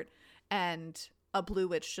court. And a blue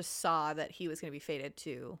witch just saw that he was going to be fated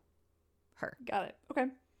to her. Got it. Okay.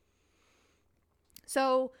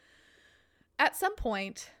 So at some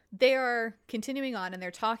point they are continuing on and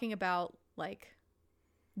they're talking about like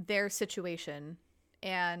their situation,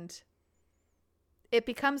 and it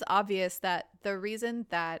becomes obvious that the reason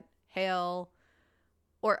that Hale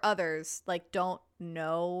or others like don't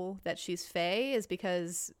know that she's fae is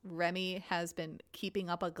because Remy has been keeping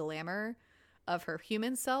up a glamour of her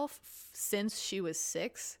human self since she was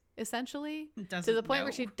 6, essentially, to the point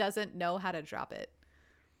where she doesn't know how to drop it.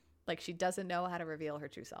 Like she doesn't know how to reveal her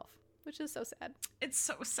true self, which is so sad. It's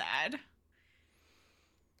so sad.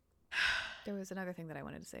 There was another thing that I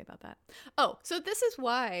wanted to say about that. Oh, so this is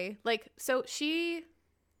why, like, so she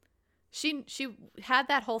had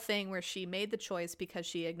that whole thing where she made the choice because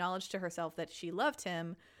she acknowledged to herself that she loved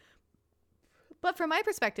him. But from my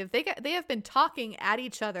perspective, they have been talking at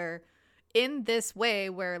each other in this way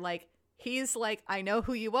where like he's like, I know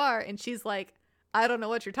who you are, and she's like, I don't know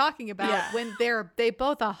what you're talking about, when they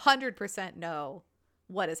both 100% know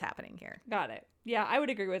what is happening here. Got it. Yeah, I would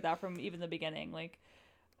agree with that from even the beginning. Like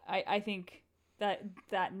I think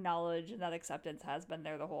that knowledge and that acceptance has been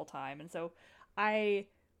there the whole time. And so I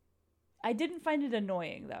didn't find it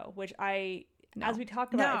annoying though, which as we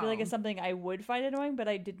talked about, I feel like it's something I would find annoying, but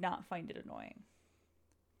I did not find it annoying.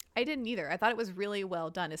 I didn't either. I thought it was really well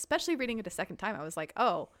done, especially reading it a second time. I was like,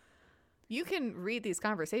 oh, you can read these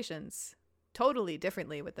conversations totally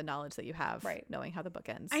differently with the knowledge that you have, right? Knowing how the book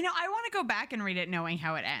ends. I know. I want to go back and read it knowing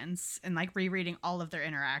how it ends and like rereading all of their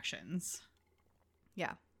interactions.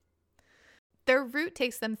 Yeah. Their route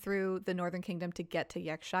takes them through the Northern Kingdom to get to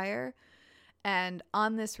Yorkshire. And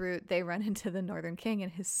on this route, they run into the Northern King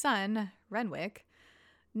and his son, Renwick.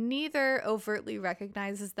 Neither overtly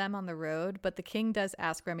recognizes them on the road, but the king does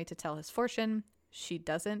ask Remy to tell his fortune. She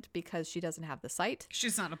doesn't because she doesn't have the sight.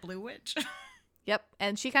 She's not a blue witch. Yep.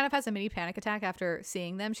 And she kind of has a mini panic attack after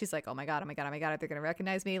seeing them. She's like, oh my God, they're going to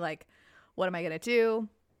recognize me. Like, what am I going to do?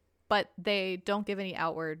 But they don't give any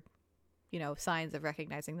outward, signs of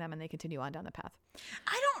recognizing them, and they continue on down the path.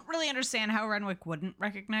 I don't really understand how Renwick wouldn't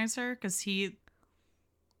recognize her because he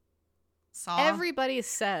saw everybody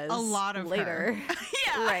says a lot of later.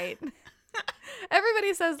 Yeah. Right.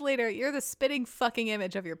 Everybody says later, you're the spitting fucking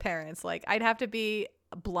image of your parents. Like, I'd have to be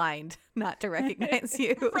blind not to recognize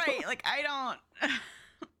you. Right. Like, I don't.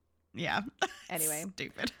 Yeah. Anyway.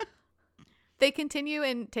 Stupid. They continue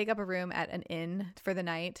and take up a room at an inn for the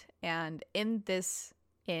night. And in this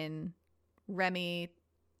inn, Remy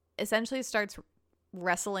essentially starts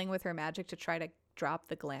wrestling with her magic to try to drop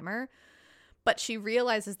the glamour. But she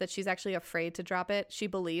realizes that she's actually afraid to drop it. She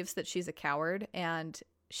believes that she's a coward, and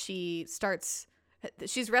she's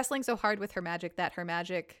wrestling so hard with her magic that her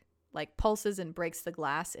magic like pulses and breaks the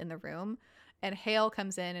glass in the room. And Hale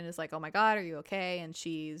comes in and is like, oh my God, are you okay? And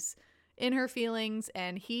she's in her feelings.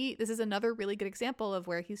 And this is another really good example of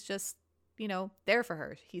where he's just, there for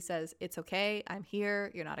her. He says, it's okay. I'm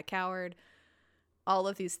here. You're not a coward. All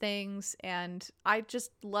of these things. And I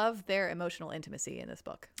just love their emotional intimacy in this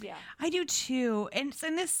book. Yeah. I do too. And it's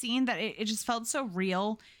in this scene that it just felt so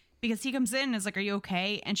real, because he comes in and is like, are you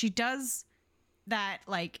okay? And she does that,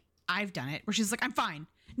 like, I've done it, where she's like, I'm fine.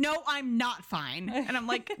 No, I'm not fine. And I'm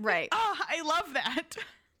like, right. Oh, I love that.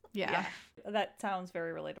 Yeah. That sounds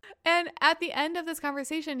very relatable. And at the end of this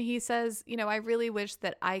conversation, he says, I really wish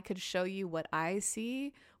that I could show you what I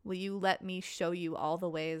see. Will you let me show you all the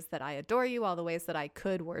ways that I adore you, all the ways that I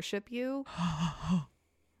could worship you?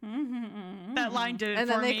 That line did it and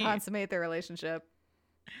for then they me. consummate their relationship.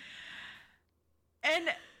 And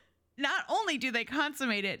not only do they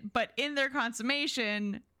consummate it, but in their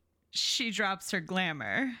consummation, she drops her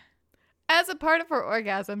glamour. As a part of her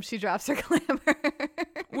orgasm, she drops her glamour.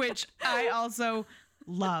 Which I also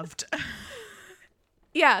loved.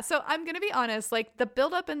 Yeah, so I'm going to be honest. Like, the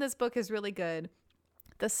buildup in this book is really good.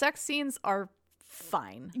 The sex scenes are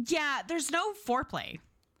fine. Yeah, there's no foreplay.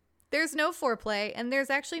 There's no foreplay, and there's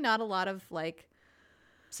actually not a lot of, like...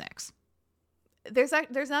 Sex. There's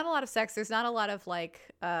not a lot of sex. There's not a lot of, like,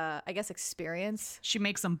 I guess, experience. She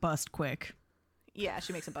makes them bust quick. Yeah,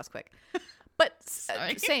 she makes them bust quick. But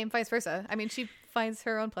same, vice versa. I mean, she finds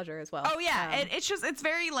her own pleasure as well. Oh, yeah. It's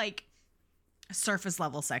very, like, surface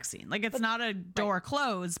level sex scene. Like, it's not a door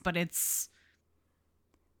close, but it's...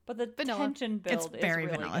 But the vanilla. tension build It's very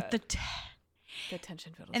is really vanilla. good. The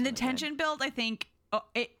tension build is And the really tension good. build, I think,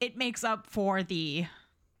 it makes up for the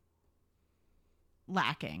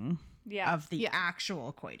lacking of the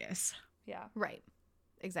actual coitus. Yeah. Right.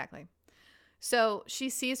 Exactly. So she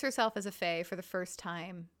sees herself as a fae for the first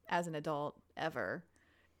time as an adult ever.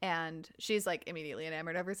 And she's like immediately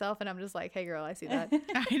enamored of herself. And I'm just like, hey, girl, I see that.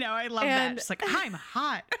 I know. I love that. She's like, I'm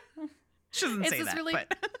hot. She doesn't say that.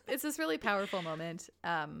 But. It's this really powerful moment.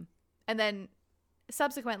 And then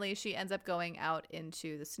subsequently, she ends up going out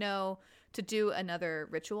into the snow to do another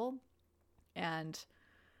ritual. And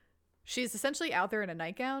she's essentially out there in a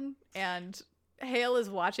nightgown. And Hale is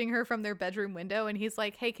watching her from their bedroom window. And he's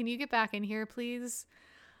like, hey, can you get back in here, please?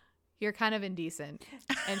 You're kind of indecent.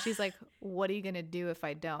 And she's like, what are you going to do if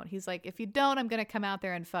I don't? He's like, if you don't, I'm going to come out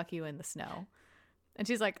there and fuck you in the snow. And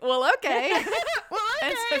she's like, well, okay.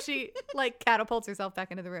 And so she like catapults herself back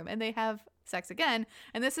into the room and they have sex again.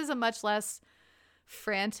 And this is a much less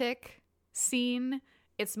frantic scene.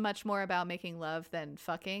 It's much more about making love than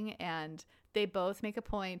fucking. And they both make a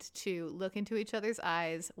point to look into each other's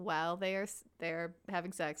eyes while they're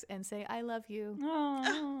having sex and say, I love you.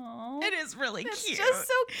 Aww. It is really cute. It's just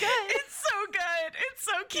so good. It's so good. It's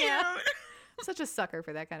so cute. Yeah. I'm such a sucker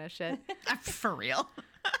for that kind of shit. For real.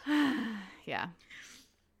 Yeah.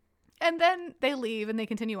 And then they leave and they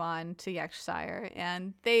continue on to Yorkshire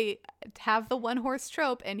and they have the one horse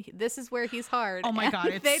trope and this is where he's hard. Oh my God,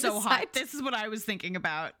 And it's so hot. This is what I was thinking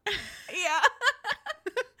about. Yeah.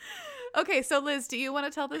 Okay, so Liz, do you want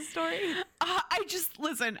to tell this story?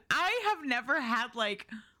 Listen, I have never had like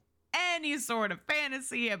any sort of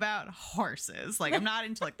fantasy about horses. Like I'm not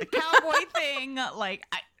into like the cowboy thing. Like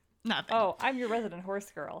nothing. Oh, I'm your resident horse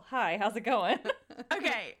girl. Hi, how's it going?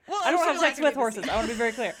 Okay. Well, I don't want to have sex with horses. I want to be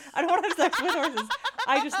very clear. I don't want to have sex with horses.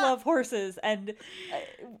 I just love horses and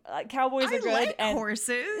cowboys are good. I like and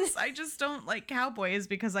horses. I just don't like cowboys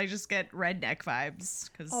because I just get redneck vibes.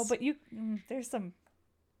 Oh, but there's some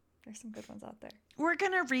good ones out there. We're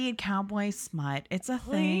gonna read cowboy smut. It's a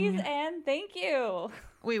Please thing. and thank you.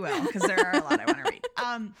 We will, because there are a lot I want to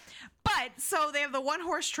read. But so they have the one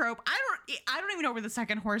horse trope. I don't even know where the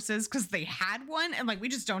second horse is because they had one and like we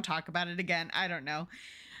just don't talk about it again. I don't know.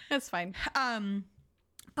 That's fine.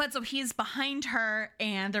 But so he's behind her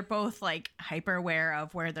and they're both like hyper aware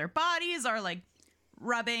of where their bodies are like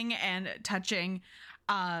rubbing and touching.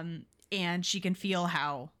 And she can feel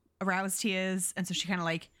how aroused he is. And so she kind of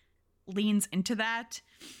like leans into that.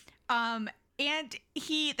 And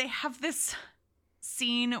they have this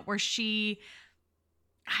scene where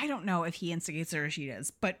I don't know if he instigates her or she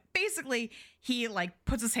does, but basically he like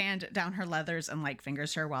puts his hand down her leathers and like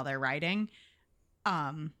fingers her while they're riding.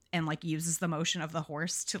 And like uses the motion of the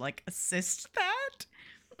horse to like assist that.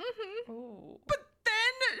 Ooh. But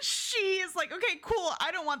then she is like, okay, cool,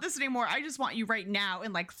 I don't want this anymore. I just want you right now.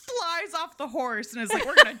 And like flies off the horse and is like,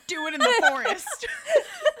 we're going to do it in the forest.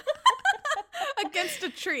 Against a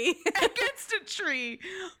tree. Against a tree.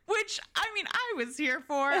 Which, I mean, I was here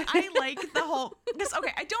for. I like the whole, this,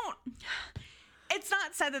 okay, it's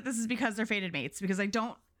not said that this is because they're fated mates, because I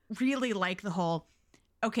don't really like the whole,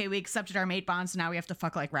 okay, we accepted our mate bonds, so now we have to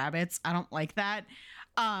fuck like rabbits. I don't like that.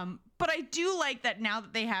 But I do like that now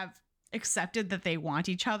that they have accepted that they want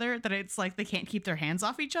each other, that it's like they can't keep their hands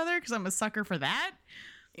off each other, because I'm a sucker for that.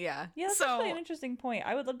 Yeah. Yeah, that's actually an interesting point.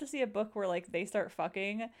 I would love to see a book where like they start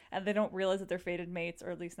fucking and they don't realize that they're fated mates, or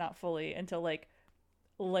at least not fully, until like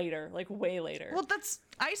later, like way later. Well, that's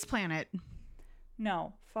Ice Planet.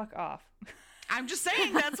 No, fuck off. I'm just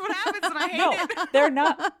saying that's what happens, and I hate it. They're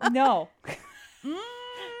not. No.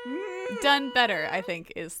 Done better, I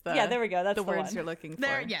think, is the there we go. That's the words one you're looking for.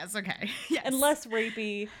 There, yes, okay. Yes. And less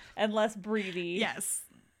rapey and less breedy. Yes.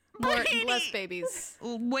 Less babies.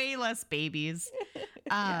 Way less babies.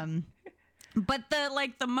 But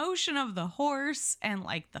the motion of the horse and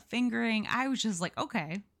like the fingering, I was just like,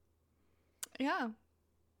 okay. Yeah.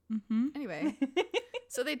 Mm-hmm. Anyway,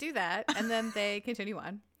 so they do that, and then they continue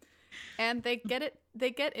on, and they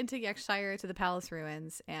get into Yorkshire, to the palace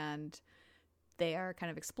ruins, and they are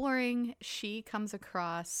kind of exploring. She comes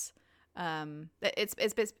across,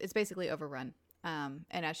 it's basically overrun. And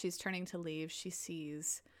as she's turning to leave, she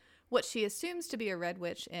sees what she assumes to be a red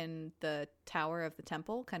witch in the tower of the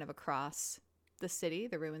temple, kind of across the city,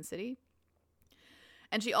 the ruined city.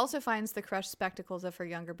 And she also finds the crushed spectacles of her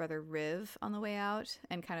younger brother Riv on the way out,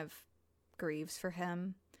 and kind of grieves for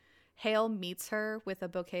him. Hale meets her with a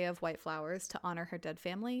bouquet of white flowers to honor her dead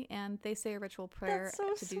family, and they say a ritual prayer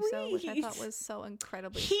to do so, which I thought was so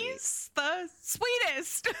incredibly sweet. He's the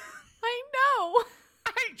sweetest. I know.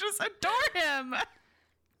 I just adore him.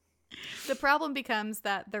 The problem becomes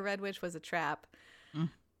that the Red Witch was a trap.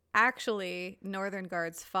 Actually, Northern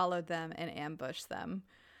guards followed them and ambushed them.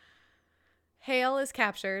 Hale is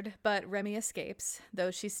captured, but Remy escapes,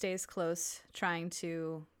 though she stays close, trying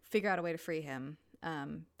to figure out a way to free him.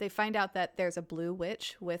 They find out that there's a blue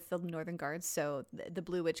witch with the Northern guards, so the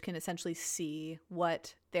blue witch can essentially see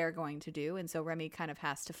what they're going to do, and so Remy kind of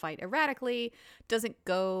has to fight erratically, doesn't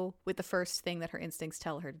go with the first thing that her instincts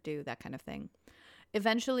tell her to do, that kind of thing.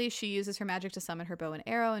 Eventually, she uses her magic to summon her bow and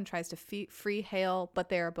arrow and tries to free Hale, but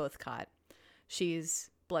they are both caught. She's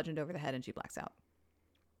bludgeoned over the head and she blacks out.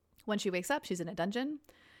 When she wakes up, she's in a dungeon,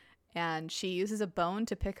 and she uses a bone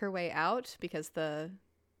to pick her way out because the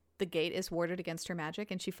gate is warded against her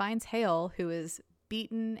magic, and she finds Hale, who is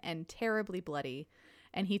beaten and terribly bloody,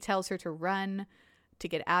 and he tells her to run to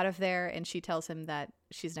get out of there, and she tells him that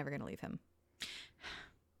she's never going to leave him.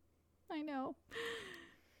 I know.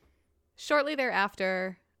 Shortly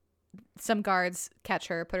thereafter, some guards catch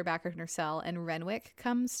her, put her back in her cell, and Renwick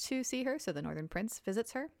comes to see her, so the Northern Prince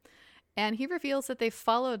visits her. And he reveals that they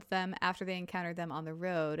followed them after they encountered them on the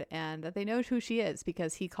road, and that they know who she is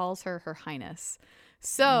because he calls her Her Highness.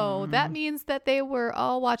 So that means that they were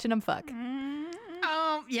all watching him fuck.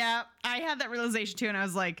 Oh, yeah. I had that realization too, and I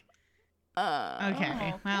was like,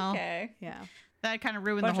 okay, well, okay. Yeah. That kind of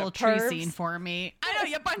ruined Bunch the whole of tree pervs. scene for me. I know,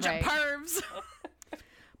 you bunch Right. of pervs.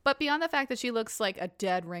 But beyond the fact that she looks like a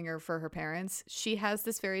dead ringer for her parents, she has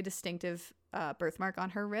this very distinctive birthmark on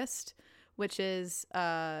her wrist, which is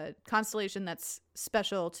a constellation that's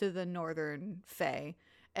special to the Northern Fae.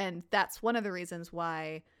 And that's one of the reasons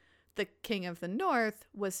why the King of the North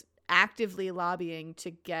was actively lobbying to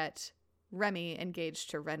get Remy engaged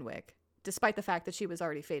to Renwick, despite the fact that she was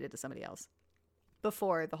already fated to somebody else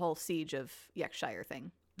before the whole siege of Yorkshire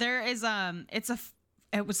thing. There is,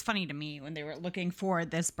 it was funny to me when they were looking for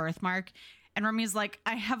this birthmark, and Remy's like,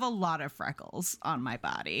 I have a lot of freckles on my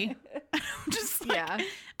body. I'm just like, Yeah.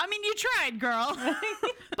 I mean, you tried, girl.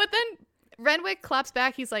 But then Renwick claps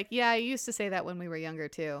back. He's like, yeah, I used to say that when we were younger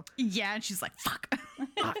too. Yeah, and she's like, fuck.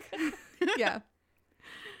 Yeah.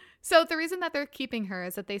 So the reason that they're keeping her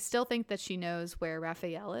is that they still think that she knows where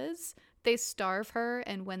Raphael is. They starve her,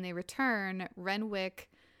 and when they return, Renwick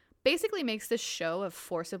basically makes this show of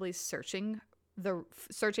forcibly searching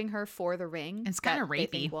her for the ring. It's kind of that they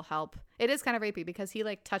think rapey. will help. It is kind of rapey because he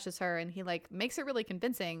like touches her and he like makes it really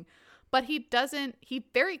convincing, but he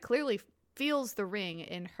very clearly feels the ring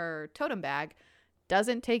in her totem bag,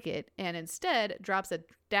 doesn't take it, and instead drops a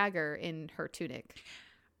dagger in her tunic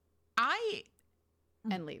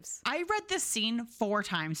and leaves. I read this scene 4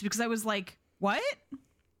 times because I was like, what?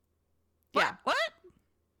 Yeah. What?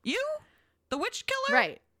 You? The witch killer?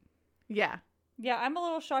 Right. Yeah. Yeah, I'm a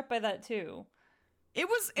little shocked by that too. It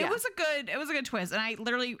was a good twist. And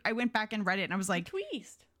I went back and read it and I was like,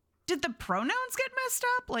 Twist. did the pronouns get messed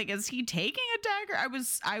up? Like, is he taking a dagger?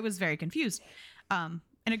 I was very confused. In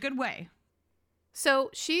a good way.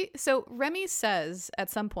 So Remy says at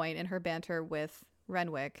some point in her banter with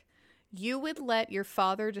Renwick, you would let your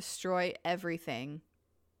father destroy everything,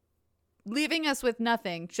 leaving us with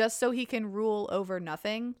nothing just so he can rule over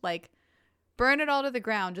nothing. Like, burn it all to the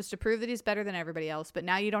ground just to prove that he's better than everybody else. But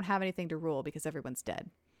now you don't have anything to rule because everyone's dead.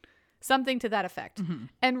 Something to that effect. Mm-hmm.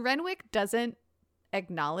 And Renwick doesn't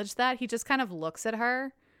acknowledge that. He just kind of looks at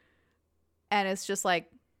her and it's just like,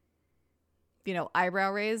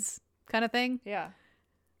 eyebrow raise kind of thing. Yeah.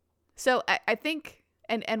 So I think,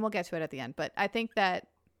 and we'll get to it at the end, but I think that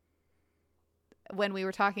when we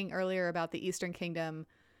were talking earlier about the Eastern Kingdom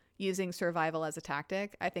using survival as a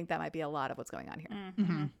tactic, I think that might be a lot of what's going on here.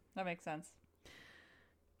 Mm-hmm. That makes sense.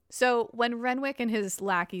 So when Renwick and his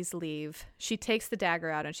lackeys leave, she takes the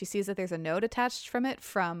dagger out and she sees that there's a note attached from it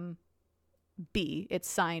from B. It's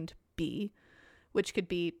signed B, which could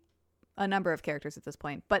be a number of characters at this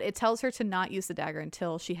point, but it tells her to not use the dagger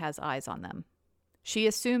until she has eyes on them. She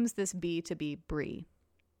assumes this B to be Bree.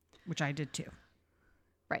 Which I did too.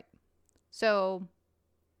 Right. So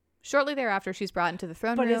shortly thereafter, she's brought into the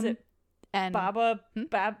throne room. But is it Baba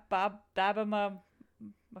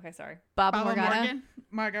okay, sorry. Baba Morgana?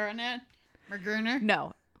 Morgana?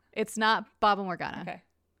 No, it's not Baba Morgana. Okay.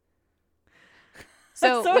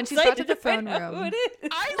 So when she's brought to the throne room,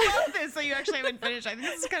 I love this. So you actually haven't finished. I think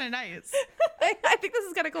this is kind of nice. I think this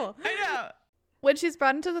is kind of cool. I know. When she's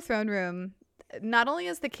brought into the throne room, not only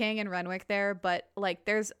is the king and Renwick there, but like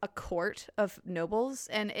there's a court of nobles,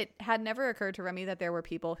 and it had never occurred to Remy that there were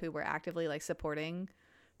people who were actively like supporting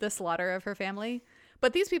the slaughter of her family,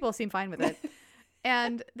 but these people seem fine with it.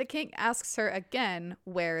 And the king asks her again,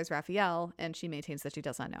 where is Raphael? And she maintains that she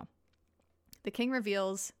does not know. The king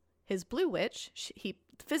reveals his blue witch. He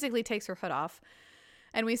physically takes her hood off,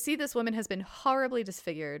 and we see this woman has been horribly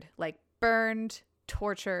disfigured, like burned,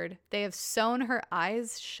 tortured. They have sewn her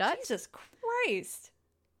eyes shut. Jesus Christ.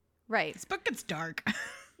 Right. This book gets dark.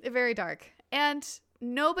 Very dark. And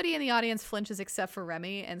nobody in the audience flinches except for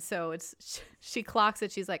Remy, and so she clocks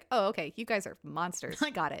it. She's like, oh, okay, you guys are monsters.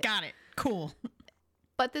 Got it. Got it. Cool.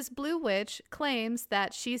 But this blue witch claims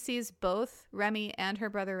that she sees both Remy and her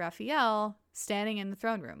brother Raphael standing in the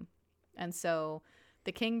throne room. And so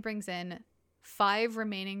the king brings in 5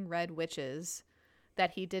 remaining red witches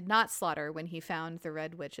that he did not slaughter when he found the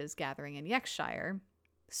red witches gathering in Yorkshire,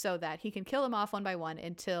 so that he can kill them off one by one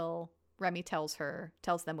until Remy tells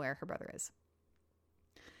them where her brother is.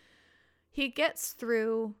 He gets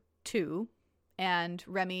through 2, and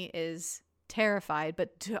Remy is terrified,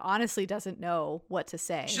 but honestly doesn't know what to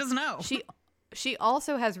say. She doesn't know. She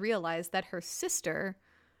also has realized that her sister,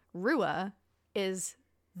 Rua, is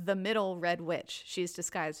the middle red witch. She's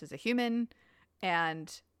disguised as a human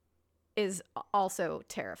and is also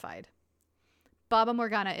terrified. Baba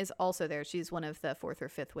Morgana is also there. She's one of the 4th or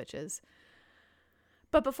 5th witches.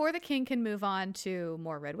 But before the king can move on to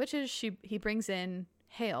more red witches, he brings in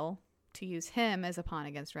Hale to use him as a pawn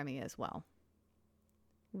against Remy as well.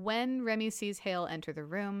 When Remy sees Hale enter the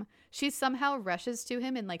room, she somehow rushes to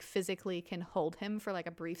him and like physically can hold him for like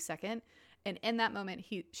a brief second. And in that moment,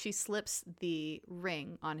 she slips the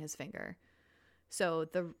ring on his finger. So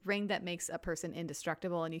the ring that makes a person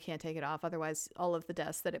indestructible and you can't take it off. Otherwise, all of the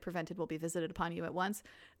deaths that it prevented will be visited upon you at once.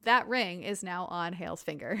 That ring is now on Hale's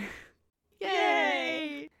finger.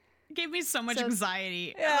 Yay! It gave me so much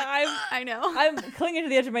anxiety. Yeah, I know. I'm clinging to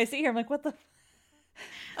the edge of my seat here. I'm like, what the?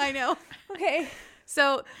 I know. Okay.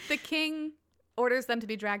 So the king orders them to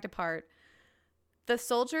be dragged apart. The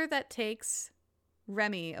soldier that takes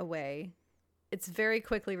Remy away, it's very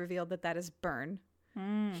quickly revealed that is Byrne.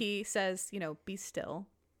 He says, be still.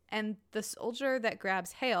 And the soldier that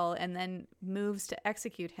grabs Hale and then moves to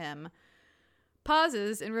execute him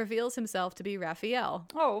pauses and reveals himself to be Raphael.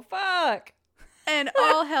 Oh, fuck. And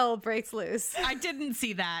all hell breaks loose. I didn't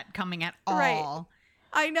see that coming at all. Right.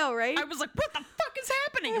 I know, right? I was like, what the fuck is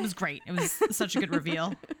happening? It was great. It was such a good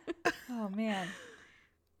reveal. Oh, man.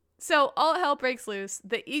 So all hell breaks loose.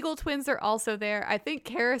 The Eagle twins are also there. I think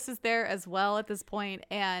Karis is there as well at this point,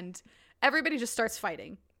 and everybody just starts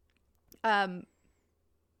fighting. At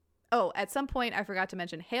some point I forgot to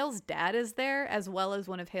mention Hale's dad is there as well as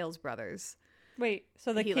one of Hale's brothers. Wait,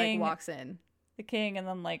 so he king walks in. The king and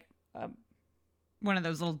then one of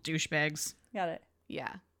those little douchebags. Got it.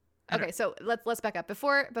 Yeah. Okay, so let's back up.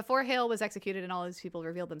 Before Hale was executed and all these people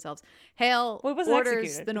revealed themselves, Hale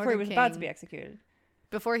orders the Northern King. Before he was about to be executed.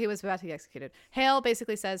 Before he was about to be executed. Hale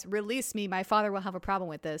basically says, release me, my father will have a problem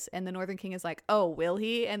with this. And the Northern King is like, oh, will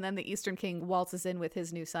he? And then the Eastern King waltzes in with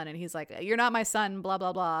his new son and he's like, you're not my son, blah,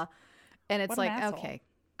 blah, blah. And it's like, okay.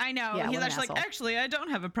 I know. Yeah, He's what an actually like, asshole. actually, I don't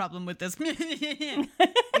have a problem with this.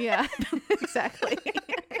 Yeah, exactly.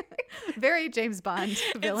 Very James Bond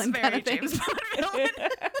villain It's kind very of thing. James Bond villain.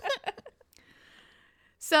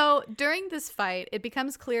 So during this fight, it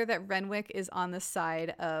becomes clear that Renwick is on the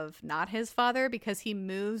side of not his father because he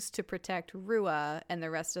moves to protect Rua and the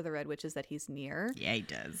rest of the Red Witches that he's near. Yeah, he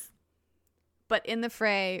does. But in the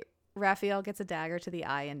fray, Raphael gets a dagger to the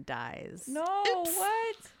eye and dies. No, Oops.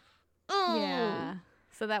 what? Oh. Yeah.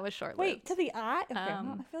 So that was short-lived. Wait, to the eye? Okay,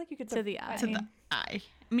 well, I feel like you could to the eye. To the eye.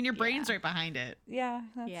 I mean, your brain's right behind it. Yeah,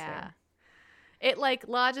 that's Yeah. fair. It like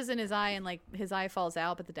lodges in his eye and like his eye falls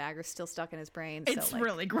out, but the dagger's still stuck in his brain. It's so, like,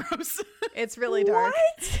 really gross. it's really dark.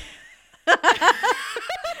 What?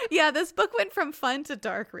 Yeah, this book went from fun to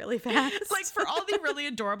dark really fast. Like, for all the really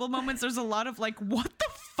adorable moments, there's a lot of like, what the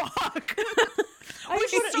fuck? I Which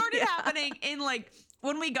should've- started yeah. happening in like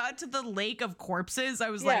when we got to the lake of corpses. I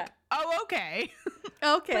was Yeah. like, oh, okay.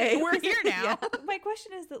 Okay. We're here now. Yeah. My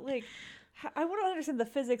question is that, like, I want to understand the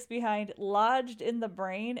physics behind lodged in the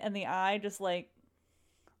brain and the eye just, like,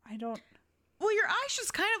 I don't... Well, your eye's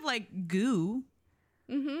just kind of like goo.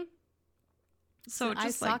 Mm-hmm. So It's it an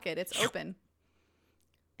just eye like, socket. It's open.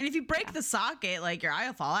 and if you break the socket, like your eye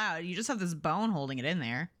will fall out. You just have this bone holding it in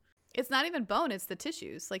there. It's not even bone. It's the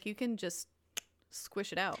tissues. Like you can just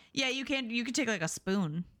squish it out. Yeah, you can take like a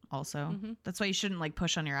spoon also. Mhm. That's why you shouldn't like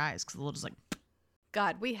push on your eyes because they'll just like.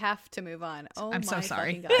 God, we have to move on. Oh, I'm so my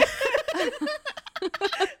sorry. fucking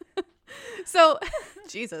God. So,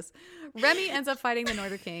 Jesus. Remy ends up fighting the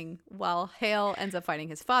Northern King while Hale ends up fighting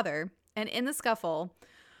his father. And in the scuffle,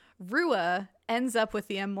 Rua ends up with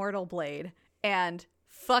the immortal blade and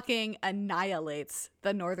fucking annihilates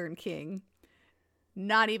the Northern King,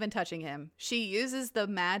 not even touching him. She uses the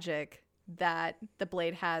magic that the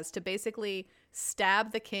blade has to basically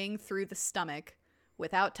stab the king through the stomach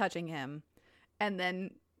without touching him. And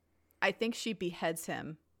then I think she beheads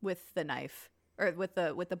him with the knife or with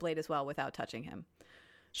the blade as well without touching him.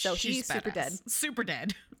 So She's he's super badass. dead. Super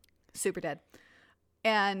dead. Super dead.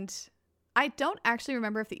 And I don't actually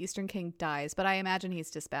remember if the Eastern King dies, but I imagine he's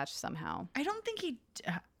dispatched somehow. I don't think he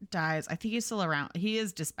dies. I think he's still around. He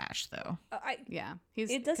is dispatched though. Yeah. He's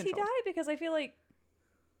Does he controlled. die? Because I feel like...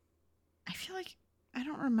 I feel like I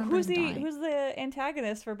don't remember Who's him dying. who's the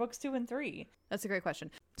antagonist for books 2 and 3? That's a great question.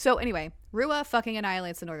 So anyway, Rua fucking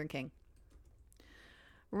annihilates the Northern King.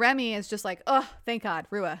 Remy is just like, oh, thank God,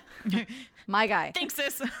 Rua, my guy. Thanks,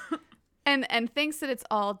 sis. And thinks that it's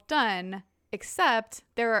all done, except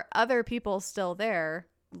there are other people still there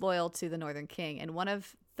loyal to the Northern King. And one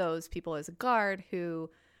of those people is a guard who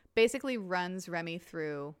basically runs Remy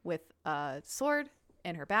through with a sword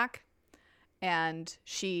in her back. And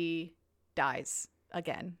she dies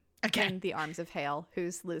again in the arms of Hale,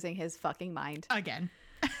 who's losing his fucking mind. Again.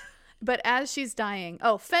 But as she's dying,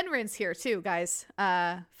 oh, Fenrin's here too, guys.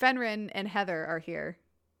 Fenrin and Heather are here.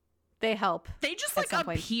 They help. They just at like some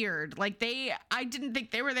point. appeared. Like I didn't think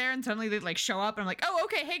they were there, and suddenly they like show up, and I'm like, oh,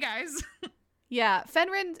 okay, hey guys. Yeah,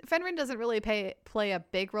 Fenrin doesn't really play a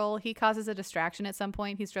big role. He causes a distraction at some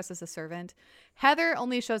point. He's dressed as a servant. Heather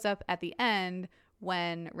only shows up at the end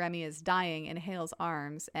when Remy is dying in Hale's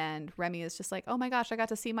arms, and Remy is just like, oh my gosh, I got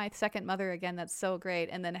to see my second mother again. That's so great.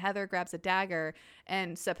 And then Heather grabs a dagger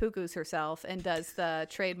and seppukus herself and does the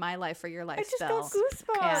trade my life for your life I just spell. got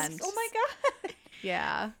goosebumps. And- Oh my God.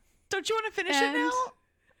 Yeah. Don't you want to finish And- it now?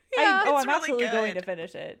 Yeah, I'm it's really absolutely going to good.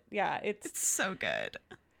 finish it. Yeah, It's so good.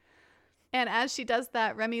 And as she does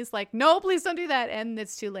that, Remy's like, no, please don't do that. And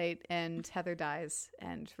it's too late. And Heather dies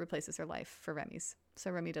and replaces her life for Remy's.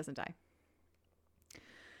 So Remy doesn't die.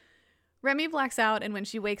 Remy blacks out, and when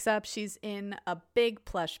she wakes up, she's in a big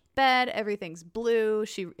plush bed. Everything's blue.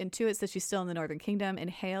 She intuits that she's still in the Northern Kingdom, and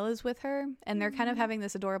Hale is with her. And they're kind of having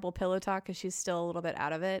this adorable pillow talk because she's still a little bit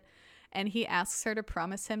out of it. And he asks her to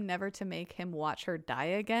promise him never to make him watch her die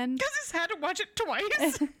again. Because he's had to watch it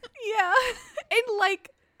twice Yeah. In like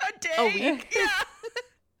a day. a week. Yeah.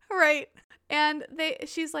 Right. And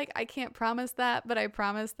she's like, I can't promise that, but I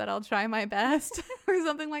promise that I'll try my best or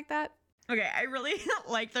something like that. Okay, I really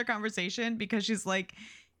like their conversation because she's like,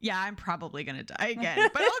 yeah, I'm probably going to die again,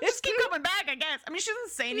 but I'll just keep coming back, I guess. I mean, she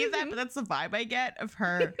doesn't say any of that, but that's the vibe I get of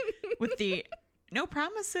her with the no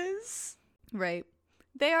promises. Right.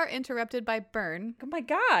 They are interrupted by Byrne. Oh my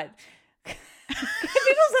God. Can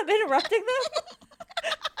people stop interrupting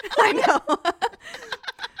them? I know.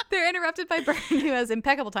 They're interrupted by Byrne, who has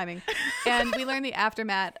impeccable timing. And we learn the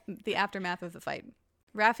aftermath of the fight.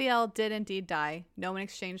 Raphael did indeed die. No one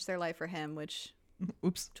exchanged their life for him, which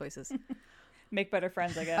Oops. choices. Make better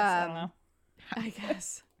friends, I guess. I don't know. I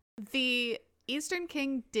guess. The Eastern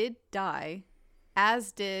King did die,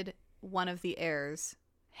 as did one of the heirs,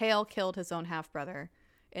 Hale killed his own half-brother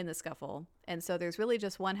in the scuffle. And so there's really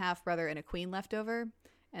just one half-brother and a queen left over.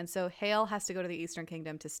 And so Hale has to go to the Eastern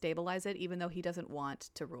Kingdom to stabilize it, even though he doesn't want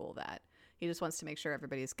to rule that. He just wants to make sure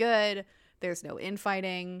everybody's good. There's no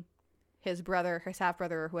infighting. His brother, his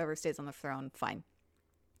half-brother, or whoever stays on the throne, fine.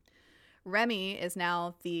 Remy is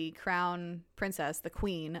now the crown princess, the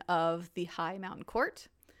queen of the High Mountain Court.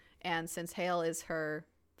 And since Hale is her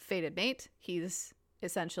fated mate, he's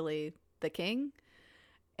essentially the king.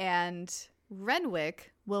 And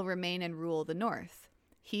Renwick will remain and rule the north.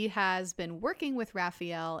 He has been working with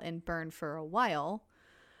Raphael and Byrne for a while.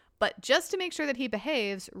 But just to make sure that he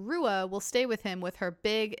behaves, Rua will stay with him with her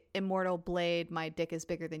big immortal blade, my dick is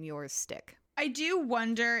bigger than yours stick. I do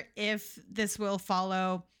wonder if this will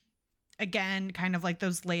follow, again, kind of like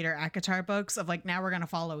those later ACOTAR books of like, now we're going to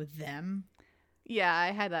follow them. Yeah,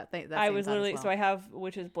 I had that thing. I was literally, so I have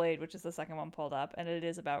Witch's Blade, which is the second one pulled up, and it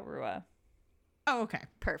is about Rua. Oh, okay.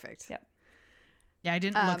 Perfect. Yep. Yeah, I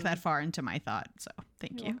didn't look that far into my thought, so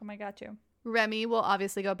thank you. You're welcome, I got you. Remy will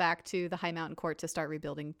obviously go back to the High Mountain Court to start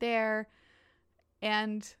rebuilding there.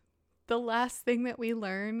 And the last thing that we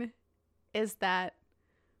learn is that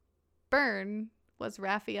Byrne was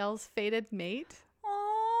Raphael's fated mate.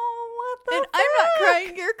 Oh, what the And fuck? I'm not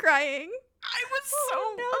crying, you're crying. I was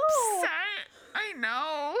Oh, no. upset. I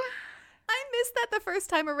know. I missed that the first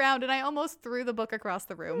time around, and I almost threw the book across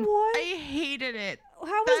the room. What? I hated it. How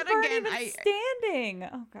was That Byrne again, even standing?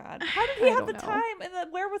 Oh, God. How did he I have the don't know. time and the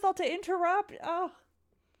wherewithal to interrupt? Oh.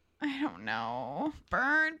 I don't know.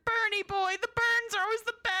 Bernie boy, the Burns are always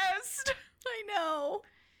the best. I know.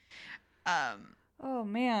 Oh,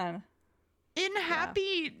 man. In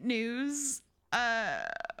happy news,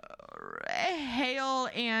 Hale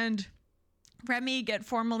and Remy get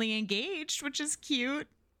formally engaged, which is cute.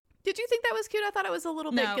 Did you think that was cute? I thought it was a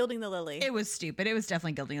little bit No. gilding the lily. It was stupid. It was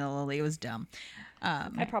definitely gilding the lily. It was dumb.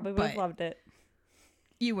 I probably would have but loved it.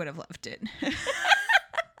 You would have loved it.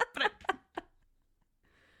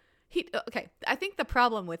 Okay, I think the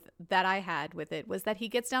problem with that I had with it was that he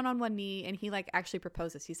gets down on one knee and he like actually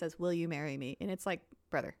proposes. He says, "Will you marry me?" And it's like,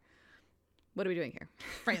 brother, what are we doing here?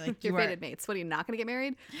 Right, like You're fated mates. What, are you not going to get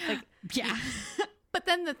married? Like, yeah. but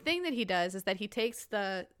then the thing that he does is that he takes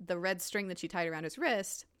the red string that she tied around his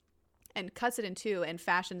wrist and cuts it in two and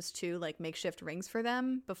fashions two like makeshift rings for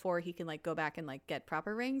them before he can like go back and like get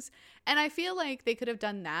proper rings. And I feel like they could have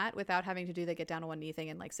done that without having to do the get down on one knee thing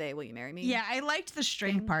and like say, "Will you marry me?" Yeah, I liked the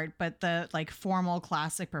string part, but the like formal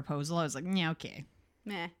classic proposal, I was like, yeah, okay.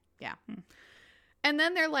 Meh. Yeah. And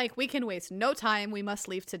then they're like, "We can waste no time. We must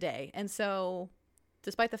leave today." And so,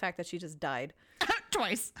 despite the fact that she just died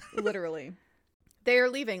Twice. literally, they are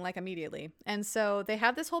leaving like immediately. And so they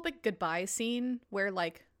have this whole big goodbye scene where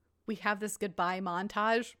like we have this goodbye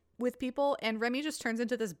montage with people, and Remy just turns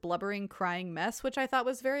into this blubbering, crying mess, which I thought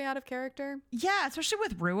was very out of character. Yeah, especially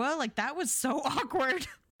with Rua. Like, that was so awkward.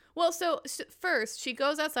 Well, so first she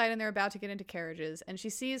goes outside and they're about to get into carriages, and she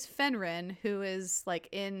sees Fenrin, who is like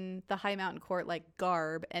in the High Mountain Court like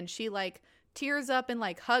garb, and she like tears up and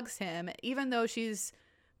like hugs him, even though she's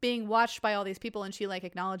being watched by all these people, and she like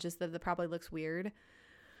acknowledges that it probably looks weird.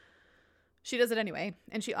 She does it anyway,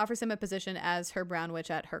 and she offers him a position as her brown witch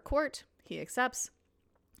at her court. He accepts.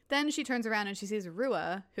 Then she turns around and she sees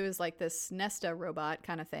Rua, who is like this Nesta robot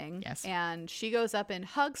kind of thing. Yes. And she goes up and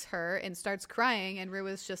hugs her and starts crying, and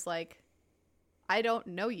Rua's just like, "I don't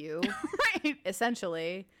know you," Right.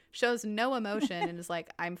 essentially. Shows no emotion and is like,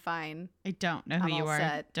 "I'm fine." I don't know who I'm you all are.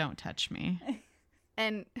 set. Don't touch me.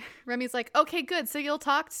 And Remy's like, "Okay, good. So you'll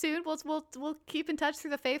talk soon. We'll keep in touch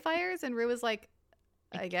through the Fae Fires." And Rua's like,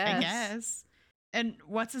 I guess. And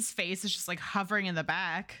what's his face is just like hovering in the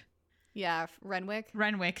back. Yeah, Renwick.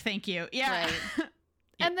 Renwick, thank you. Yeah. Right.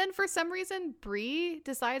 And then for some reason, Bree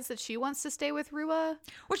decides that she wants to stay with Rua.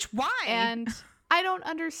 Which, why? And I don't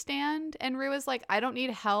understand. And Rua's like, "I don't need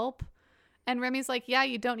help." And Remy's like, "Yeah,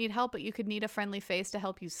 you don't need help, but you could need a friendly face to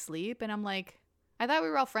help you sleep." And I'm like, I thought we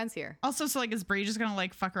were all friends here. Also, so like, is Bree just gonna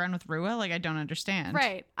like fuck around with Rua? Like, I don't understand.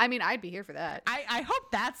 Right. I mean, I'd be here for that. I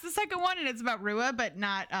hope that's the second one and it's about Rua, but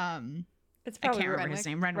not It's I probably can't remember his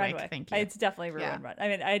name. Renwick. Thank you. It's definitely Yeah. Renwick. I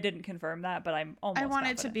mean, I didn't confirm that, but I'm almost I want it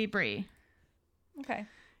to confident. be Bree. Okay.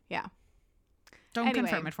 Yeah. Don't Anyway.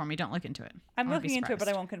 confirm it for me. Don't look into it. I'm I wanna be looking into it, but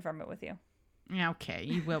I surprised. won't confirm it with you. Yeah, okay.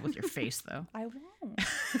 You will with your face though. I won't.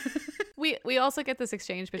 We also get this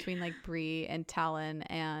exchange between like Bree and Talon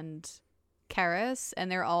and Karis,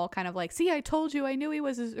 and they're all kind of like, "See, I told you, I knew he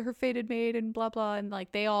was her fated mate," and blah blah, and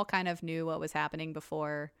like they all kind of knew what was happening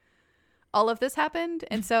before all of this happened.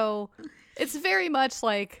 And so it's very much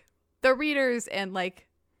like the readers and like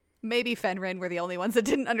maybe Fenrin were the only ones that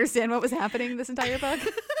didn't understand what was happening this entire book.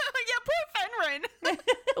 Yeah, poor Fenrin.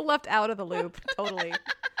 left out of the loop. Totally.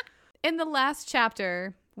 In the last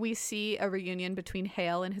chapter, we see a reunion between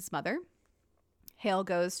Hale and his mother. Hale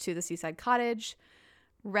goes to the seaside cottage.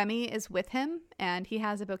 Remy is with him, and he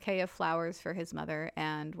has a bouquet of flowers for his mother.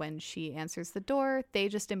 And when she answers the door, they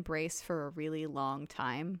just embrace for a really long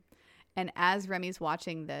time. And as Remy's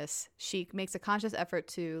watching this, she makes a conscious effort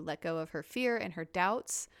to let go of her fear and her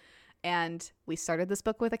doubts. And we started this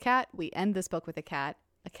book with a cat. We end this book with a cat.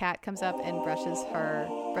 A cat comes up and brushes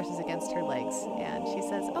against her legs. And she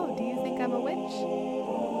says, "Oh, do you think I'm a witch?"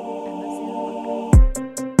 And that's the end of the book.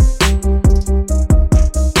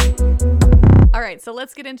 All right, so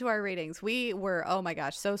let's get into our ratings. We were, oh my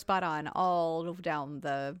gosh, so spot on all down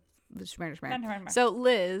the schmer. So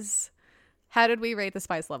Liz, how did we rate the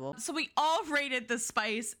spice level? So we all rated the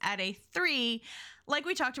spice at a 3. Like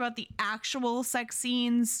we talked about, the actual sex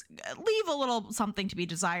scenes leave a little something to be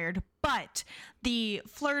desired, but the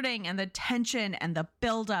flirting and the tension and the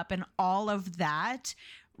buildup and all of that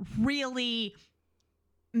really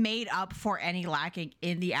made up for any lacking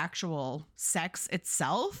in the actual sex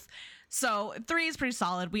itself. So 3 is pretty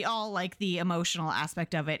solid. We all like the emotional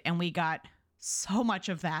aspect of it, and we got so much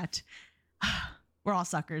of that. We're all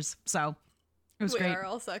suckers, so it was great. We are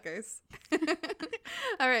all suckers.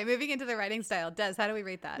 All right, moving into the writing style. Des, how do we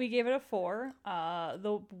rate that? We gave it a 4.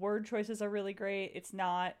 The word choices are really great. It's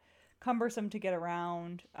not cumbersome to get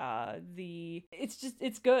around.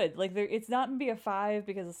 It's good. Like it's not gonna be a 5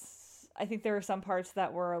 because I think there are some parts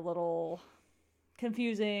that were a little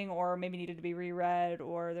confusing or maybe needed to be reread,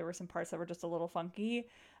 or there were some parts that were just a little funky,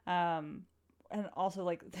 and also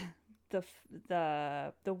like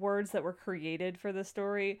the words that were created for the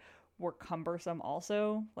story were cumbersome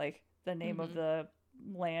also, like the name of the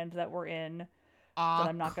land that we're in that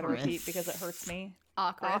I'm not going to repeat because it hurts me.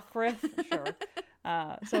 Okrith. Sure.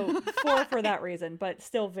 So 4 for that reason, but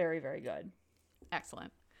still very, very good.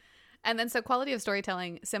 Excellent. And then so quality of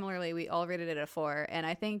storytelling, similarly, we all rated it a 4. And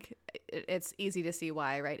I think it's easy to see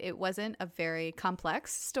why, right? It wasn't a very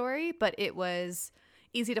complex story, but it was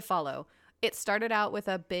easy to follow. It started out with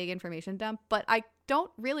a big information dump, but I don't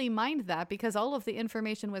really mind that because all of the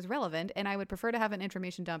information was relevant, and I would prefer to have an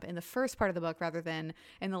information dump in the first part of the book rather than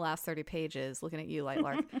in the last 30 pages. Looking at you,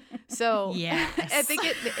 Lightlark. So yes. I think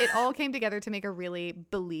it all came together to make a really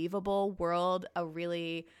believable world, a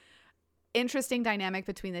really interesting dynamic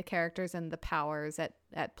between the characters and the powers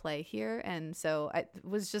at play here. And so it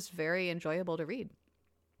was just very enjoyable to read.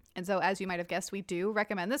 And so, as you might have guessed, we do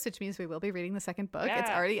recommend this, which means we will be reading the second book. Yeah. It's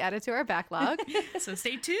already added to our backlog. So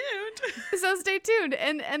stay tuned.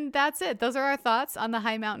 And that's it. Those are our thoughts on The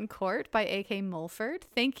High Mountain Court by AK Mulford.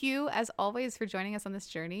 Thank you, as always, for joining us on this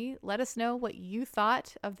journey. Let us know what you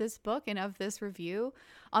thought of this book and of this review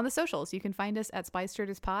on the socials. You can find us at Spice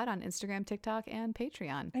Traders Pod on Instagram, TikTok, and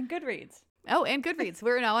Patreon. And Goodreads. Oh, and Goodreads.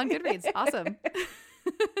 We're now on Goodreads. Awesome.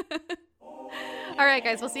 All right,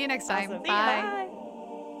 guys. We'll see you next time. Awesome. Bye.